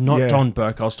 Oh, not Yeah. Don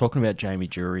Burke. I was talking about Jamie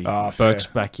Jury. Fair. Burke's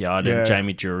Backyard Yeah. and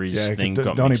Jamie Jury's Yeah, thing because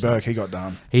got Donny mixed up. Burke, he got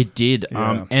done. He did.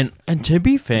 Yeah. And to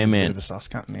be fair, He's a man, bit of a sus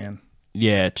cunt in the end.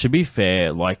 yeah, to be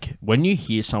fair, like when you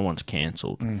hear someone's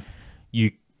cancelled,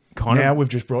 you kind Now of we've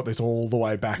just brought this all the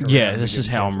way back. Yeah, around this to is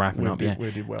get how I'm cancelled. wrapping up, yeah.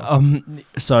 We did well.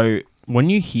 So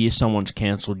when you hear someone's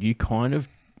cancelled, you kind of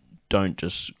don't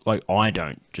just like I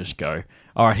don't just go,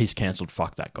 all right, he's cancelled.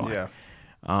 Fuck that guy.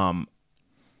 yeah,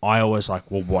 I always like,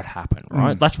 well, what happened?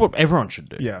 Right? That's what everyone should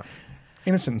do. yeah.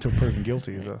 Innocent until proven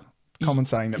guilty is a common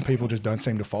saying that people just don't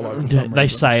seem to follow for some They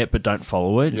reason. say it but don't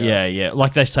follow it. Yeah. Yeah.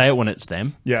 Like they say it when it's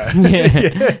them. Yeah.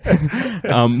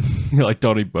 Yeah. Like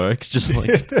Donny Burke's just like,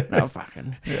 no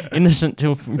fucking innocent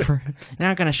till now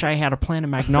I'm gonna show you how to plant a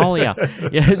magnolia.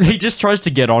 Yeah, he just tries to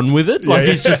get on with it. Like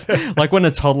Yeah, he's just like when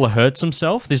a toddler hurts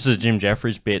himself. This is a Jim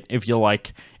Jeffries bit. If you're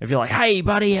like, hey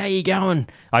buddy, how you going?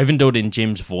 I even do it in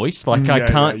Jim's voice. Like I yeah,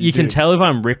 can't. yeah, you can did. tell if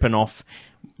I'm ripping off.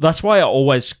 That's why I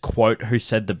always quote who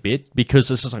said the bit because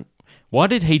this is like. Why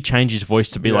did he change his voice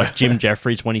to be like Jim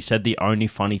Jeffries when he said the only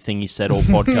funny thing he said all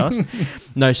podcast?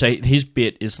 No, so his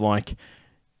bit is like,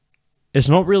 it's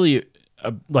not really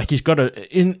like he's got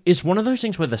it's one of those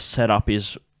things where the setup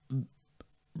is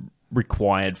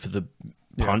required for the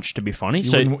punch to be funny.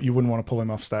 You wouldn't want to pull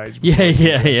him off stage.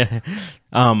 Yeah.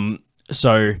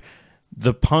 So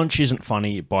the punch isn't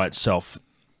funny by itself.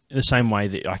 the same way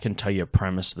that I can tell you a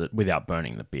premise that without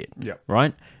burning the bit. Yep.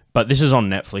 Right? But this is on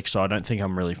Netflix, so I don't think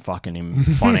I'm really fucking him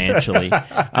financially.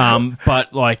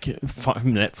 But like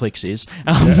Netflix is.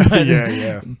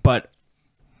 Yeah. But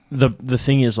the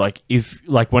thing is, like, if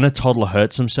like when a toddler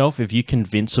hurts himself, if you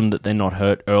convince them that they're not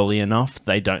hurt early enough,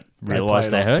 they don't realize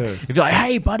they're hurt. Too. If you're like,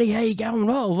 "Hey, buddy, how you going?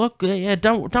 Oh, look, yeah,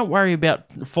 don't worry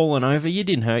about falling over. You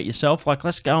didn't hurt yourself. Like,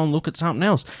 let's go and look at something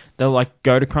else." They'll like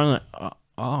go to cry. Like,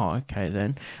 oh, okay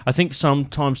then. I think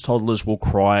sometimes toddlers will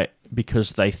cry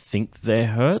because they think they're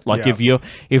hurt. Like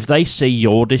if they see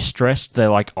you're distressed, they're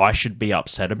like, I should be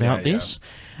upset about this.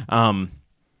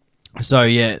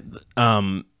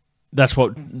 That's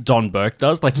what Don Burke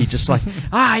does. Like, he just like,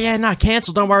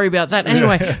 cancel, don't worry about that.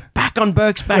 Anyway, back on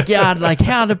Burke's backyard, like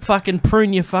how to fucking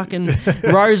prune your fucking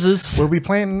roses. We'll be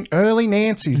planting early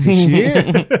Nancy's this year.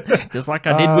 Just like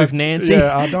I did with Nancy.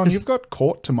 Yeah, Don, you've got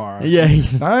court tomorrow. Yeah.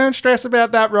 Don't stress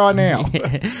about that right now.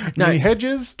 No, the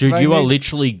hedges. Dude, you are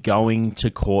literally going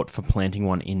to court for planting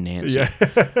one in Nancy. Yeah.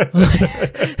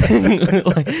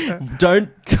 Like, don't,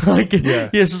 like,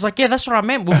 it's just like, that's what I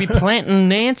meant. We'll be planting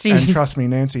Nancy's. And trust me,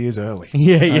 Nancy is early.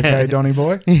 Yeah. Okay, Donny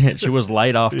boy? Yeah, she was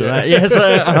late after that. Yeah,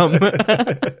 so,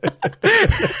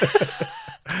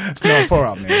 No, poor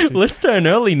old Nancy. let's turn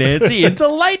early Nancy into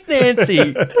late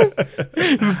Nancy.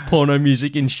 Porno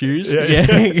music in shoes. Yeah.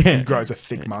 He grows a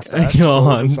thick mustache all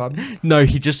of a sudden. No,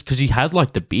 because he had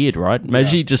like the beard, right?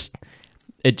 Imagine he just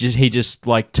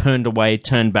like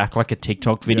turned back like a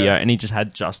TikTok video, and he just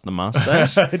had just the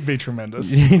mustache. It'd be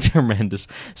tremendous. Tremendous.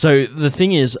 So the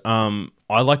thing is, I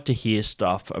like to hear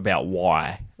stuff about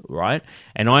why, right?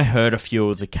 And I heard a few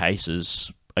of the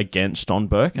cases against Don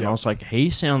Burke, and I was like, he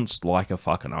sounds like a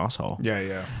fucking asshole.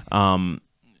 Yeah.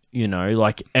 You know,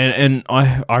 like, and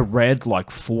I read like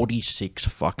 46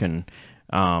 fucking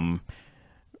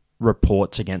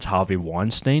reports against Harvey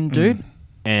Weinstein, dude,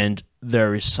 and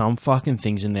there is some fucking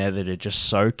things in there that are just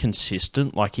so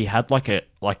consistent. Like, he had like a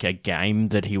game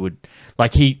that he would,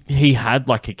 like, he had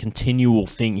like a continual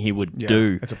thing he would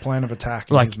do. It's a plan of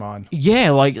attack in his mind.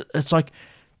 Yeah, like, it's like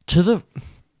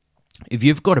if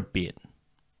you've got a bit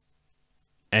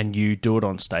and you do it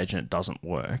on stage and it doesn't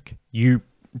work, you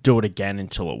do it again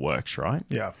until it works, right?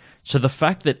 Yeah. So the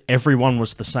fact that everyone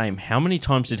was the same, how many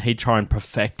times did he try and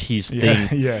perfect his thing?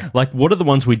 Yeah. Like, what are the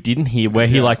ones we didn't hear where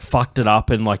he like fucked it up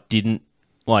and like didn't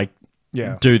like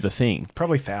do the thing?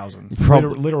 Probably thousands.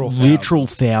 Literal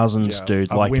thousands,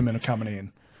 dude. Of like, women are coming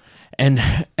in. And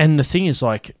the thing is,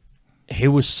 like, he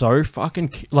was so fucking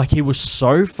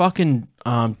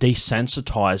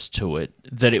desensitized to it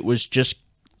that it was just,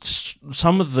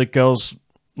 some of the girls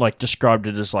like described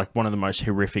it as like one of the most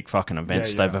horrific fucking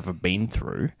events they've ever been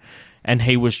through. And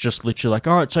he was just literally like,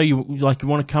 all right, so you want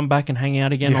to come back and hang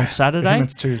out again on Saturday? For him,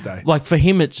 it's Tuesday. Like, for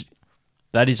him,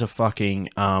 that is a fucking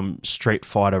Street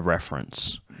Fighter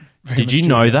reference. Did you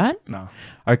know that? No.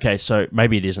 Okay, so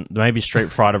maybe it isn't. Maybe Street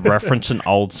Fighter reference an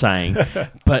old saying.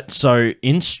 But so do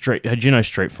you know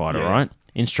Street Fighter, right?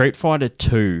 In Street Fighter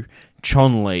 2,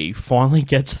 Chun-Li finally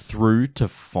gets through to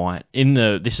fight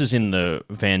this is in the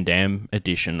Van Damme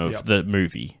edition of the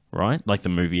movie, right? Like the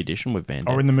movie edition with Van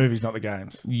Damme. Or in the movies, not the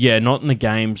games. Yeah, not in the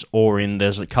games, or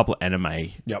there's a couple of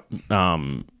anime. Yep.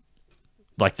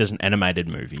 Like there's an animated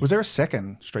movie. Was there a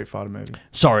second Street Fighter movie?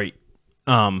 Sorry.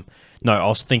 No, I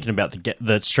was thinking about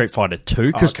the Street Fighter 2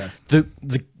 because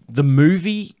the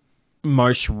movie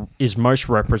is most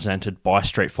represented by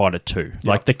Street Fighter 2. Yep.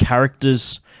 Like the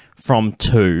characters from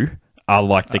 2 are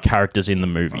like the characters in the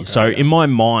movie. So in my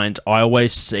mind, I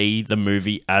always see the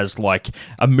movie as like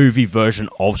a movie version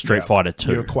of Street Fighter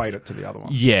 2. You equate it to the other one.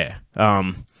 Yeah.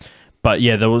 But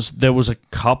yeah, there was a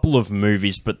couple of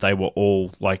movies, but they were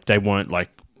all like, they weren't like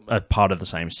a part of the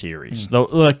same series.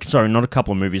 Sorry, not a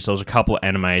couple of movies. There was a couple of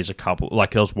animes,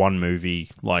 there was one movie,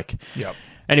 like. Yep.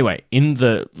 Anyway, in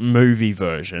the movie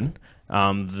version,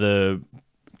 the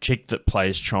chick that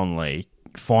plays Chun-Li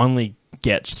finally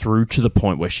gets through to the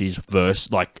point where she's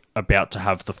about to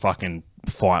have the fucking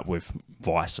fight with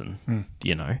Bison,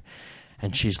 you know,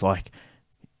 and she's like,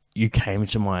 you came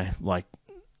into my like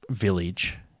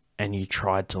village and you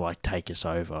tried to like take us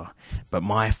over, but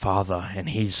my father and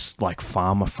his like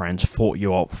farmer friends fought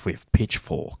you off with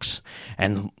pitchforks,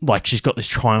 and like she's got this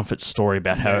triumphant story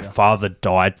about how her father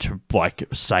died to like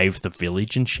save the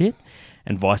village and shit,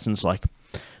 and Bison's like,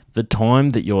 the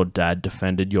time that your dad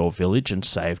defended your village and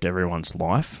saved everyone's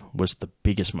life was the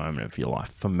biggest moment of your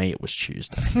life. For me, it was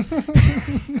Tuesday.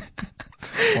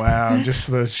 Wow,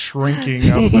 just the shrinking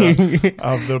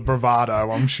of the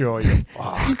bravado. I'm sure you're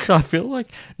fucked. I feel like...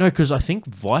 No, because I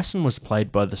think Bison was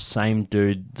played by the same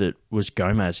dude that was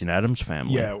Gomez in Addams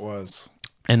Family. Yeah, it was.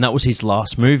 And that was his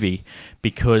last movie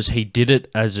because he did it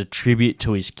as a tribute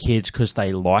to his kids because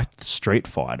they liked Street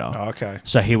Fighter. Oh, okay.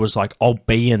 So he was like, I'll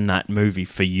be in that movie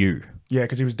for you. Yeah,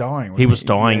 because he was dying. He was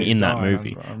dying in that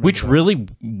movie, which really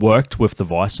worked with the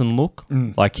Bison look.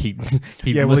 Like he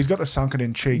yeah, well, he's got the sunken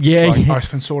in cheeks. Yeah, like, yeah. I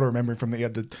can sort of remember him from he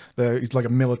had he's like a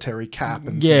military cap.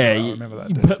 And yeah, things like, I remember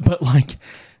that. Dude. But like,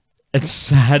 it's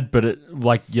sad, but it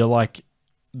like you're like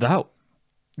that.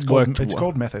 It's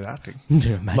called method acting.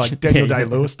 Imagine, Like Daniel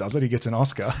Day-Lewis does it, he gets an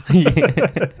Oscar.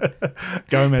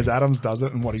 Gomez Adams does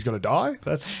it, and he's got to die?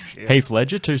 That's shit. Heath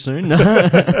Ledger too soon.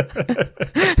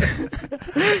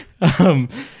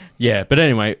 Yeah, but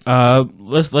anyway,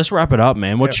 let's wrap it up,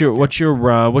 man. What's your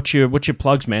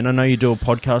plugs, man? I know you do a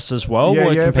podcast as well. Yeah,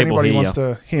 Where yeah. can If people anybody hear wants you?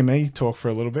 to hear me talk for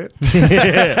a little bit,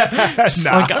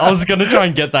 Like, I was gonna try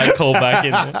and get that call back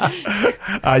in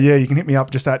there. yeah, you can hit me up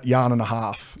just at yarn and a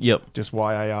half. Yep. Just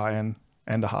YARN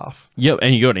and a half. Yep,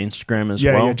 and you got Instagram as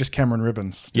Yeah, well. yeah, just Cameron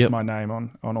Ribbons. Just Yep. my name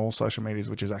on all social medias,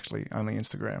 which is actually only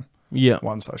Instagram. Yeah.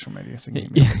 One social media, so you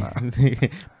can hit me up on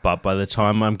that. But by the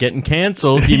time I'm getting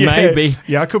cancelled, you may I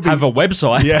could be, have a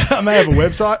website. Yeah, I may have a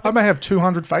website. I may have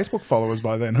 200 Facebook followers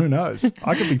by then. Who knows?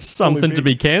 I could be Something to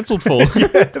be cancelled for.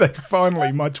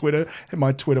 Finally, my Twitter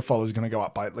followers are going to go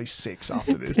up by at least 6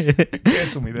 after this.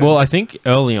 Cancel me then. Well, I think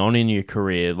early on in your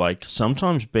career, like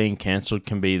sometimes being cancelled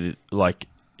can be like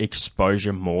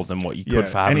exposure more than what you could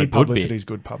for having any a good publicity bit. is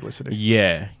good publicity.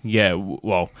 Yeah.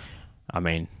 Well, I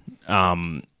mean,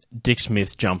 Dick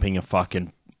Smith jumping a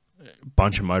fucking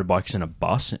bunch of motorbikes in a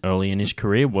bus early in his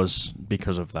career was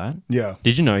because of that. Yeah.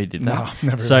 Did you know he did that? No,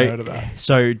 never even heard of that.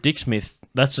 So Dick Smith,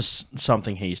 that's just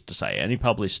something he used to say. Any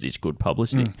publicity is good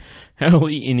publicity.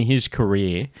 Early in his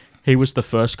career, he was the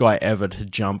first guy ever to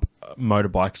jump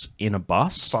motorbikes in a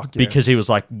bus. Fuck yeah. Because he was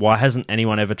like, why hasn't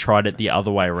anyone ever tried it the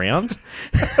other way around?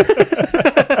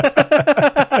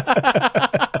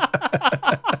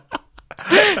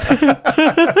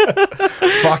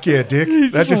 Fuck yeah, Dick.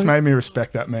 That just made me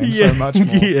respect that man so much more.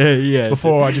 Yeah.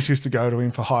 Before, I just used to go to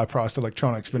him for high-priced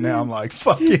electronics, but now I'm like,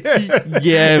 fuck yeah.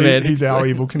 Yeah, man. He's our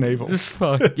evil Knievel.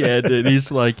 Fuck yeah, dude.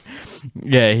 He's like,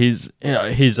 yeah, he's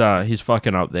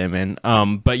fucking up there, man.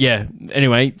 But yeah.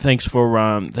 Anyway, thanks for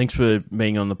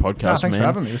being on the podcast, Thanks man. for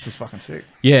having me. This was fucking sick.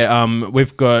 Yeah.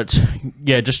 We've got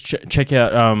just check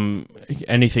out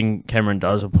anything Cameron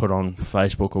does or put on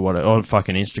Facebook or whatever, on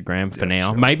fucking Instagram for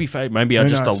now. Sure. Maybe I Who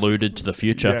just knows? alluded to the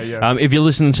future. Yeah. If you're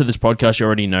listening to this podcast, you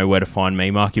already know where to find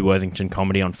me, Marky Worthington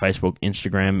Comedy on Facebook,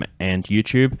 Instagram, and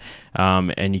YouTube.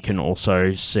 And you can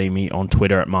also see me on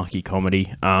Twitter at Marky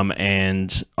Comedy.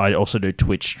 And I also do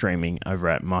Twitch streaming over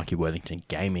at Marky Worthington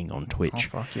Gaming on Twitch.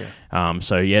 Oh, fuck yeah.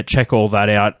 So yeah, check all that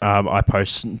out. I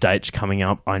post dates coming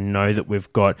up. I know that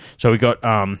we've got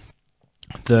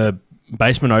the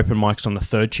Basement open mics on the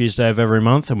 3rd Tuesday of every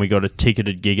month, and we got a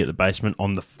ticketed gig at the Basement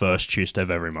on the 1st Tuesday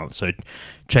of every month. So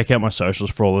check out my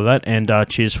socials for all of that, and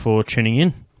cheers for tuning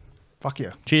in. Fuck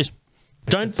yeah. Cheers.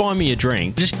 Don't buy me a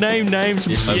drink. Just name names.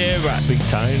 Yeah, right. Big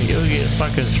Tony. You'll get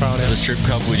fucking thrown out of the strip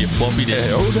club with your floppy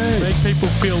disk. all day. Make people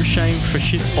feel ashamed for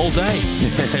shit all day.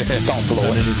 Don't blow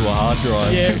Turn it it. into a hard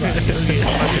drive. Yeah, right. You'll get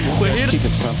fucking- We're here Keep it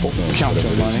simple. Count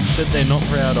your money. That they're not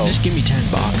proud of. Just give me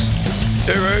 $10.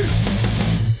 All right.